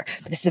shop there.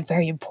 But this is a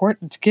very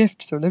important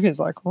gift. So Olivia's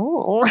like,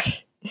 oh.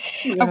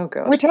 Oh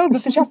God! We're told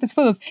that the shop is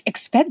full of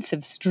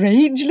expensive,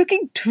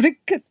 strange-looking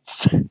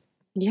trinkets.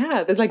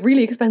 Yeah, there's like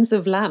really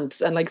expensive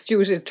lamps, and like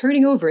Stuart is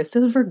turning over a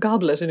silver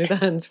goblet in his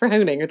hands,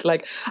 frowning. It's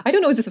like, I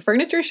don't know, is this a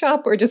furniture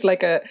shop or just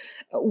like a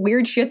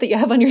weird shit that you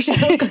have on your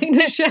shelf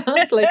kind of shop?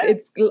 Like,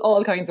 it's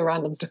all kinds of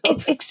random stuff.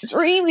 It's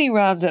extremely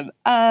random.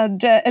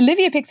 And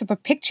Olivia picks up a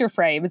picture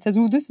frame and says,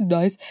 "Oh, this is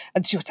nice."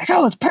 And Stuart's like,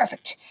 "Oh, it's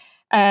perfect."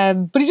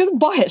 But he doesn't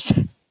buy it.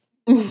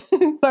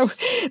 So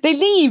they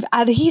leave,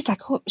 and he's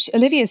like,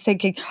 Olivia's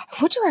thinking,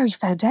 "I wonder how he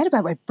found out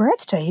about my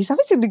birthday. He's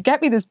obviously going to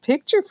get me this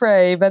picture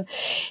frame." And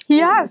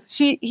he asks,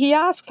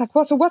 like,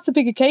 "Well, so what's the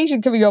big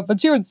occasion coming up?" And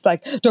Stuart's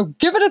like, "Don't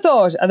give it a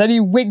thought." And then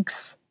he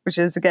winks, which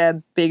is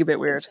again being a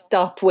bit weird.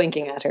 Stop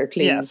winking at her,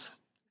 please. Yes.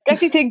 I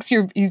guess he thinks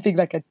he's being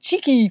like a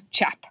cheeky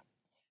chap.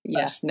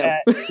 Yeah, but, no,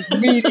 it's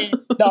really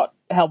not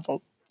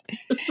helpful.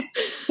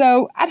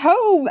 So at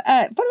home,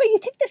 by the way, you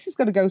think this is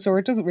going to go so,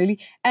 it doesn't really.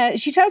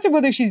 She tells her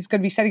mother she's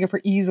going to be setting up her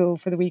easel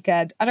for the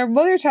weekend, and her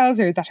mother tells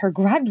her that her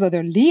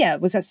grandmother Leah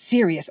was a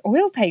serious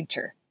oil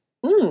painter.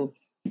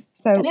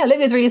 So yeah,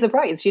 Olivia's really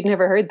surprised. She'd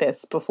never heard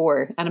this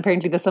before, and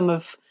apparently some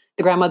of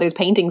the grandmother's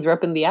paintings are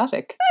up in the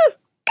attic.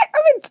 I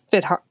mean, it's a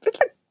bit hard. It's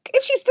like,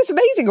 if she's this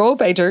amazing oil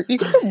painter, you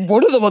can put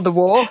one of them on the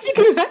wall. You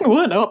can hang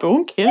one up; it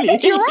won't kill you.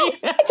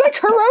 It's like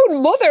her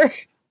own mother.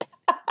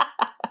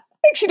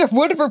 I think she'd have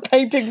one of her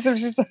paintings if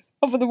she's up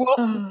on the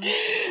wall.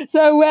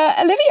 So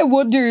Olivia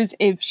wonders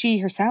if she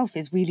herself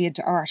is really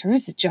into art, or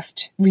is it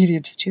just really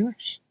into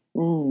Stuart?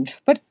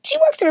 But she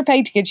works on her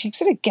painting and she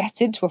sort of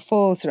gets into a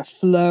full sort of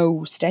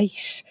flow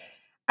state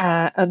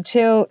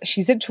until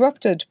she's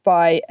interrupted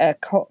by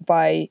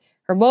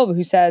her mum,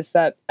 who says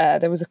that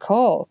there was a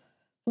call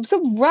from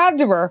some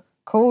randomer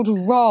called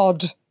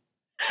Rod.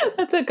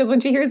 That's it, because when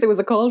she hears there was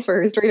a call for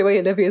her, straight away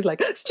Olivia's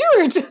like,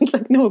 "Stuart!" It's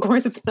like, no, of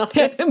course it's not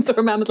him. So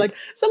her mum is like,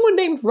 "Someone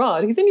named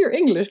Rod, he's in your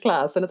English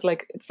class." And it's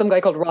like, it's some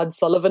guy called Rod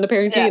Sullivan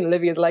apparently, and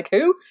Olivia's like,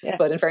 "Who?" Yeah.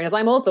 But in fairness,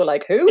 I'm also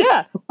like, "Who?"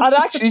 Yeah, and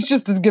actually she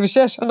just doesn't give a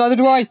shit, and neither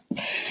do I.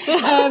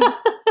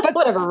 But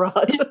whatever,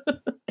 Rod.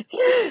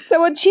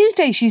 So on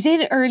Tuesday she's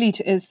in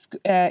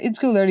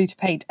school early to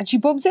paint, and she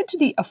bumps into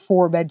the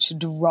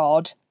aforementioned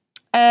Rod.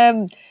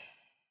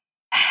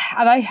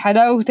 And I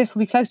know this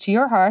will be close to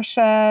your heart,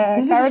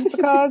 Karen,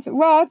 because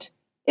Rod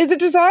is a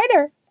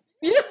designer.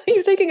 Yeah,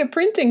 he's taking a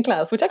printing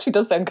class, which actually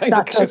does sound kind of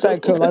cool. That does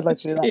sound cool. I'd like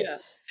to do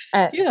that.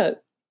 Yeah.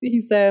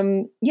 He's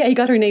he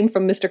got her name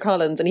from Mr.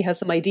 Collins, and he has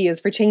some ideas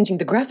for changing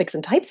the graphics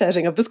and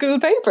typesetting of the school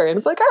paper. And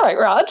it's like, all right,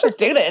 Rod, let's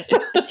do this.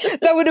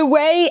 Though in a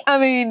way, I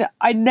mean,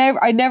 I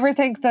never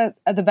think that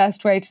the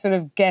best way to sort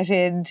of get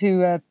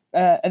into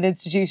an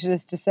institution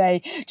is to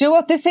say, "Do you know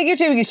what? This thing you're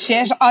doing is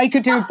shit. I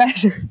could do it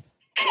better."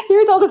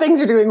 Here's all the things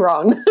you're doing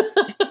wrong.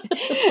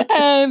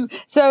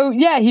 So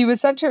yeah, he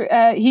was sent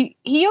her.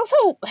 He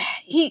also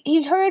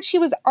heard she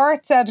was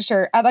arts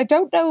editor, and I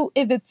don't know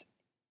if it's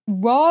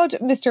Rod,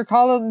 Mr.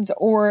 Collins,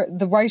 or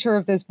the writer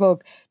of this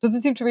book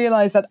doesn't seem to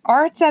realise that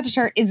arts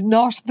editor is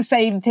not the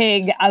same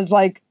thing as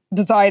like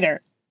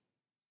designer.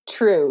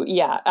 True,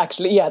 yeah,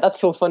 actually, yeah, that's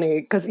so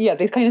funny because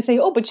they kind of say,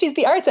 "Oh, but she's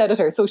the arts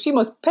editor, so she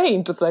must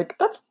paint." It's like,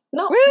 that's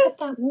not what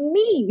that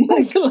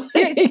means.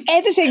 Like,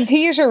 editing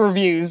theatre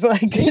reviews,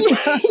 like,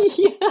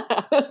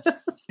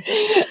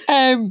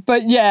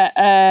 but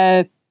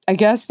yeah, I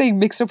guess they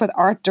mixed up with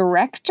art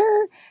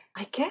director.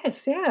 I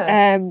guess,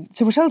 yeah.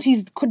 So we're told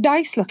he's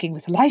nice looking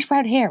with light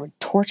brown hair and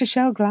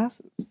tortoiseshell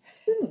glasses.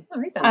 I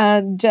read that.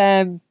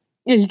 And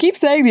you keep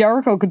saying the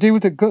Oracle could do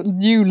with a good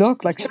new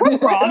look. Like, shut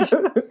up, Rod.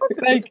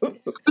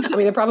 I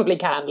mean, it probably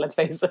can, let's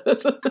face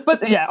it.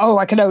 But yeah,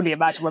 I can only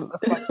imagine what it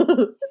looks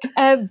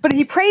like. But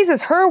he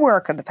praises her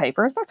work on the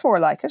paper. That's more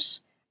like it.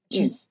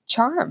 She's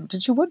charmed,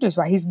 and she wonders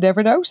why he's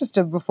never noticed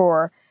him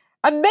before.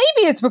 And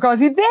maybe it's because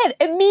he then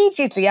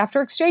immediately,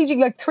 after exchanging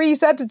like 3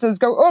 sentences,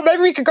 go, "Oh,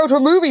 maybe we could go to a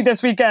movie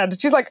this weekend."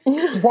 And she's like,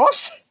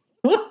 "What?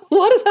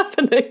 What is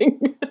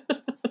happening?"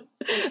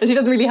 And she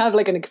doesn't really have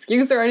like an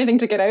excuse or anything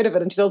to get out of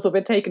it, and she's also a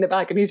bit taken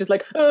aback, and he's just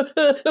like,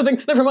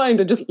 "Nothing, never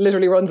mind," and just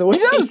literally runs away.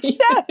 He does,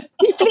 yeah.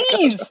 He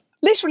flees.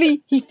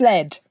 Literally, he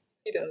fled.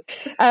 He does.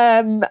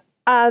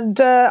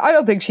 And I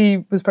don't think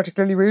she was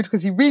particularly rude,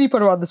 because he really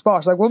put her on the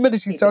spot. Like, one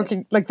minute she's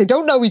talking, like they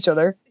don't know each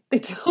other. They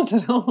don't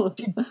at all.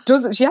 She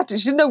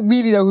didn't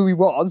really know who he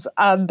was,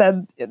 and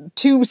then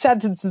 2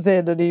 sentences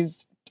in, and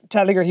he's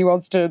telling her he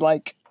wants to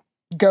like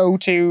go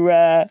to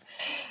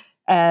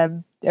the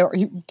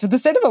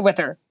cinema with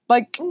her.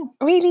 Like,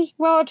 really,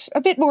 Rod?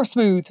 A bit more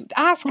smooth.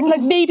 Ask,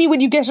 like, maybe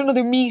when you get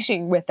another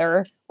meeting with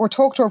her or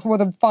talk to her for more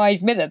than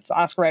 5 minutes,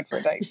 ask her out for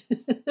a date.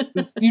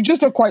 You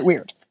just look quite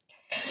weird.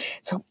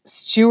 So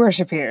Stuart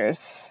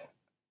appears,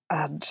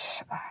 and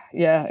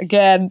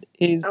again,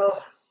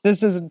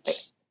 this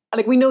isn't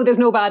like, we know there's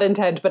no bad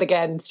intent, but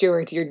again,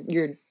 Stuart,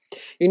 you're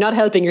not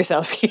helping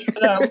yourself here.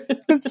 No.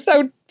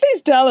 So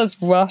please tell us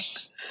what.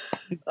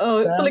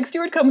 So like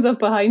Stuart comes up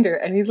behind her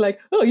and he's like,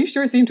 "Oh, you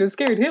sure seem to have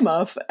scared him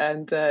off."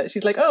 And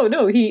she's like, "Oh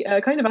no, he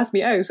kind of asked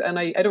me out, and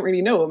I don't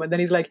really know him." And then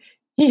he's like,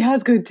 "He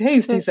has good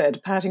taste," he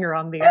said, patting her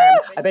on the arm.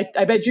 I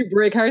bet you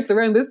break hearts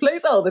around this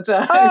place all the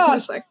time. Oh,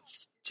 it's like,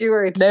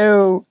 Stuart,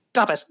 no,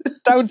 stop it.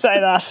 Don't say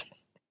that.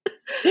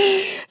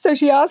 So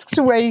she asks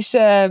to wait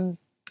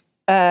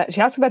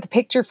she asks about the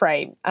picture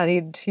frame,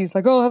 and he's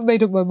like, "Oh, I haven't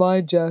made up my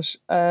mind yet."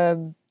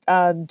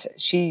 And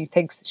she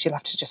thinks she'll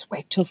have to just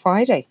wait till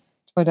Friday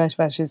to find out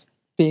about his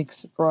big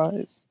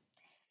surprise.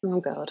 Oh,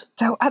 God.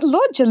 So at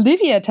lunch,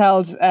 Liz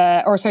tells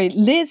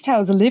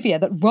Olivia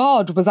that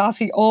Rod was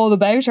asking all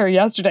about her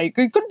yesterday.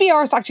 He couldn't be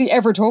arsed actually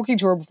ever talking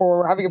to her before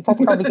we're having a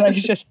proper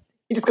conversation.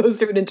 He just goes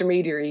through an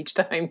intermediary each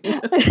time.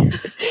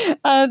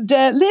 And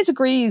Liz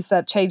agrees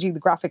that changing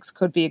the graphics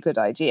could be a good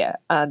idea.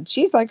 And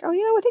she's like, oh,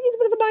 I think he's a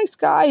bit of a nice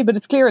guy. But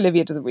it's clear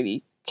Olivia doesn't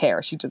really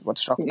care. She doesn't want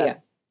to talk about it.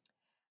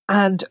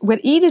 And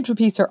when Enid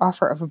repeats her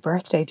offer of a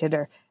birthday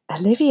dinner,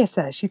 Olivia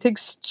says she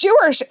thinks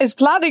Stuart is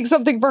planning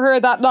something for her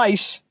that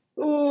night.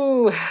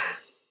 Ooh.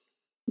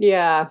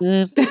 Yeah.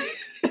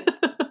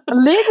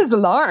 Liz is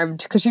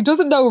alarmed because she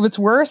doesn't know if it's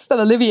worse that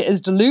Olivia is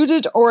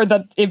deluded or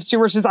that if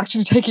Stuart is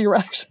actually taking her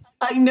out.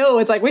 I know,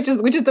 it's like, which is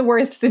the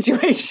worst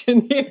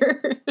situation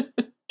here?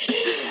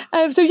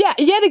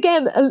 Yet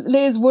again,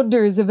 Liz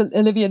wonders if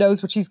Olivia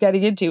knows what she's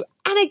getting into.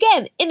 And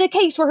again, in a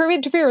case where her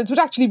interference would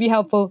actually be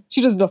helpful,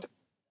 she does nothing.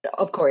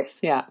 Of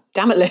course, yeah.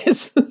 Damn it,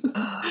 Liz.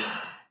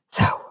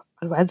 So,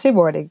 on Wednesday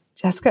morning,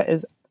 Jessica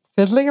is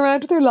fiddling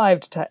around with her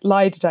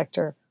lie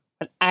detector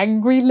when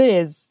angry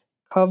Liz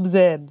comes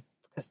in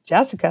because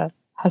Jessica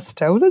has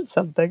stolen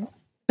something.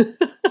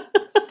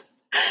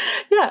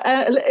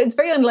 Yeah, it's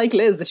very unlike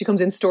Liz that she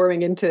comes in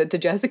storming into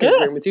Jessica's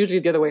room. It's usually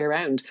the other way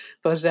around.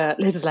 But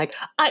Liz is like,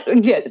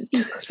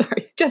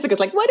 sorry. Jessica's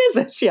like, what is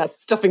it? Yeah,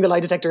 stuffing the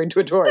lie detector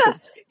into a drawer.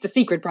 It's a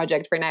secret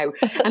project for now.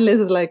 And Liz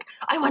is like,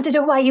 I want to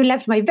know why you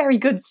left my very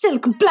good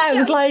silk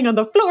blouse lying on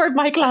the floor of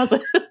my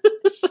closet.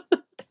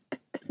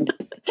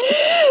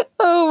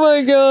 Oh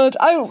my God.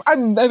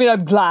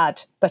 I'm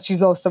glad that she's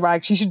lost the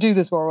rag. She should do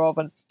this more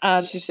often.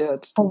 And she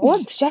should. For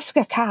once,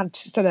 Jessica can't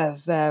sort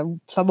of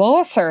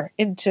plumose her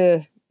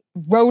into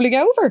rolling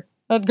over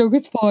and go,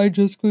 it's fine,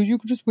 Jessica, you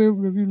can just wear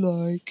whatever you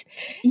like.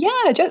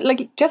 Yeah,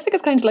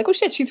 Jessica's kind of like, oh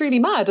shit, she's really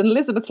mad. And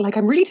Elizabeth's like,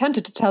 I'm really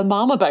tempted to tell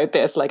Mom about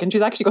this. And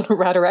she's actually going to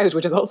rat her out,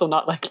 which is also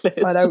not like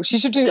Liz. I know, she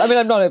should do,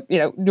 I'm not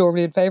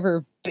normally in favour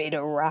of being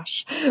a rat.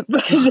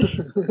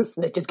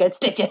 Snitches get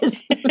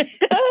stitches.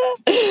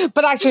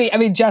 But actually,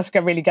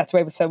 Jessica really gets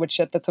away with so much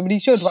shit that somebody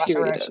should rat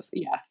her out. Does.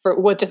 Yeah,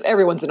 for just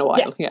every once in a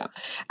while, yeah.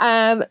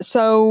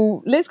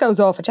 So Liz goes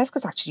off and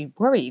Jessica's actually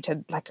worried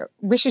and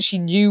wishes she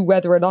knew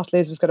whether or not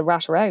Liz was going to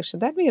rat her out,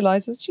 and then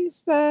realises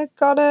she's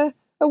got a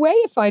way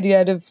of finding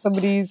out if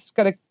somebody's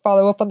going to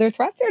follow up on their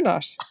threats or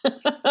not.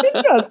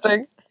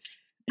 Interesting.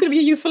 Going to be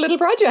a useful little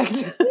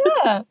project.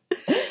 Yeah.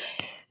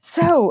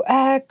 So,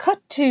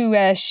 cut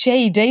to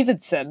Shay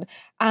Davidson,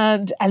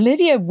 and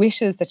Olivia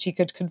wishes that she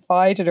could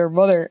confide in her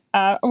mother.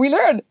 We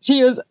learn she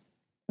has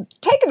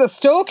taken the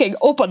stalking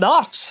up a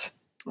notch.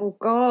 Oh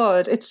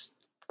God, it's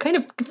kind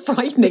of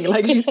frightening.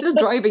 She's still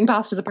driving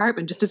past his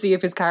apartment just to see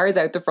if his car is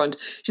out the front.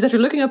 She's after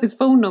looking up his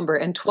phone number,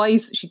 and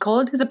twice she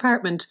called his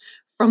apartment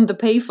from the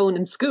payphone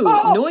in school,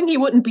 knowing he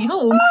wouldn't be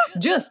home,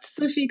 just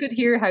so she could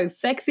hear how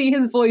sexy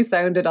his voice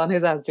sounded on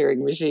his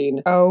answering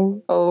machine.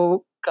 Oh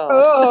God.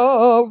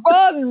 Oh,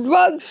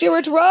 run,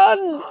 Stuart, run.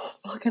 Oh,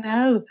 fucking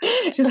hell.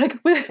 She's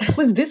like,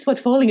 was this what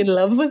falling in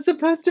love was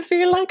supposed to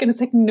feel like? And it's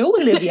like, no,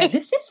 Olivia,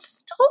 this is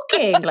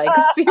stalking.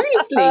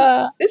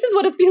 Seriously. This is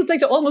what it feels like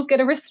to almost get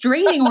a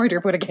restraining order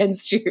put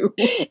against you.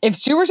 If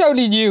Stuart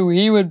only knew,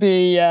 he would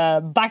be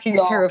backing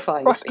off.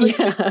 Terrified.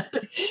 Yeah.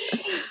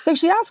 So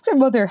she asks her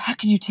mother, how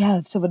can you tell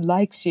if someone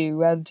likes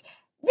you? And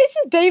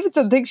Mrs.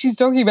 Davidson thinks she's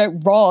talking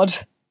about Rod.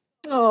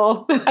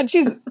 Oh. And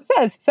she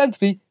says,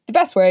 sensibly, the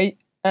best way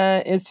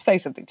is to say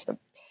something to them.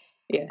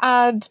 Yeah.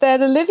 And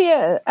then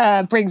Olivia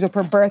brings up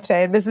her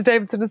birthday, and Mrs.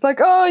 Davidson is like,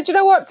 oh, do you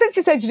know what? Since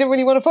you said you didn't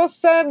really want to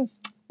fuss, we're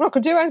not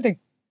going to do anything.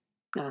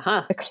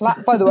 Uh-huh.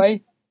 By the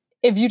way,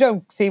 if you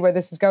don't see where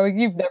this is going,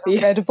 you've never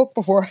read a book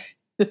before.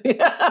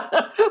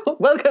 Yeah.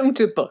 Welcome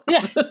to books.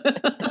 Yeah.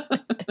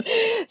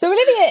 So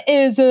Olivia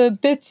is a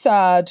bit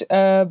sad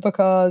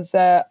because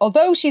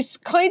although she's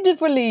kind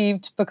of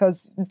relieved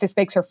because this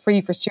makes her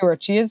free for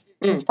Stuart, she is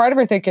it's part of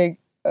her thinking,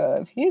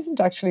 if he isn't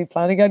actually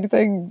planning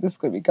anything, this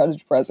could be kind of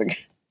depressing.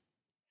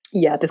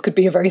 Yeah, this could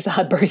be a very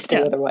sad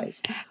birthday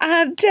otherwise.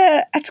 And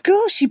at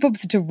school, she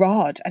bumps into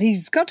Rod, and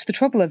he's got to the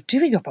trouble of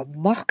doing up a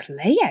mock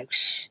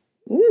layout.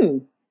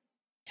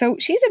 So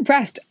she's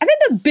impressed. And then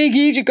the big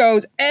Egypt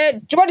goes,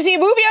 do you want to see a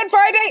movie on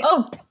Friday?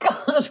 Oh,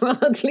 God,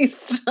 Rod, please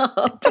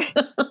stop.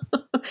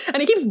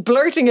 And he keeps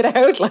blurting it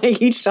out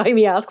each time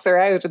he asks her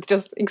out. It's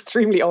just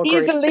extremely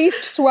awkward. He's the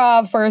least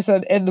suave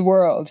person in the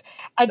world.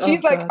 And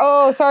she's like,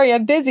 oh, sorry,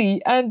 I'm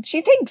busy. And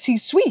she thinks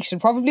he's sweet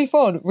and probably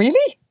fun.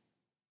 Really?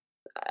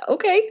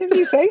 Okay. If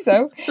you say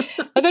so.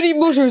 And then he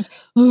mutters,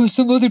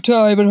 some other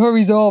time, and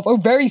hurries off. Oh,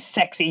 very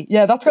sexy.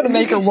 Yeah, that's going to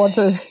make her want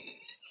to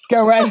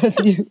go out with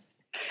you.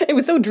 It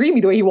was so dreamy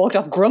the way he walked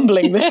off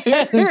grumbling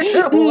there.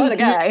 What a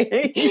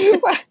guy.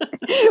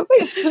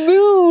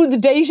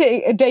 Smooth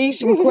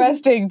date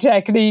requesting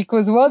technique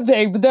was one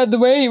thing, but then the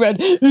way he went,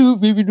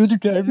 maybe another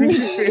time.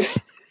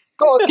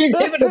 Go on, give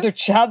him another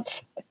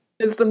chance.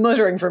 It's the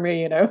muttering for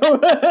me,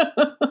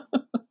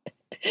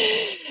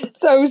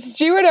 So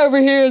Stuart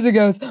overhears and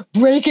goes,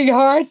 breaking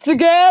hearts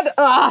again?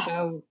 Ah!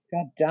 Oh,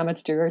 God damn it,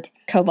 Stuart.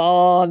 Come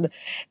on.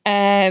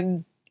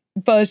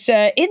 But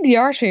in the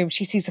art room,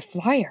 she sees a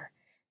flyer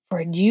for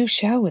a new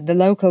show in the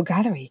local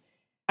gallery.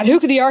 And who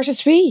could the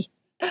artist be?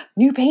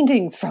 New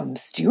paintings from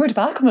Stuart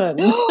Bachman.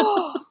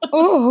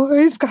 Oh,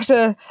 he's got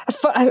a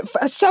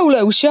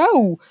solo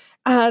show.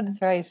 And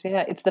that's right,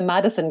 yeah. It's the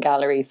Madison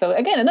Gallery. So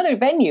again, another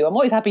venue. I'm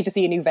always happy to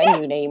see a new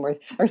venue name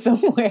or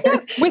somewhere. Yeah,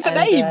 with a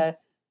name.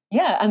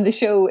 Yeah, and the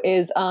show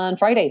is on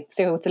Friday,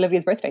 so it's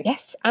Olivia's birthday.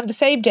 Yes, and the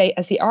same day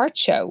as the art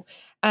show.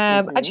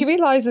 And she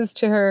realises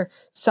to her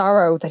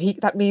sorrow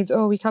that means,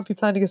 he can't be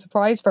planning a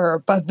surprise for her.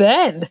 But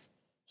then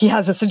he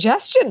has a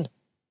suggestion.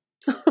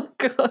 Oh,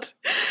 God.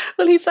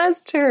 Well, he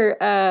says to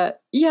her,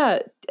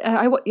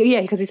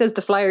 because he says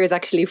the flyer is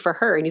actually for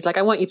her. And he's like,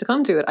 I want you to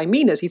come to it. I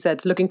mean it, he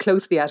said, looking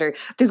closely at her.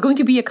 There's going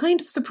to be a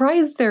kind of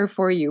surprise there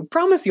for you.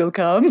 Promise you'll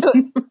come. And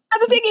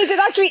the thing is, it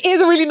actually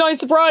is a really nice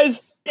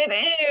surprise. It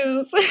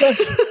is.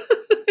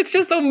 It's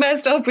just so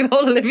messed up with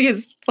all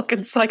Olivia's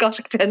fucking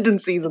psychotic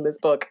tendencies in this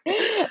book.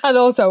 And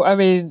also, I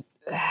mean,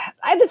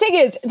 and the thing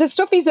is, the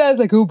stuff he says,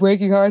 like,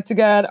 breaking hearts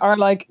again, are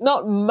like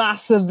not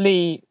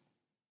massively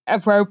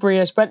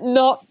appropriate, but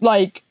not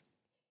like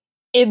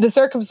in the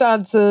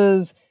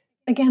circumstances.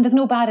 Again, there's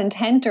no bad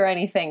intent or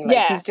anything.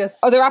 Like, he's just.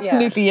 Oh, there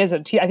absolutely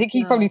isn't. I think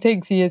he probably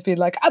thinks he is being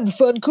like, I'm the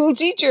fun, cool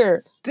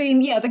teacher.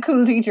 The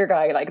cool teacher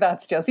guy. Like,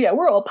 that's just,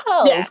 we're all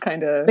pals,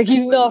 kind of. Like,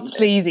 he's not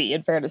sleazy,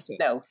 in fairness to him.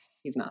 No,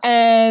 he's not.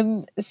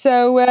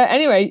 So,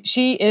 anyway,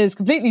 she is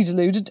completely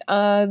deluded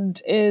and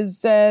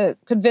is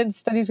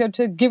convinced that he's going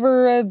to give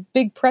her a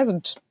big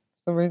present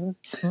for some reason.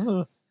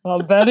 I'll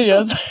bet he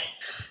is.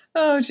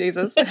 Oh,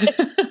 Jesus.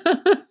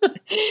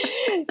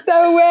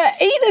 So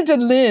Enid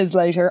and Liz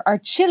later are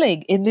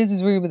chilling in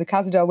Liz's room in the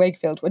Casa del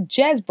Wakefield when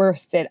Jez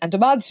bursts in and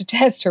demands to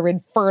test her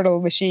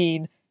infernal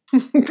machine.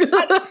 and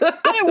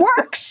it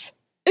works.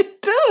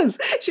 It does.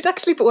 She's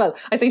actually,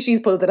 I say she's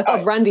pulled it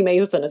off. Randy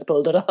Mason has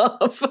pulled it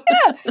off.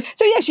 Yeah.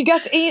 So she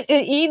gets,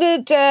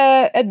 Enid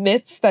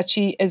admits that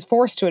she is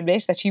forced to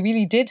admit that she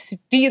really did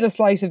steal a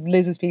slice of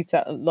Liz's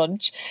pizza at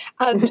lunch.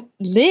 And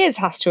Liz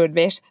has to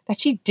admit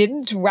that she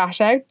didn't rat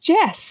out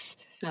Jess.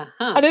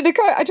 And in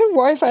I don't know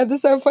why I found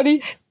this so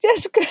funny.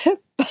 Jessica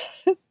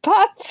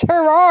pats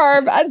her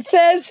arm and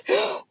says,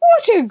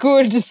 what a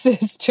good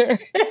sister.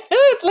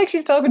 It's like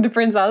she's talking to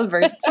Prince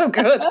Albert. It's so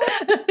good.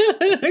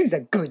 He's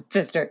a good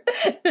sister.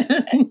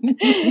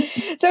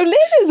 So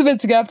Liz is a bit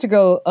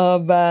skeptical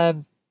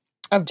of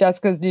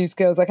Jessica's new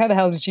skills. Like, how the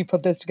hell did she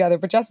put this together?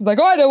 But Jessica's like,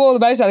 I know all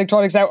about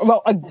electronics now.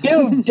 Well,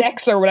 Bill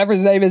Dexler, whatever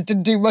his name is,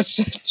 didn't do much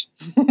to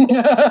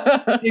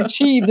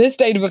achieve this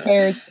state of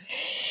affairs.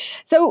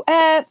 So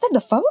then the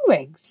phone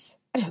rings.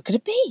 And who could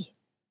it be?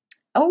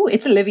 Oh,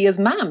 it's Olivia's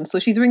mum. So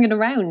she's ringing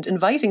around,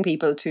 inviting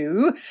people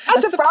to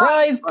a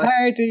surprise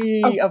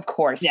party. Oh, of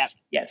course. Yeah.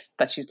 Yes,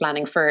 that she's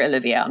planning for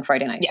Olivia on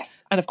Friday night.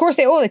 Yes. And of course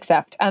they all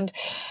accept. And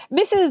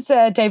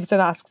Mrs. Davidson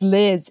asks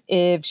Liz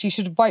if she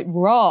should invite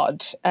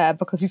Rod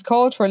because he's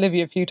called for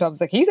Olivia a few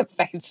times. Like, he's a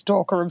fucking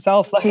stalker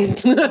himself.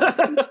 Like.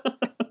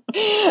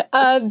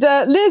 And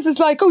Liz is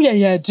like, oh,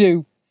 yeah,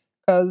 do.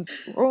 Because,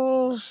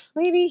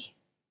 maybe.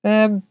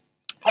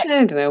 I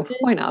don't know.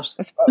 Why not?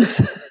 I suppose.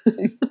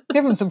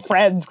 Give him some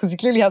friends because he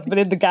clearly hasn't been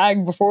in the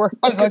gang before.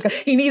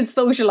 He needs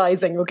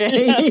socialising,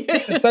 okay?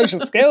 Yeah, some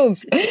social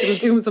skills. It'll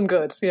do him some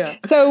good, yeah.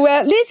 So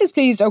Liz is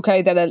pleased,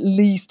 okay, that at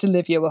least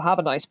Olivia will have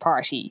a nice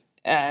party.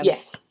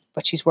 Yes.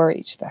 But she's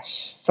worried that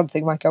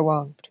something might go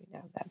wrong between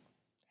now and then.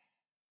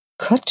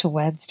 Cut to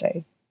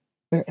Wednesday,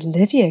 where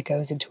Olivia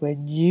goes into a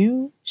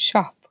new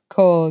shop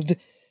called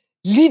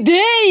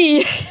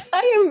L'Idée!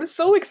 I am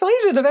so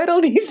excited about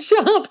all these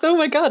shops. Oh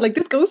my God, like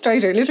this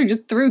ghostwriter literally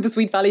just threw the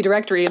Sweet Valley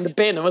directory in the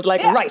bin and was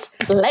like, right,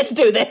 let's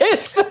do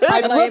this.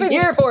 I'm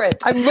here for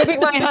it. I'm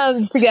rubbing my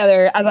hands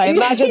together as I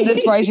imagine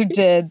this writer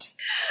did.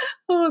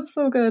 Oh, it's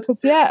so good.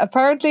 Yeah,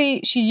 apparently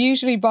she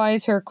usually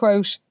buys her,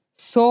 quote,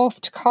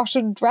 soft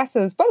cotton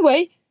dresses. By the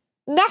way,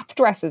 nap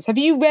dresses. Have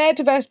you read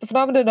about the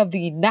phenomenon of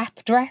the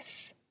nap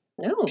dress?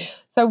 No.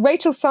 So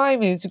Rachel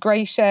Syme, who's a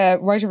great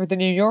writer for The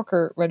New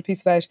Yorker, wrote a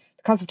piece about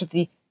the concept of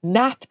the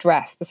nap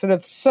dress, the sort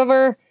of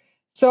summer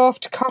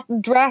soft cotton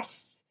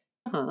dress.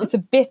 Uh-huh. It's a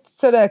bit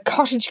sort of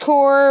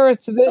cottagecore.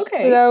 It's a bit,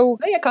 Oh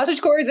yeah,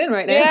 cottagecore is in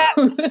right now. Yeah.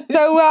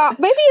 So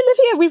maybe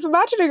Olivia, we've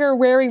imagining her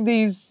wearing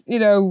these,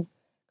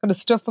 kind of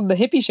stuff from the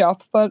hippie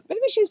shop, but maybe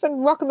she's been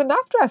rocking the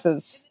nap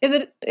dresses. Is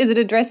it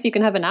a dress you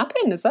can have a nap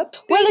in? Is that?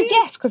 Well,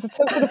 yes, because it's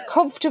so sort of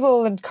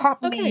comfortable and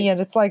cottony,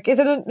 and it's like,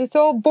 it's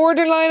all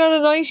borderline on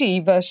a nightie,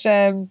 but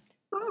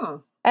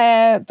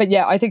but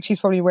yeah, I think she's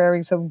probably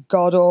wearing some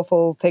god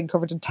awful thing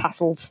covered in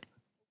tassels.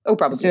 Oh,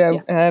 probably.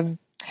 Yeah.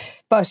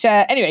 But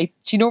anyway,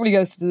 she normally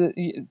goes to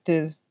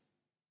the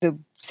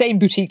same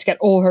boutique to get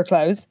all her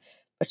clothes.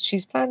 But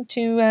she's planned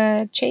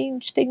to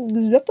change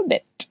things up a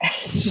bit.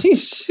 She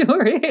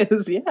sure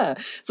is, yeah.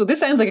 So this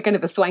sounds like a kind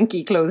of a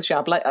swanky clothes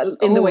shop, like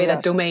in the way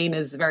that Domain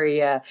is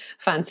very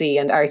fancy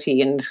and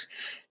arty and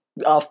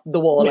off the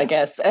wall,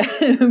 Yes. I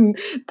guess.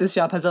 This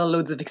shop has all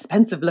loads of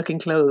expensive looking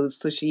clothes,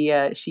 so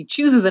she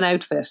chooses an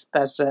outfit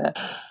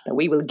that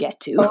we will get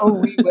to. Oh,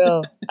 we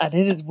will. And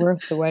it is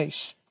worth the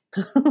wait.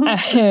 On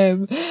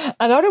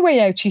her way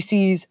out, she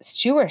sees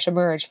Stuart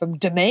emerge from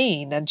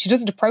Domain, and she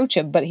doesn't approach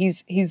him, but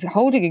he's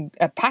holding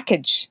a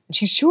package, and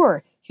she's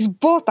sure he's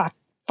bought that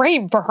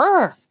frame for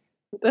her.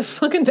 The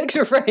fucking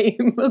picture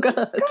frame. Oh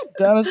God.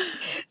 Damn it.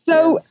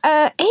 So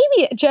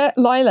Amy,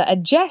 Lila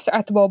and Jess are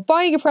at the mall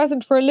buying a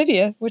present for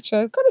Olivia, which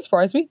kind of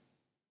surprised me.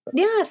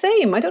 Yeah,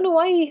 same. I don't know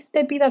why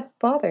they'd be that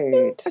bothered.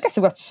 I guess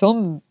they've got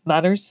some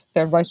manners.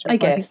 They're invited to a I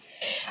party. guess.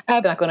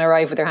 They're not going to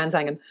arrive with their hands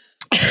hanging.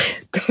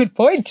 Good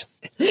point.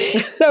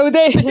 So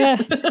they...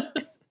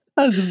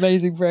 that's an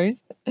amazing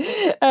phrase.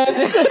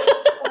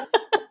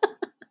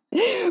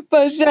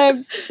 But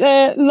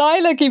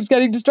Lila keeps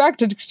getting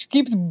distracted. She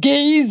keeps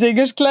gazing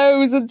at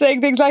clothes and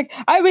saying things like,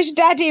 I wish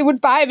Daddy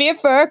would buy me a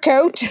fur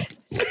coat.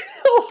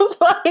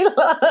 Oh,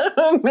 Lila,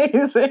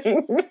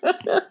 amazing.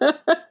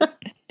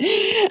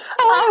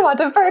 I want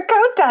a fur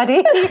coat,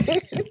 Daddy.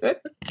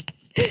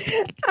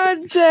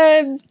 And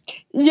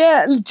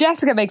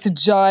Jessica makes a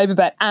jibe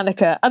about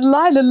Annika, and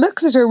Lila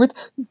looks at her with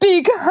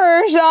big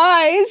hurt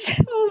eyes.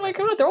 Oh my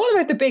God, they're all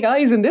about the big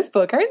eyes in this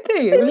book, aren't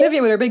they?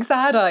 Olivia with her big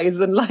sad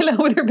eyes and Lila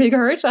with her big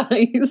hurt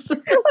eyes.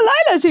 Well,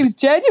 Lila seems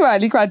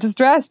genuinely quite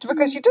distressed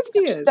because she doesn't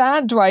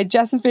understand why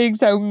Jess is being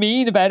so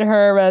mean about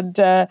her and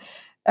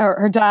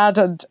her dad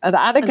and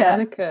Annika.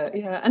 And Annika,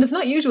 yeah. And it's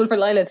not usual for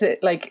Lila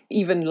to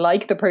even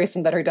like the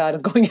person that her dad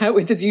is going out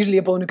with. It's usually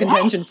a bone of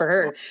contention for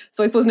her.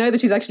 So I suppose now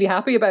that she's actually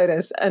happy about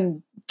it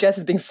and Jess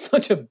is being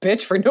such a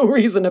bitch for no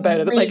reason about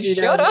it, it's like,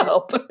 shut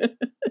up.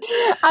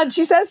 And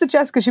she says that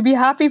Jessica should be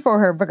happy for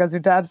her because her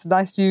dad's a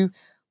nice new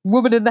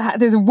woman in the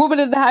there's a woman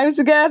in the house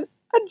again.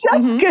 And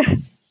Jessica,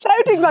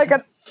 sounding like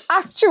an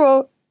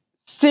actual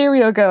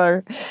serial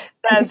killer,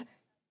 says,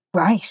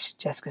 right,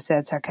 Jessica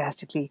said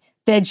sarcastically.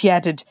 Then she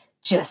added,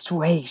 just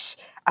wait,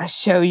 I'll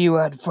show you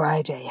on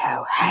Friday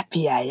how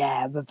happy I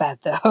am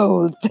about the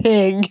whole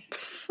thing.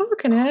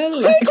 Fucking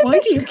hell, why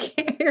do you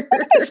care? Where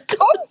did this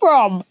come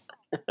from?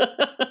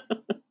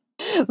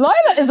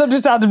 Lila is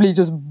understandably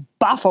just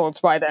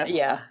baffled by this.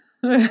 Yeah,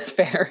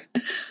 fair.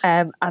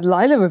 And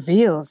Lila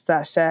reveals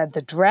that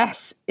the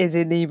dress is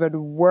in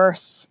even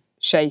worse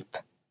shape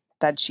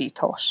than she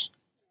thought.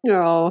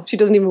 Oh, she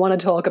doesn't even want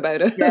to talk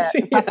about it. Yeah,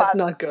 it's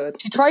not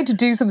good. She tried to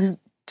do something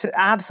to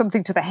add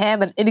something to the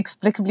hem and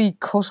inexplicably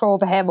cut all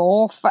the hem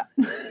off.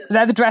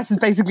 Now the dress is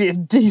basically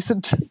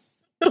indecent.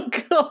 Oh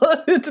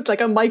God, it's like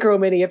a micro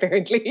mini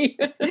apparently.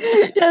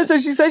 Yeah, so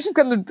she says she's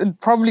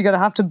probably going to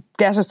have to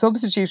get a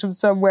substitute from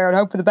somewhere and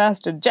hope for the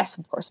best. And Jess,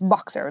 of course,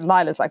 mocks her. And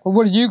Lila's like, well,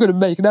 what are you going to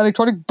make? An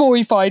electronic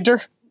boy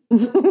finder?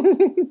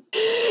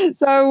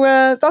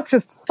 So that's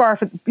just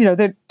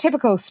the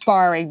typical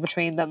sparring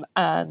between them.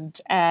 And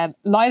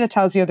Lila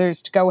tells the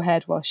others to go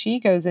ahead while she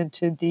goes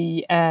into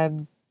the...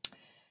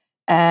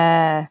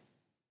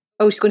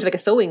 she's going to a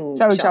sewing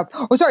shop.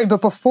 Oh, sorry,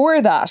 but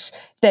before that,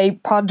 they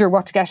ponder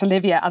what to get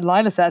Olivia, and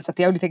Lila says that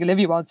the only thing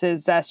Olivia wants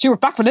is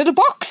Stuart Blackman in a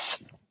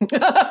box. And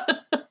somehow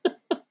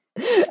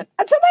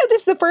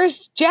this is the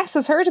first Jess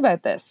has heard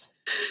about this.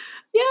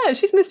 Yeah,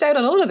 she's missed out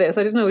on all of this.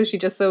 I didn't know, is she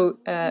just so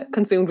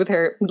consumed with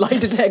her lie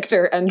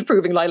detector and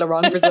proving Lila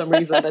wrong for some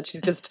reason that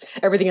she's just,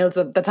 everything else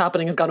that's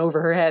happening has gone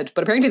over her head.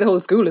 But apparently the whole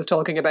school is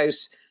talking about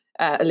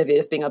Olivia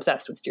just being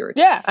obsessed with Stuart.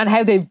 Yeah, and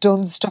how they've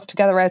done stuff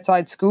together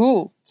outside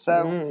school.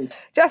 So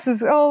Jess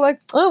is all like,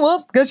 oh,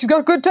 well, guess she's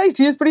got good taste.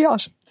 He is pretty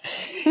hot.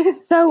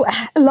 So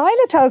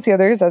Lila tells the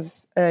others,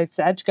 as I've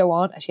said, to go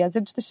on, as she heads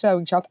into the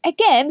sewing shop.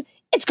 Again,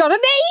 it's got a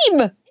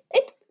name.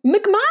 It's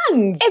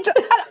McMahon's. It's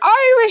an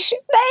Irish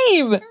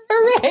name.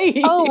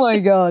 Hooray. Oh my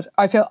God.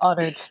 I feel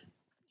honoured.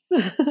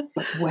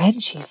 But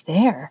when she's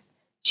there,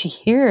 she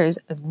hears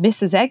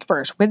Mrs.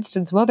 Egbert,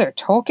 Winston's mother,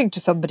 talking to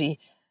somebody.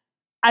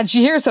 And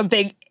she hears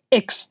something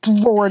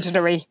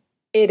extraordinary.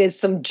 It is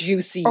some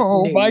juicy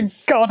news. My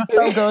God, it's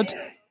so good.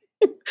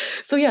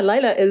 So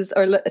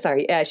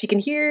yeah, she can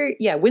hear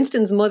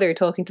Winston's mother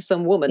talking to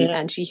some woman,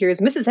 and she hears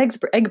Mrs.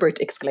 Egbert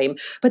exclaim,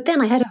 but then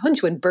I had a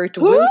hunch when Bert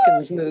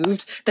Wilkins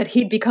moved that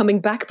he'd be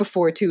coming back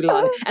before too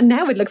long, and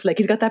now it looks like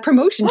he's got that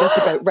promotion just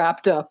about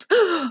wrapped up.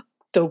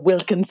 The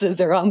Wilkinses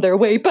are on their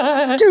way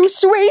back to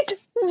Sweet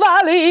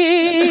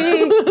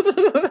Valley.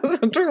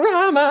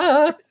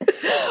 Drama.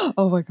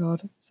 Oh my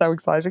God, so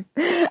exciting.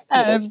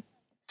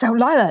 So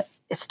Lila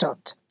is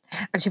stunned.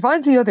 And she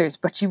finds the others,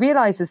 but she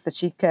realises that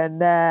she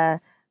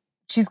can,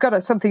 she's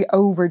got something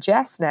over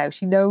Jess now.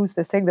 She knows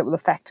this thing that will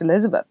affect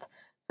Elizabeth.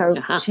 So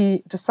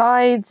she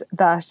decides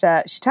that,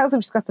 she tells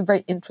them she's got some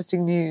very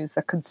interesting news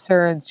that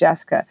concerns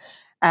Jessica.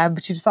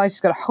 But she decides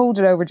she's going to hold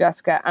it over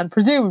Jessica, and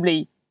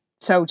presumably,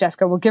 so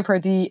Jessica will give her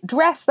the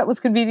dress that was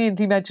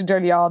conveniently mentioned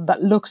early on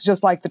that looks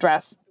just like the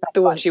dress.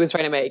 The one she was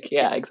trying to make.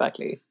 Yeah,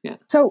 exactly. Yeah.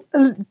 So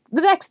the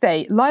next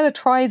day, Lila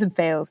tries and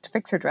fails to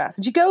fix her dress.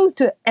 And she goes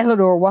to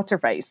Eleanor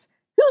What's-Her-Face,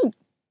 who's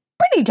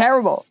pretty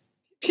terrible.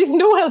 She's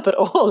no help at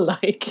all,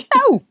 like.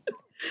 No.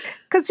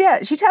 Because,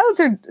 she tells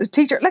her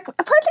teacher, like,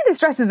 apparently this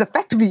dress is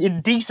effectively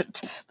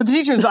indecent. But the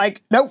teacher's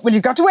like, no, well,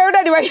 you've got to wear it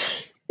anyway.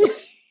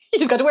 You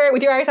just got to wear it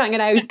with your arse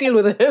hanging out. Deal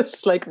with it.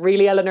 Like,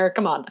 really, Eleanor?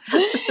 Come on.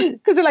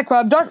 Because they're like,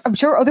 well, I'm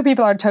sure other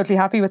people aren't totally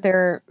happy with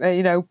their,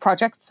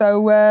 project.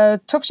 So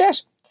tough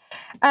shit.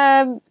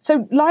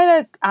 So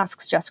Lila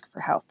asks Jessica for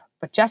help.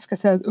 But Jessica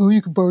says, oh,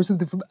 you can borrow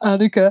something from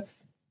Annika.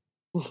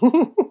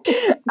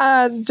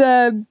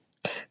 And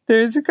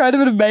there's a kind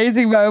of an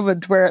amazing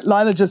moment where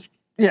Lila just,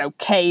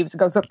 caves and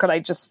goes, look, could I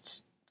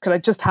just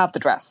have the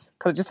dress?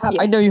 Could I just have,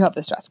 I know you have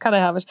this dress. Can I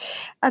have it?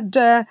 And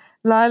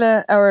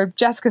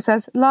Jessica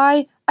says,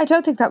 Lie, I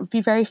don't think that would be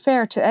very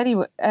fair to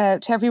anyone,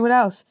 to everyone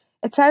else.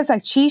 It sounds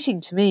like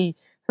cheating to me.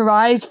 Her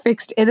eyes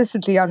fixed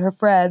innocently on her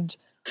friend.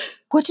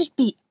 Would it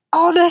be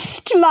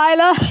honest,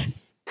 Lila?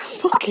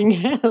 Fucking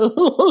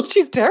hell.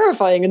 She's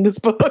terrifying in this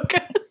book.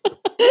 And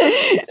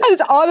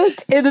it's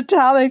honest in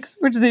italics,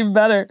 which is even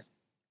better.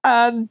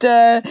 And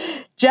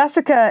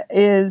Jessica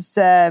is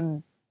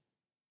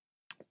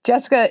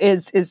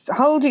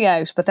holding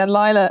out, but then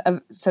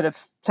Lila sort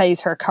of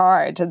plays her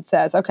card and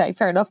says, okay,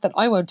 fair enough, then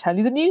I won't tell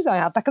you the news I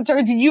have that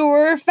concerns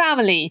your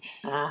family.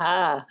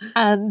 Aha.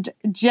 And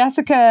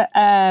Jessica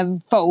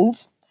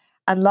folds,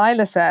 and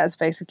Lila says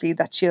basically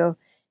that she'll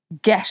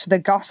get the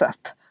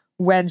gossip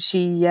when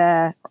she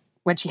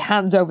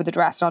hands over the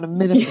dress, not a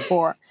minute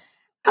before.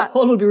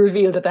 All will be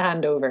revealed at the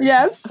handover.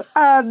 Yes,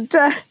 and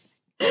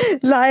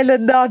Lila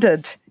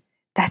nodded.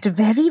 That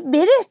very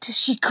minute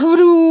she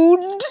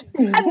crooned,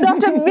 and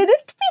not a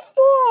minute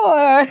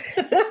before.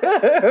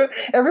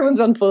 Everyone's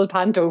on full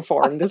panto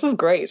form. This is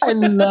great. I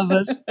love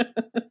it.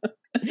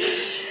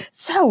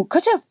 So,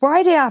 cut to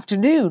Friday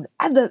afternoon,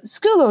 and the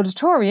school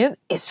auditorium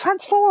is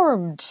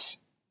transformed.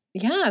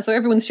 Yeah, so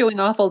everyone's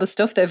showing off all the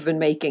stuff they've been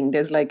making.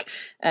 There's like,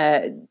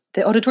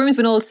 the auditorium's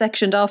been all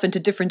sectioned off into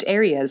different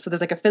areas. So there's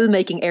like a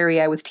filmmaking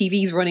area with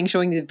TVs running,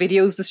 showing the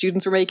videos the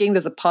students were making.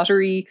 There's a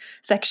pottery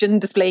section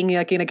displaying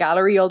like in a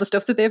gallery all the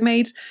stuff that they've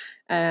made.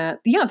 There's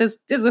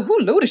a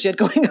whole load of shit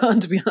going on,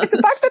 to be honest. It's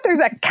the fact that there's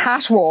a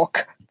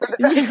catwalk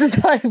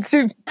designed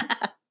to...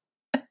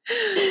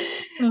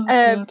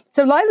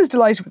 So Lila's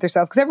delighted with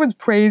herself because everyone's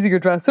praising her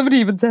dress. Somebody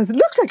even says, it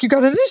looks like you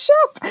got it in a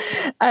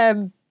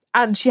shop.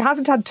 And she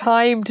hasn't had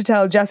time to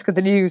tell Jessica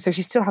the news, so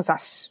she still has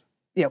that,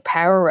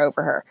 power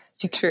over her.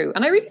 True.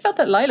 And I really thought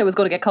that Lila was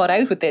going to get caught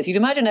out with this. You'd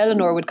imagine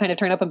Eleanor would kind of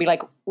turn up and be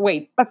like,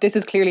 wait, this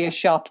is clearly a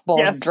shop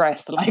bought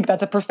dress. Like,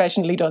 that's a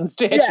professionally done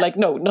stitch. Yeah. Like,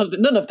 no,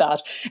 none of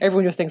that.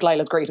 Everyone just thinks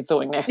Lila's great at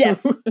sewing now.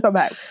 Yes,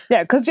 somehow.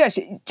 Yeah, because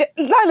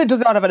Lila does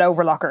not have an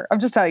overlocker. I'm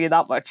just telling you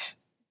that much.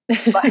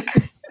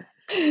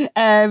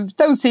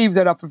 Those seams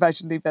are not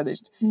professionally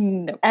finished.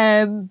 No.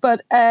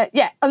 But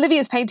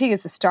Olivia's painting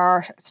is the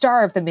star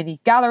of the mini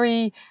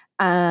gallery,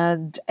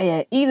 and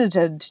Enid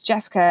and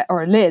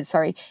Liz,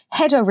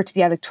 head over to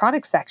the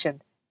electronics section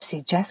to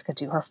see Jessica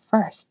do her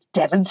first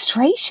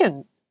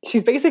demonstration.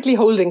 She's basically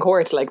holding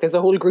court, like there's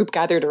a whole group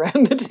gathered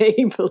around the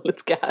table.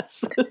 It's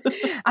gas.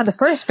 And the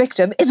first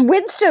victim is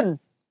Winston.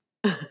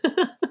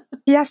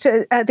 He has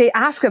to. They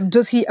ask him,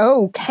 does he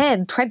owe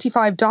Ken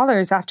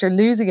 $25 after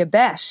losing a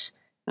bet?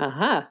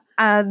 Uh-huh.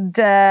 And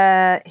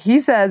he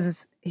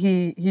says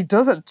he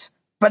doesn't,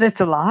 but it's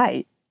a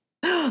lie.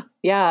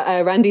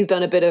 Yeah, Randy's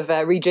done a bit of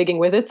rejigging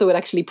with it, so it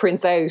actually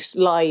prints out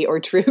lie or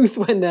truth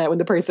when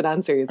the person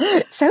answers.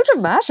 So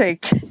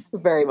dramatic.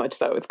 Very much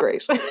so. It's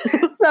great.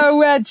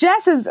 So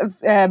Jess's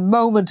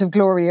moment of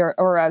glory,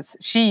 or as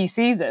she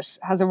sees it,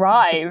 has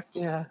arrived.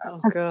 Yeah.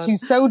 Oh, God.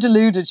 She's so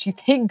deluded. She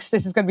thinks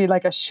this is going to be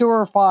like a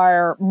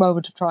surefire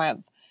moment of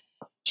triumph.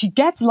 She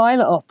gets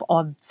Lila up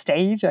on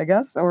stage, I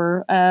guess,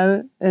 or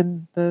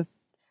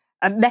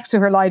next to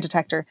her lie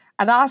detector,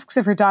 and asks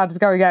if her dad is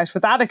going out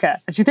with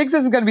Annika. And she thinks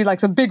this is going to be like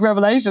some big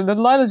revelation. And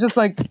Lila's just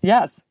like,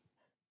 yes.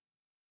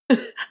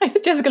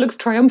 Jessica looks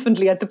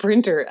triumphantly at the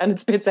printer and it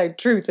spits out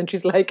truth. And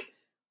she's like,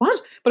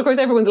 what? But of course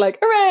everyone's like,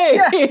 hooray!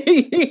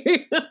 Yeah.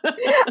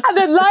 And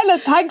then Lila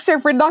thanks her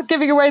for not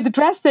giving away the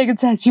dress thing and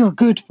says, you're a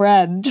good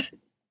friend.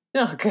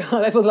 Oh,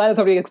 God. I suppose Lila's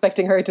probably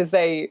expecting her to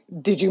say,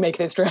 did you make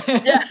this dress?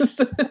 Yes.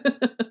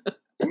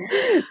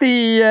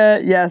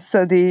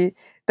 So the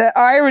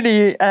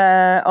irony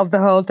of the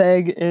whole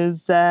thing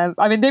is, they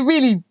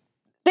really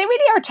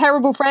are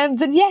terrible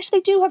friends, and yet they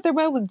do have their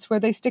moments where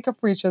they stick up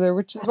for each other,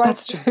 which is why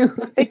that's true.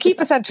 They keep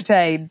us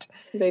entertained.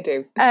 They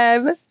do.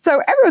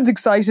 So everyone's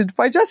excited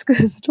by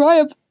Jessica's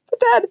triumph, but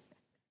then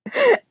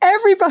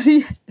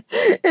everybody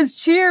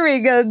is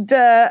cheering and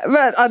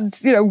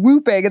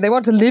whooping, and they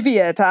want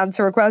Olivia to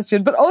answer a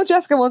question, but all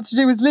Jessica wants to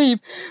do is leave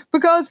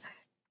because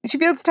she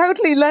feels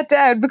totally let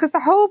down, because the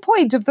whole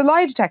point of the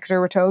lie detector,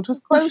 we're told, was,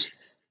 quote,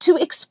 to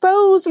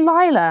expose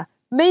Lila,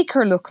 make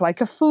her look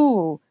like a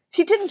fool.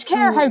 She didn't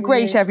care how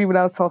great everyone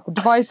else thought the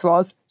device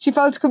was. She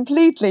felt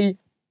completely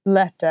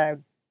let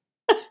down.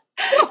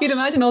 You'd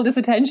imagine all this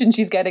attention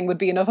she's getting would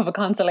be enough of a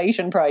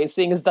consolation prize,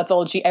 seeing as that's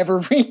all she ever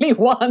really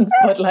wants.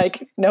 But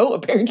no,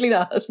 apparently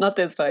not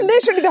this time.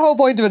 Literally the whole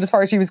point of it, as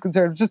far as she was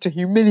concerned, was just to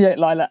humiliate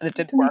Lila, and it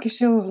didn't work. Make a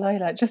show of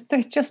Lila. Just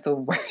the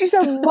worst. She's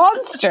a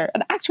monster,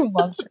 an actual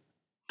monster.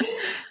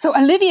 So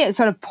Olivia is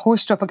sort of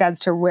pushed up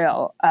against her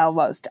will,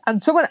 almost.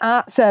 And someone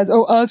says,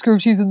 oh, ask her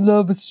if she's in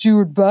love with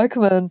Stuart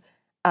Beckman.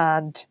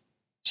 And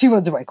she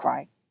runs away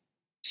crying.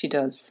 She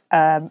does.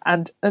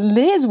 And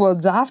Liz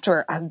runs after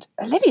her, and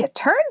Olivia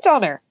turns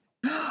on her.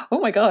 Oh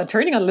my God,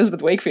 turning on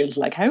Elizabeth Wakefield,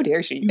 like, how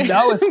dare she?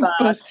 No, it's bad.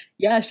 But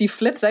yeah, she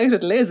flips out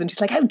at Liz and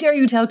she's like, how dare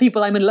you tell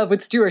people I'm in love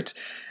with Stuart?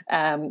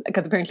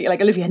 Because apparently, like,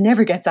 Olivia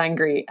never gets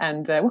angry.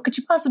 And what could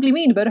you possibly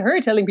mean about her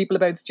telling people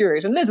about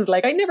Stuart? And Liz is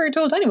like, I never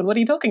told anyone. What are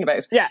you talking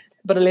about? Yeah.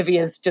 But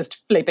Olivia's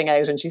just flipping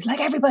out and she's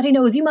like, everybody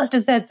knows, you must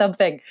have said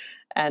something.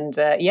 And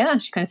yeah,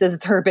 she kind of says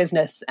it's her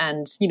business.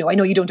 And, you know, I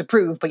know you don't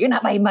approve, but you're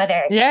not my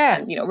mother. Yeah.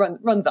 And, you know,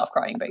 runs off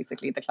crying,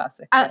 basically, the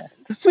classic.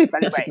 Sweet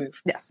anyway.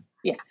 Move. Yes.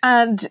 Yeah.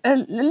 And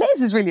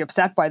Liz is really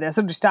upset by this,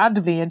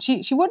 understandably. And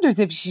she wonders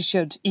if she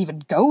should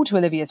even go to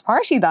Olivia's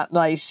party that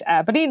night.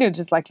 But Enid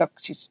is like, look,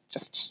 she's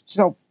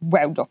all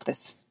wound up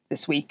this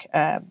week.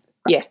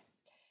 Yeah.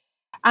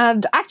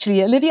 And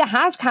actually, Olivia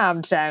has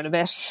calmed down a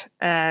bit.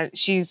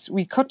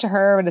 We cut to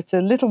her, and it's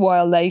a little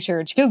while later,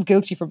 and she feels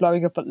guilty for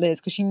blowing up at Liz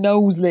because she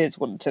knows Liz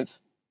wouldn't have,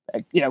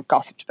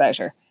 gossiped about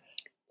her.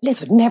 Liz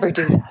would never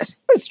do that.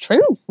 It's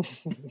true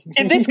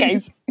in this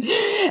case.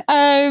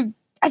 And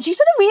she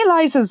sort of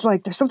realizes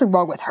like there's something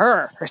wrong with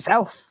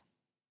herself.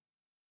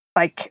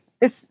 Like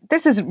this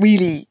isn't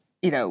really,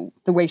 the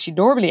way she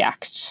normally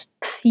acts.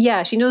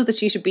 Yeah, she knows that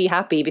she should be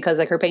happy because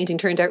like her painting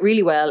turned out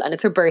really well and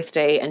it's her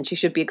birthday and she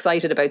should be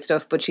excited about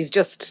stuff, but she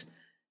just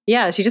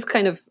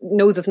kind of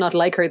knows it's not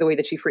like her the way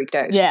that she freaked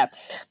out. Yeah,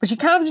 but she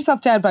calms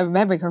herself down by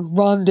remembering her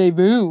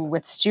rendezvous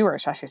with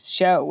Stuart at his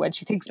show, and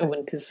she thinks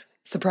because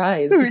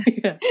surprise.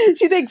 Yeah.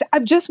 She thinks,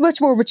 I'm just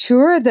much more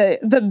mature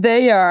than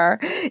they are.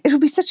 It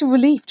would be such a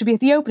relief to be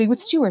at the opening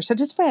with Stuart and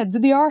his friends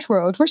in the art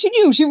world where she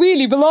knew she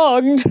really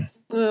belonged.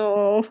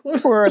 Oh,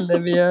 poor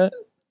Olivia.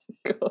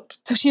 God.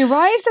 So she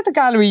arrives at the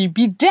gallery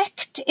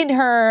bedecked in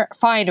her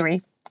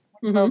finery,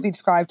 which will be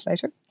described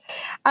later.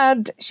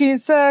 And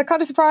she's kind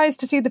of surprised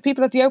to see the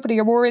people at the opening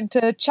are more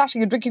into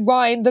chatting and drinking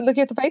wine than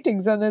looking at the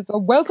paintings. And it's a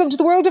welcome to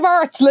the world of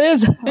arts,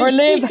 Liz, or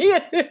Liv. Yeah,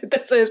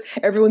 that's it.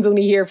 Everyone's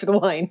only here for the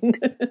wine.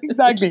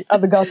 Exactly,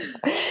 and the gossip.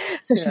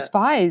 So she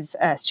spies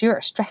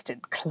Stuart dressed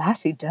in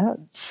classy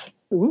duds.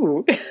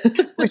 Ooh.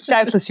 Which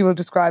doubtless you will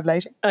describe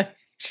later. I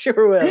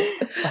sure will.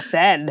 But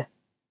then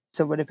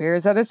someone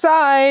appears at his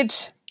side.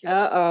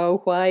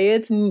 Uh-oh, why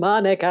it's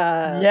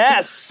Monica.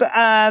 Yes,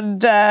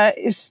 and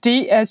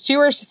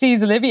Stuart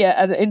sees Olivia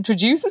and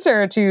introduces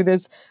her to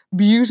this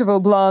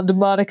beautiful blonde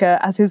Monica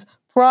as his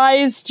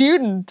prize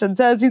student and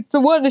says he's the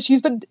one that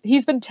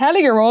he's been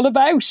telling her all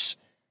about.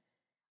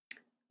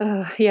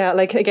 Yeah,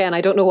 like, again,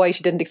 I don't know why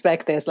she didn't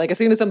expect this. Like, as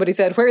soon as somebody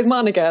said, where's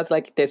Monica? It's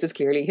like, this is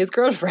clearly his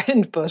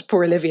girlfriend. But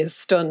poor Olivia's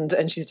stunned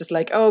and she's just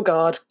like, oh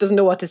God, doesn't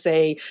know what to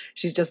say.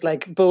 She's just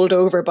like bowled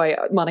over by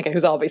Monica,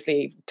 who's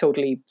obviously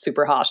totally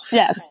super hot.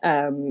 Yes.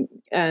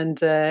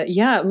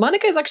 Yeah,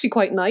 Monica is actually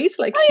quite nice.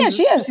 Like, she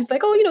is. She's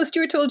like,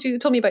 Stuart told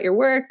me about your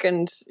work,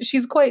 and she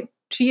is quite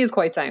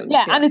sound.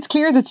 Yeah, and it's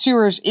clear that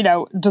Stuart,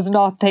 does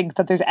not think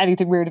that there's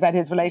anything weird about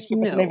his relationship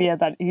with Olivia,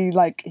 that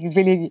he's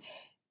really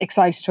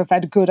excited to have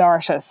found a good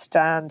artist,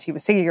 and he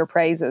was singing her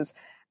praises.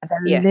 And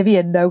then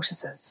Olivia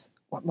notices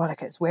what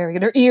Monica is wearing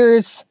in her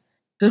ears.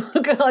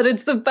 Oh God,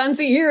 it's the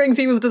fancy earrings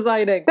he was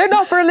designing. They're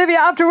not for Olivia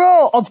after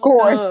all, of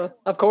course. Oh,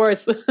 of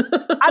course.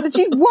 And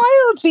she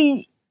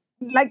wildly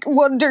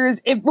wonders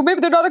if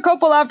maybe they're not a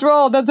couple after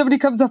all. Then somebody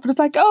comes up and it's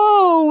like,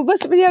 oh,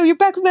 you're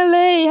back from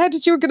LA. How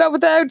did you get on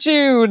without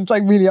you? And it's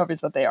like really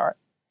obvious that they are.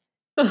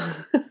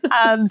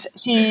 And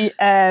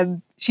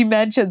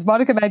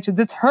Monica mentions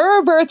it's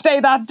her birthday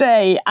that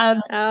day,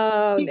 and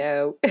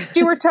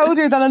Stuart told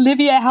her that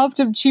Olivia helped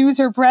him choose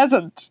her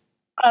present,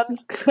 and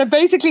they're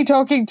basically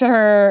talking to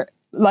her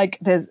like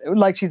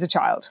she's a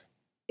child.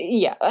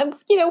 Yeah,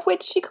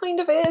 which she kind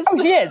of is. Oh,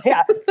 she is,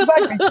 yeah.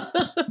 Exactly.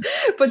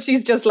 But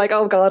she's just like,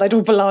 oh God, I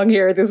don't belong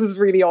here. This is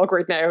really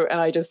awkward now, and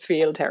I just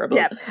feel terrible.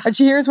 Yeah, and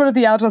she hears one of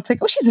the adults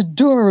think, oh, she's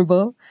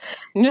adorable.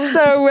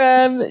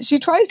 So she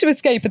tries to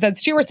escape, but then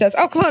Stuart says,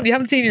 oh, come on, you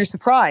haven't seen your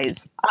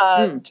surprise.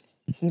 And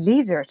he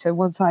leads her to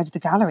one side of the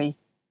gallery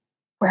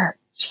where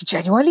she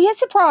genuinely is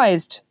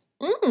surprised.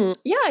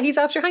 Yeah, he's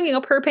after hanging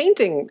up her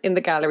painting in the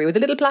gallery with a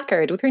little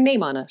placard with her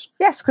name on it.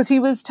 Yes, because he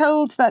was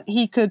told that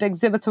he could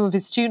exhibit some of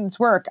his students'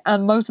 work,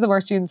 and most of them are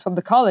students from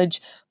the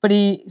college, but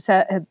he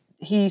said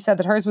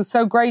that hers was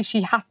so great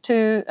he had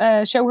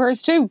to show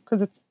hers too,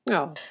 because it's...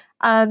 Oh.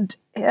 And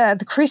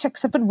the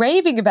critics have been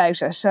raving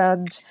about it,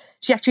 and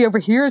she actually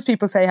overhears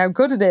people say how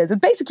good it is, and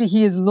basically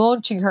he is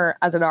launching her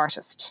as an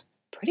artist.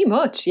 Pretty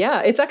much,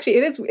 yeah. It's actually,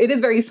 it is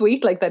very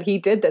sweet, like, that he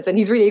did this, and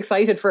he's really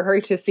excited for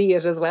her to see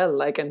it as well,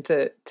 like, and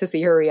to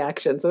see her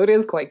reaction. So it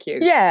is quite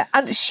cute. Yeah,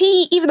 and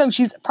she, even though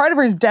part of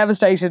her is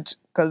devastated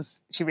because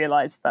she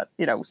realised that,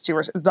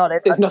 Stuart is not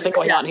it. There's nothing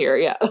going on here,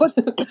 yeah. But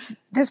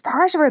there's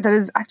part of her that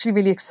is actually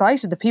really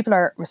excited that people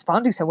are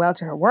responding so well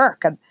to her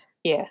work, and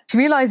she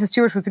realises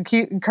Stuart was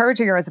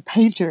encouraging her as a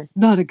painter,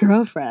 not a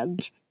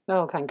girlfriend.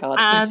 Oh, thank God.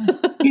 And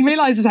he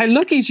realises how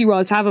lucky she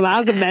was to have him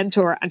as a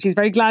mentor, and she's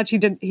very glad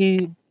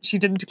he she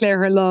didn't declare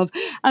her love.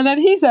 And then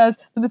he says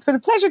that it's been a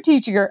pleasure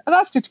teaching her and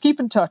asked her to keep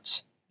in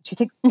touch. She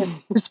thinks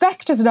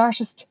respect as an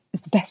artist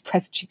is the best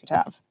present she could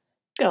have.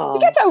 Aww. He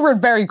gets over it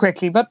very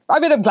quickly, but I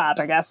mean, I'm glad,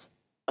 I guess.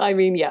 I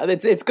mean, yeah,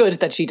 it's good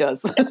that she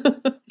does.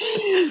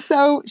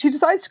 So she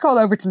decides to call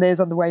over to Liz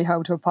on the way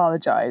home to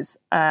apologise.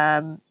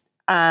 And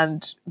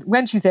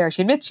when she's there,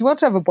 she admits she wants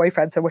to have a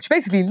boyfriend so much. She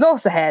basically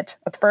lost the head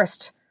at the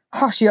first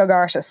hot young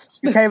artist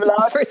who came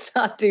along. First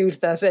hot dude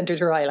that entered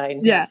her eye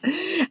line. Yeah.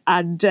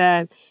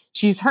 And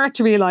she's hurt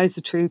to realise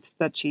the truth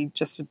that she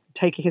just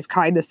taking his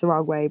kindness the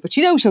wrong way. But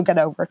she knows she'll get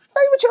over it. It's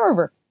very mature of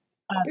her.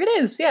 It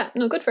is, yeah.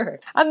 No, good for her.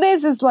 And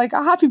Liz is like,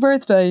 a happy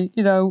birthday,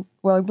 you know.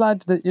 Well, I'm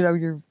glad that, you know,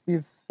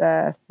 you've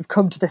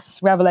come to this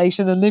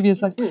revelation. And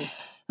Livia's like, it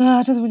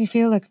doesn't really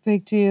feel like a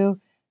big deal.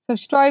 So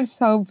she drives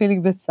home feeling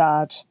a bit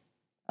sad.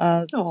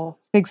 And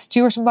thinks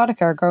Stuart and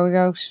Monica are going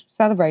out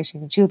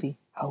celebrating and she'll be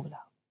home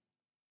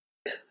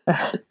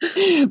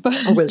alone.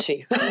 Or will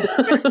she?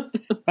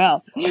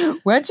 Well,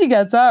 when she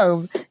gets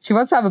home, she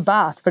wants to have a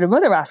bath, but her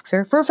mother asks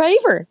her for a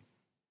favour.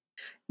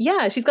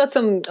 Yeah, she's got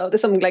some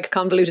like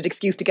convoluted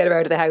excuse to get her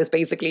out of the house,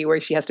 basically, where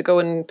she has to go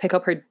and pick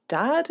up her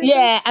dad.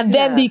 And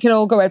then they can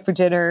all go out for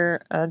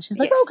dinner. And she's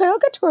like, okay, I'll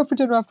get to go out for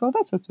dinner after all.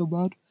 That's not so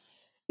bad.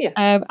 Yeah.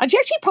 And she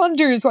actually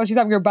ponders while she's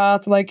having her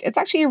bath, like, it's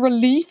actually a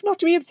relief not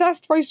to be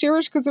obsessed by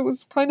Stuart, because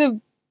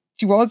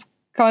she was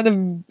kind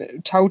of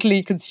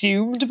totally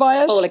consumed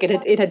by it. Oh, like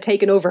it had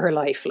taken over her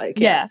life, like.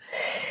 Yeah.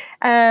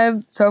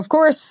 So, of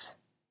course,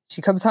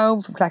 she comes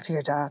home from collecting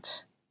her dad.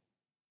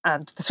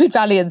 And the Sweet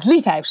Valiants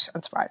leap out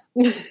and surprise.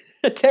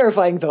 A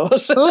terrifying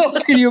thought. Oh,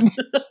 can you?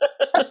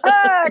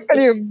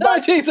 Oh,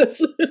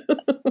 Jesus.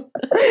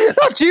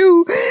 Not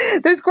you.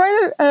 There's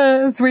quite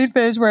a sweet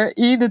bit where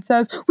Enid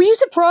says, were you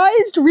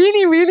surprised?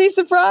 Really, really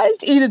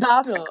surprised? Enid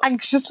asked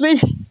anxiously.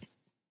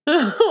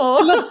 By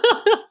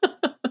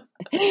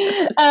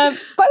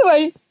the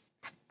way,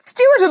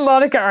 Stuart and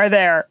Monica are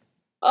there.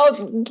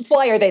 Oh,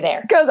 why are they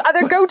there? Because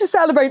they're going to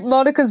celebrate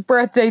Monica's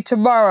birthday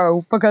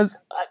tomorrow because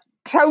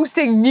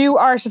toasting new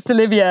artist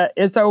Olivia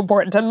is so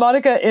important, and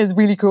Monica is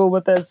really cool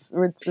with this,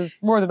 which is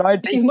more than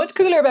I'd be. She's much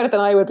cooler about it than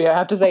I would be, I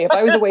have to say. If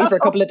I was away for a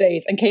couple of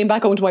days and came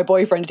back home to my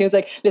boyfriend and he was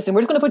like, listen, we're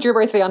just going to put your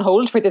birthday on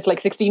hold for this like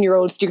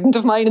 16-year-old student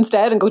of mine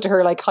instead and go to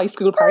her like high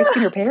school party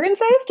in her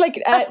parents' house,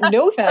 like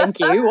no thank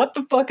you, what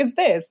the fuck is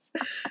this?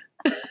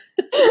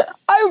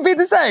 I would be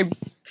the same.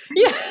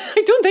 Yeah,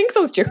 I don't think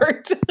so,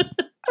 Stuart.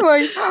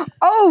 Like,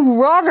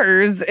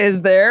 Rodders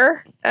is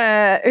there,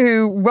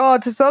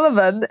 Rod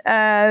Sullivan,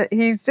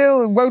 he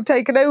still won't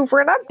take it over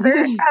an answer.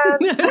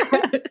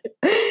 And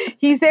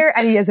he's there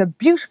and he has a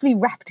beautifully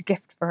wrapped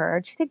gift for her.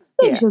 And she thinks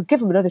maybe she'll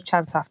give him another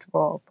chance after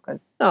all.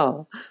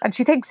 And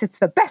she thinks it's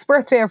the best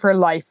birthday of her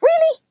life.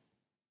 Really?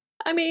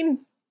 I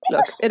mean,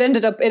 look, it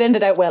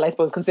ended out well, I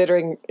suppose,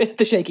 considering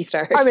the shaky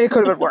start. I mean, it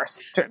could have been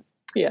worse. True.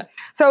 Yeah.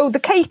 So the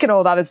cake and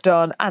all that is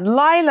done, and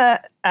Lila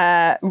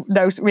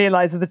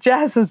realises that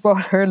Jess has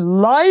brought her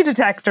lie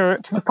detector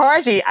to the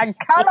party and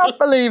cannot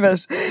believe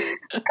it.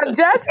 And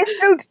Jess is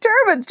still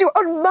determined to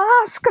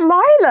unmask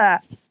Lila.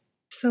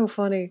 So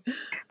funny.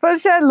 But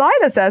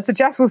Lila says that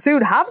Jess will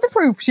soon have the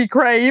proof she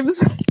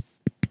craves.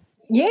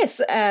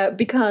 Yes,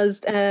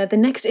 because the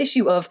next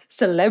issue of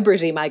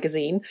Celebrity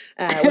magazine,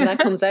 when that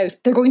comes out,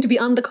 they're going to be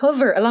on the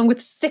cover along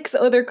with 6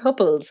 other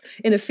couples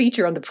in a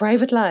feature on the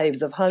private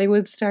lives of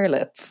Hollywood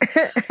starlets.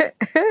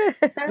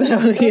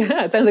 So,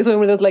 yeah, it sounds like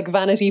one of those like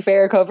Vanity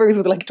Fair covers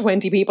with like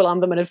 20 people on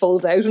them and it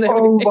folds out and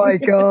everything. Oh my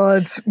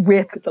God,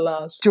 with it's a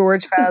lot.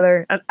 George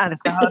Feller and Anna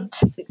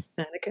Grant.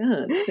 Anna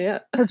Grant, yeah.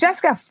 So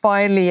Jessica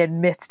finally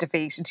admits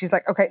defeat and she's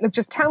like, okay, look,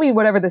 just tell me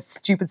whatever this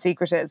stupid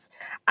secret is.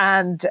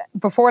 And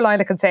before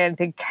Lila can say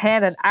anything,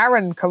 Ken and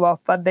Aaron come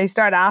up and they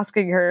start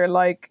asking her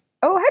like,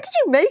 oh, how did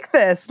you make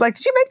this? Like,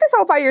 did you make this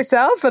all by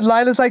yourself? And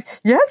Lila's like,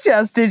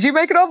 yes, did you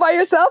make it all by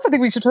yourself? I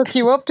think we should hook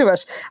you up to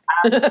it.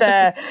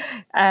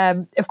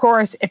 And of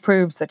course, it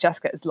proves that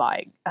Jessica is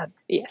lying. And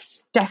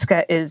yes,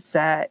 Jessica is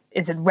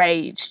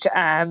enraged.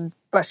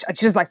 But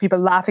she doesn't like people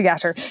laughing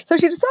at her. So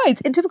she decides,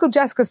 in typical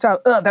Jessica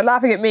style, they're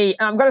laughing at me.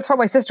 I'm going to throw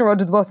my sister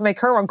under the bus and make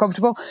her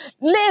uncomfortable.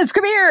 Liz,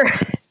 come here.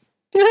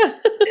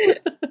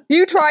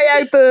 You try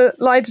out the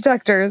lie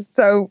detectors.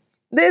 So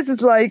Liz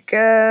is like,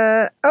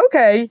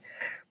 okay.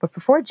 But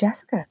before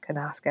Jessica can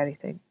ask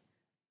anything,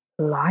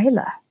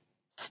 Lila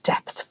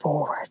steps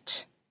forward.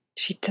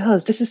 She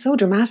does. This is so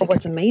dramatic.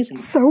 It's amazing.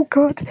 So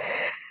good.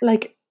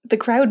 Like, the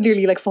crowd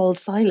nearly like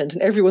falls silent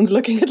and everyone's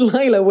looking at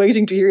Lila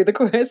waiting to hear the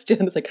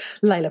question. It's like,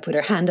 Lila put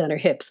her hand on her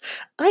hips.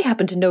 I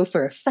happen to know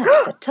for a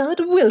fact that Todd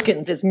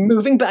Wilkins is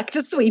moving back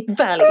to Sweet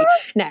Valley.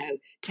 Now,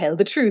 tell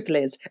the truth,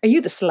 Liz. Are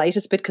you the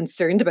slightest bit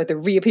concerned about the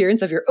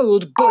reappearance of your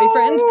old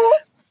boyfriend?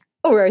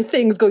 Or are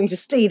things going to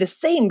stay the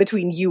same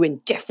between you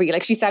and Jeffrey?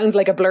 Like, she sounds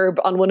like a blurb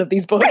on one of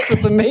ththese books.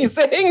 It's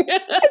amazing.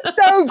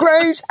 It's so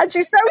great. And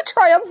she's so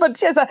triumphant.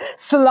 She has a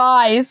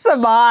sly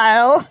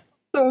smile.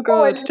 So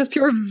good. Just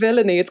pure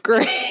villainy. It's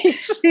great.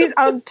 She's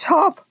on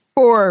top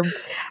form.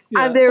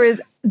 Yeah. And there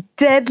is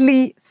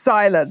deadly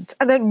silence.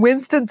 And then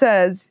Winston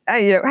says,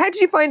 hey, how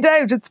did you find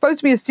out? It's supposed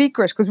to be a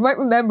secret, because we might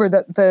remember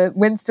that the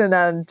Winston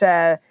and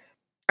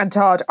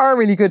Todd are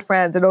really good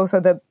friends, and also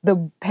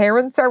the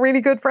parents are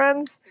really good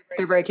friends.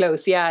 They're very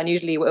close, yeah. And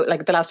usually,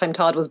 like the last time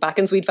Todd was back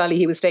in Sweet Valley,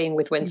 he was staying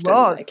with Winston. He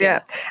was,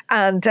 yeah.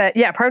 And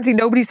apparently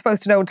nobody's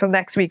supposed to know until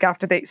next week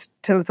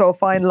till it's all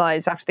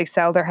finalised, after they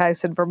sell their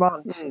house in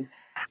Vermont.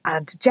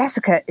 And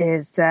Jessica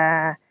is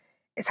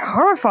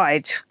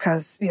horrified,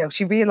 because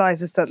she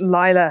realises that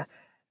Lila,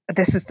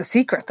 this is the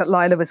secret that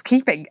Lila was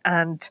keeping,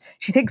 and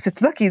she thinks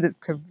it's lucky for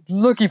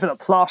the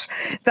plot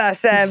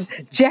that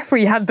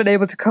Jeffrey hadn't been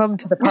able to come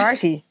to the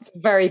party. It's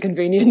very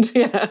convenient,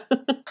 yeah.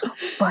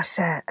 But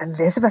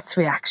Elizabeth's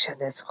reaction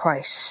is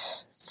quite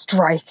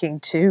striking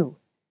too.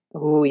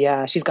 Oh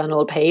yeah, she's gone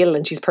all pale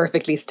and she's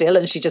perfectly still,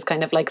 and she just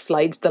kind of like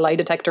slides the lie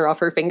detector off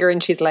her finger,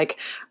 and she's like,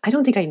 I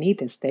don't think I need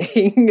this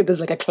thing.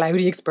 There's like a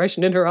cloudy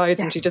expression in her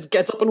eyes, and she just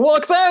gets up and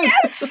walks out.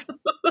 Yes!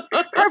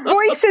 Her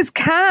voice is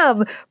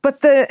calm,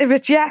 but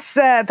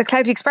the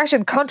cloudy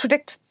expression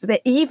contradicts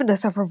the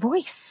evenness of her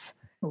voice.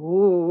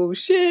 Oh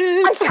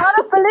shit. I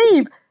cannot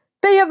believe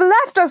they have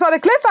left us on a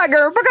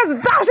cliffhanger,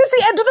 because that is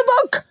the end of the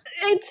book.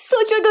 It's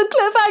such a good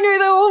cliffhanger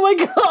though, oh my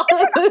god.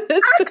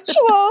 It's an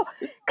actual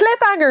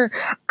cliffhanger.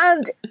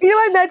 And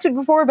I mentioned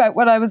before about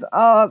when I was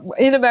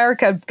in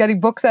America getting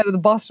books out of the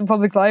Boston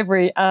Public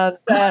Library, and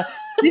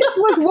this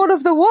was one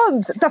of the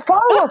ones, the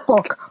follow-up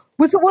book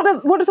was one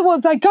of the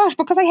ones I got,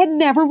 because I had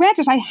never read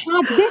it. I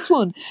had this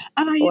one,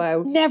 and I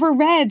had never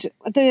read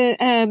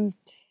the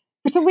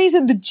for some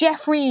reason the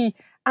Jeffrey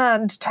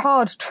and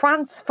Todd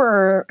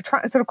transfer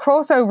sort of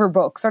crossover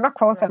books, or not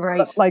crossover, right?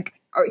 But like,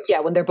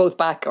 when they're both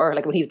back, or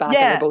like when he's back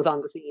and they're both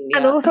on the scene. Yeah.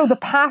 And also the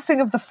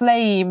passing of the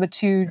flame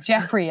to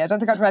Jeffrey. I don't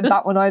think I'd read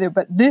that one either,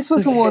 but this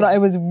was the one I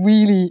was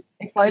really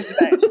excited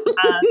about.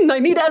 And I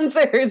need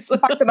answers. The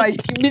fact that I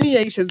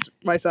humiliated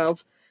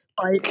myself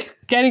by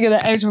getting it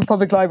out of a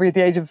public library at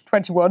the age of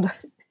 21.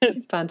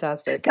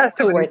 Fantastic. That's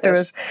so worth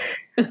it.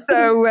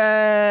 So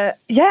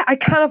I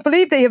cannot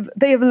believe they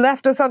have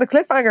left us on a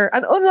cliffhanger.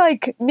 And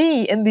unlike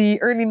me in the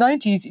early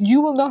 90s,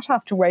 you will not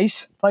have to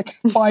wait like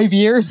 5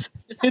 years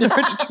in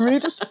order to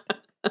read it.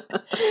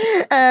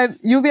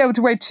 You'll be able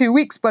to wait 2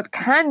 weeks, but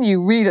can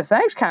you read us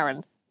out,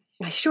 Karen?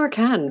 I sure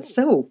can.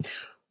 So,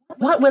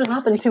 what will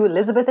happen to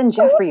Elizabeth and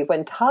Jeffrey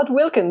when Todd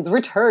Wilkins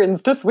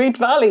returns to Sweet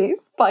Valley?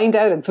 Find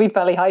out in Sweet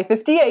Valley High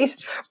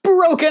 58.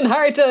 Broken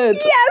Hearted!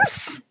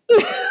 Yes!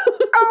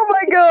 Oh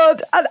my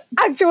god! An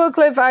actual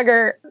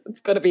cliffhanger. It's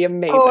going to be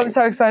amazing. Oh, I'm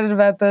so excited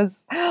about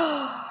this.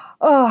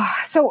 Oh,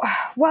 so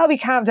while we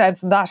calm down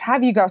from that,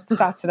 have you got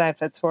stats and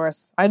outfits for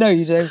us? I know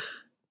you do.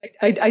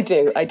 I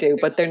do,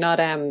 but they're not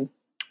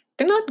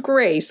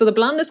great. So the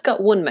blondest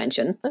got 1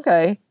 mention.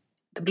 Okay.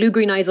 The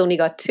blue-green eyes only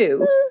got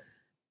 2.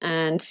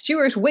 And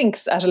Stuart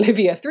winks at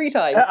Olivia 3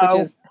 times, which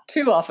is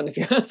too often if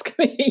you ask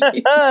me.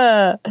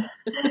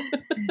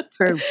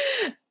 True.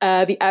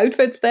 The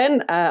outfits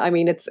then,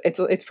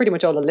 it's pretty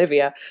much all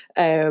Olivia.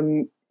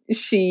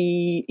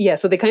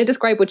 So they kind of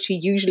describe what she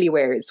usually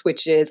wears,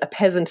 which is a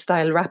peasant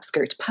style wrap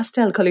skirt,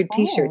 pastel coloured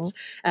t-shirts,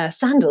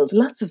 sandals,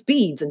 lots of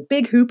beads and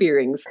big hoop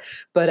earrings.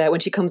 But when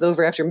she comes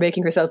over after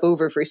making herself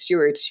over for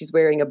Stuart, she's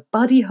wearing a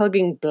body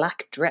hugging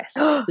black dress,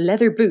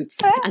 leather boots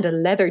and a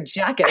leather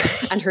jacket,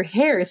 and her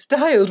hair is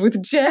styled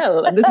with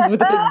gel. And this is with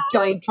the big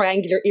giant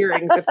triangular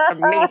earrings. It's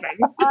amazing.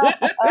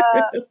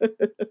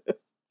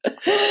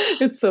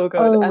 It's so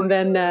good. And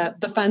then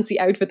the fancy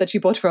outfit that she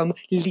bought from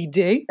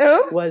Lidé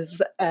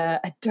was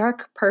a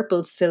dark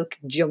purple silk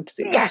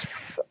jumpsuit.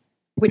 Yes!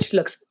 Which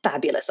looks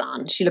fabulous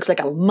on. She looks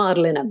like a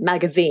model in a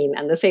magazine,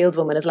 and the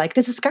saleswoman is like,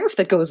 there's a scarf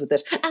that goes with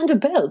it and a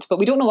belt, but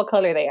we don't know what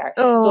colour they are.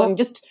 So I've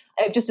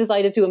just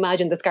decided to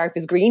imagine the scarf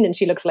is green and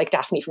she looks like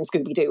Daphne from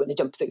Scooby-Doo in a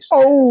jumpsuit.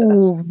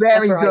 Oh,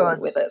 very good. I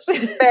went with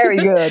it. Very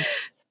good.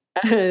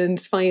 And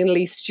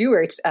finally,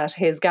 Stuart at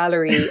his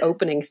gallery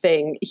opening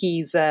thing,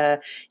 he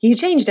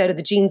changed out of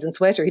the jeans and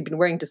sweater he'd been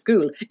wearing to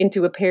school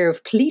into a pair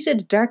of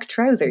pleated dark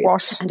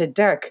trousers and a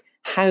dark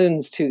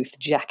houndstooth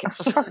jacket.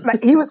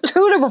 He was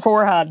cooler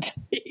beforehand.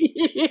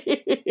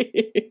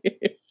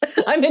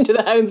 I'm into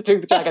the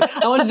houndstooth jacket.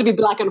 I want it to be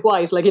black and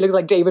white, like he looks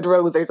like David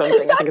Rose or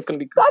something. I think it's going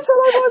to be cool. That's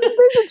what I was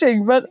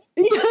envisaging, but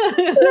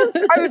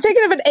I was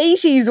thinking of an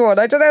 80s one.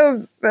 I don't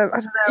know.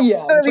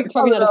 Yeah, it's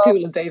probably not as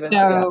cool as David.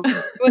 No,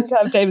 wouldn't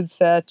have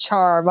David's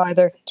charm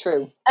either.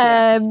 True.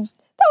 But,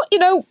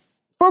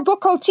 for a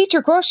book called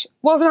Teacher Crush,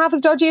 wasn't half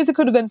as dodgy as it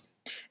could have been.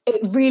 It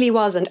really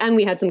wasn't. And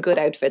we had some good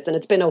outfits, and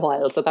it's been a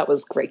while, so that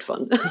was great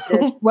fun.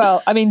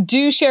 Well,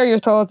 do share your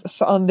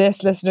thoughts on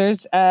this,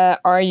 listeners.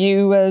 Are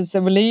you as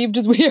relieved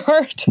as we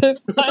are to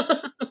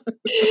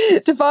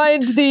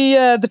find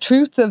the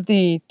truth of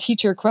the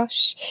Teacher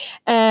Crush?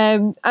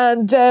 And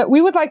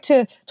we would like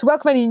to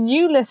welcome any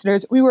new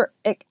listeners. We were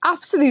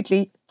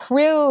absolutely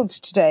thrilled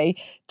today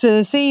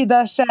to see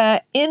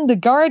that in The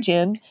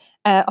Guardian,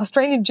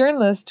 Australian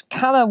journalist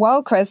Calla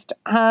Walchrist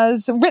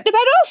has written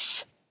about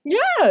us. Yeah,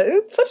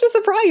 it's such a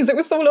surprise. It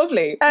was so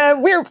lovely.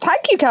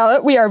 Thank you,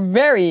 Calla. We are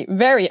very,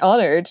 very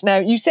honoured. Now,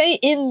 you say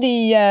in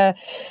the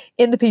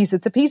piece,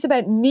 it's a piece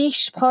about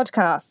niche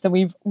podcasts, and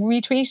we've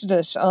retweeted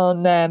it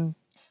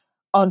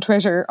on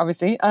Twitter,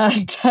 obviously,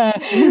 and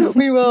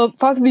we will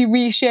possibly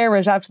reshare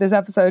it after this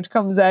episode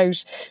comes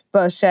out.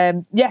 But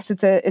yes,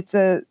 it's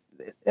a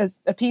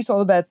piece all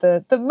about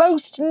the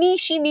most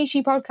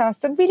nichey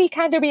podcasts, and really,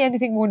 can there be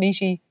anything more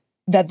nichey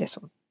than this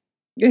one?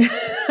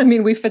 I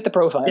mean, we fit the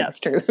profile. Yeah, that's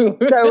true. So,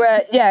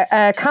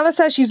 Calla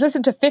says she's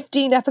listened to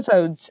 15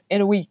 episodes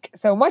in a week.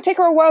 So it might take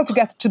her a while to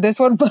get to this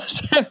one,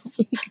 but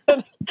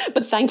but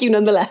thank you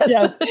nonetheless.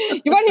 Yes.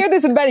 You might hear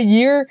this in about a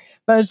year,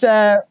 but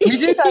we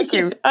do thank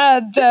you.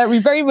 And we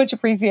very much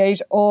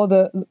appreciate all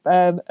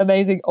the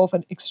amazing,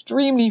 often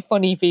extremely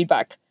funny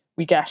feedback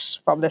we get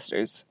from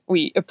listeners.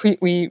 We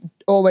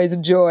always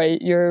enjoy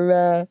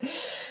your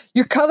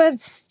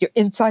comments, your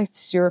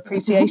insights, your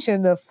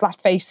appreciation of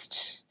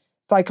flat-faced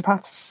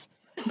psychopaths.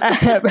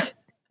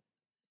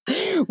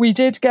 We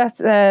did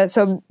get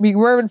we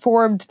were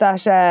informed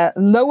that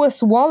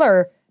Lois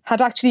Waller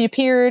had actually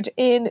appeared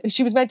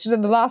she was mentioned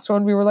in the last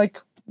one. We were like,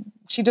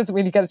 she doesn't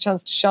really get a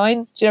chance to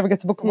shine. She never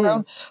gets a book of her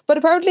own. But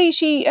apparently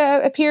she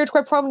appeared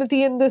quite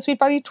prominently in the Sweet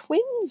Valley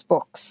Twins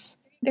books.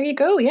 There you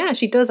go. Yeah,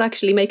 she does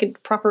actually make a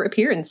proper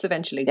appearance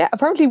eventually. Yeah,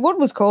 apparently one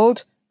was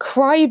called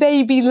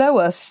Crybaby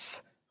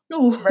Lois.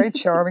 Oh. Very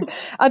charming.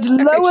 And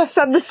Lois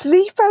and the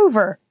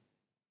Sleepover.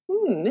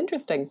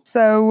 Interesting.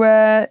 So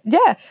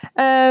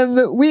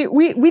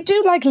we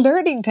do like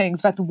learning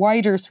things about the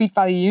wider Sweet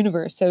Valley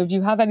universe. So if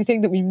you have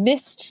anything that we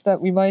missed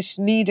that we might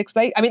need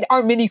explain, I mean,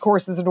 are mini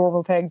courses a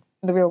normal thing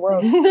in the real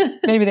world?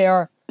 Maybe they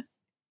are.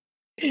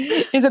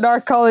 Is an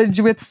art college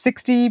with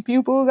 60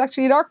 pupils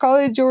actually an art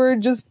college, or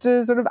just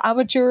a sort of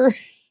amateur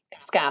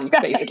scam.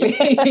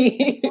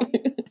 Basically?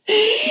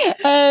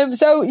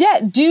 So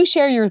do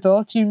share your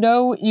thoughts.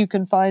 You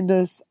can find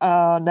us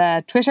on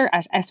Twitter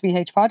at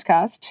SVH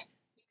Podcast.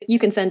 You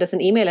can send us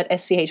an email at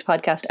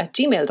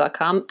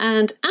svhpodcast@gmail.com.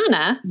 And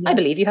Anna, yes. I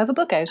believe you have a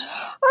book out.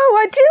 Oh,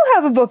 I do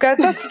have a book out.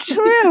 That's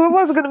true. I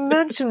wasn't going to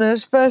mention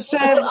it, but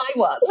I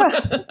was.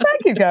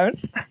 Thank you,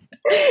 Karen.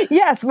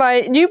 Yes,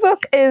 my new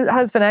book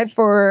has been out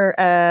for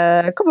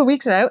a couple of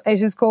weeks now.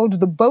 It is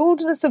called The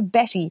Boldness of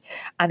Betty,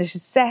 and it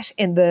is set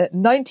in the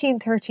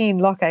 1913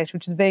 lockout,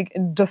 which is a big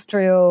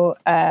industrial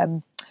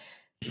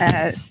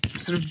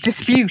sort of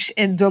dispute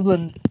in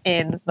Dublin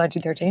in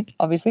 1913,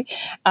 obviously.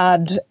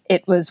 And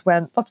it was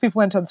when lots of people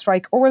went on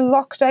strike or were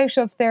locked out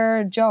of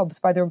their jobs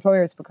by their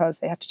employers because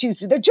they had to choose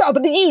between their job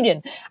and the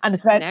union. And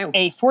it's about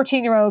a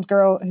 14-year-old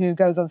girl who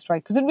goes on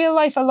strike. Because in real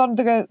life, a lot of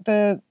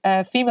the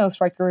female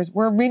strikers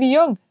were really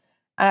young.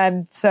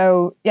 And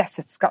so, yes,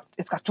 it's got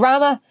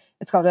drama.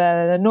 It's got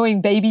an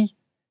annoying baby.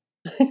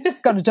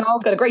 Got a dog.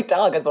 It's got a great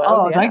dog as well.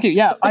 Oh, yeah. Thank you.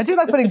 Yeah, I do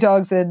like putting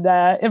dogs in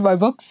my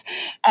books.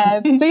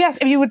 So yes,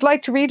 if you would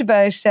like to read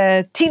about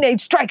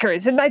teenage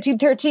strikers in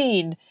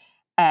 1913,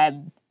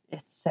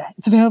 it's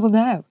available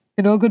now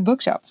in all good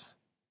bookshops.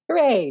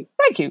 Hooray!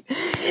 Thank you.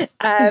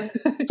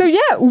 So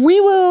yeah, we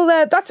will.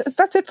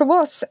 That's it from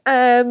us.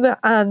 And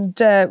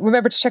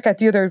remember to check out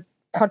the other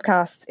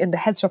podcasts in the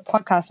Headstuff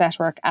Podcast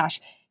Network at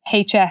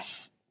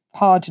HS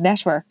Pod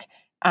Network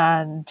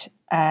and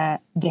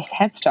this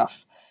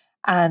Headstuff.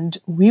 And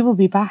we will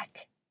be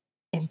back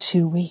in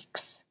 2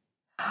 weeks.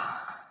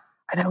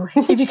 I know,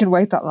 if you can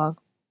wait that long.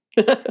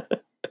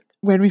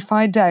 When we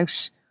find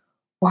out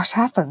what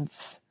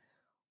happens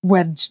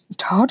when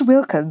Todd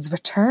Wilkins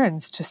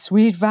returns to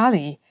Sweet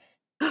Valley,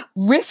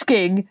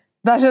 risking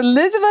that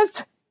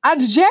Elizabeth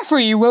and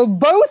Jeffrey will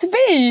both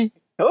be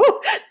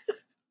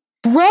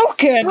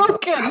broken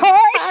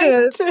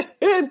hearted.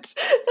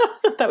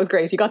 That was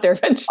great. You got there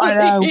eventually. I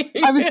know.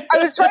 I was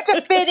trying to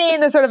fit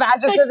in a sort of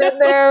adjective in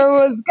there. I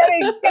was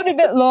getting a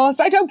bit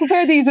lost. I don't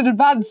prepare these in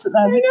advance.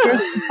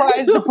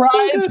 Surprise. So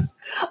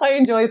I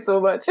enjoy it so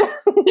much. So, it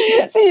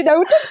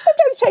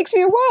sometimes takes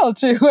me a while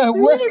to work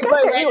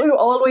my way. You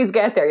always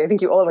get there. I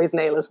think you always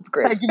nail it. It's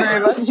great. Thank you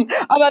very much. And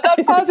on that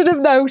positive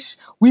note,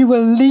 we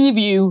will leave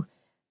you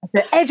at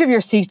the edge of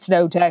your seats,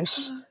 no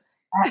doubt.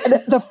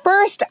 The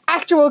first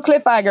actual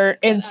cliffhanger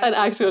It's so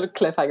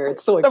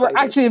exciting. We're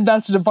actually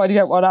invested in finding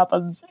out what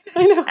happens.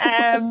 I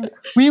know.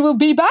 We will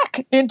be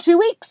back in 2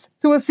 weeks.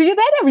 So we'll see you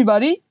then,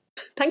 everybody.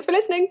 Thanks for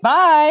listening.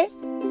 Bye.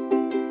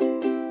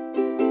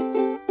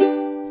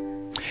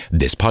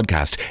 This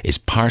podcast is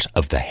part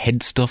of the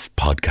Headstuff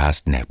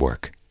Podcast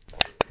Network.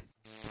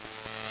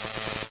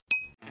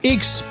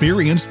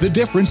 Experience the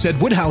difference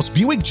at Woodhouse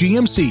Buick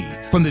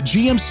GMC. From the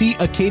GMC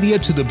Acadia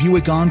to the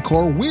Buick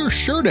Encore, we're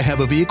sure to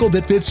have a vehicle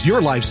that fits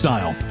your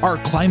lifestyle. Our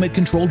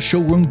climate-controlled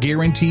showroom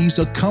guarantees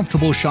a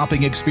comfortable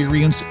shopping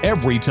experience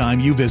every time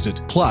you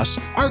visit. Plus,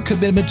 our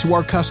commitment to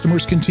our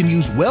customers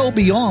continues well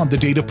beyond the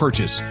date of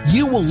purchase.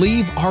 You will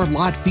leave our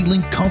lot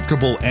feeling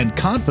comfortable and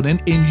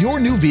confident in your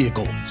new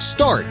vehicle.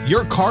 Start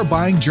your car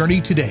buying journey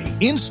today,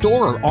 in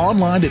store or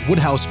online at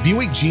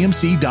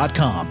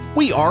WoodhouseBuickGMC.com.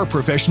 We are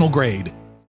professional grade.